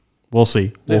 dude. We'll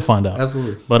see. We'll find out.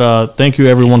 Absolutely. But thank you,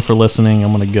 everyone, for listening.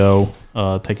 I'm going to go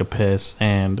take a piss,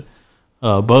 and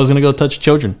Beau's going to go touch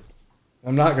children.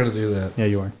 I'm not going to do that. Yeah,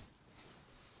 you are.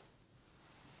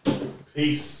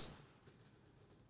 Peace.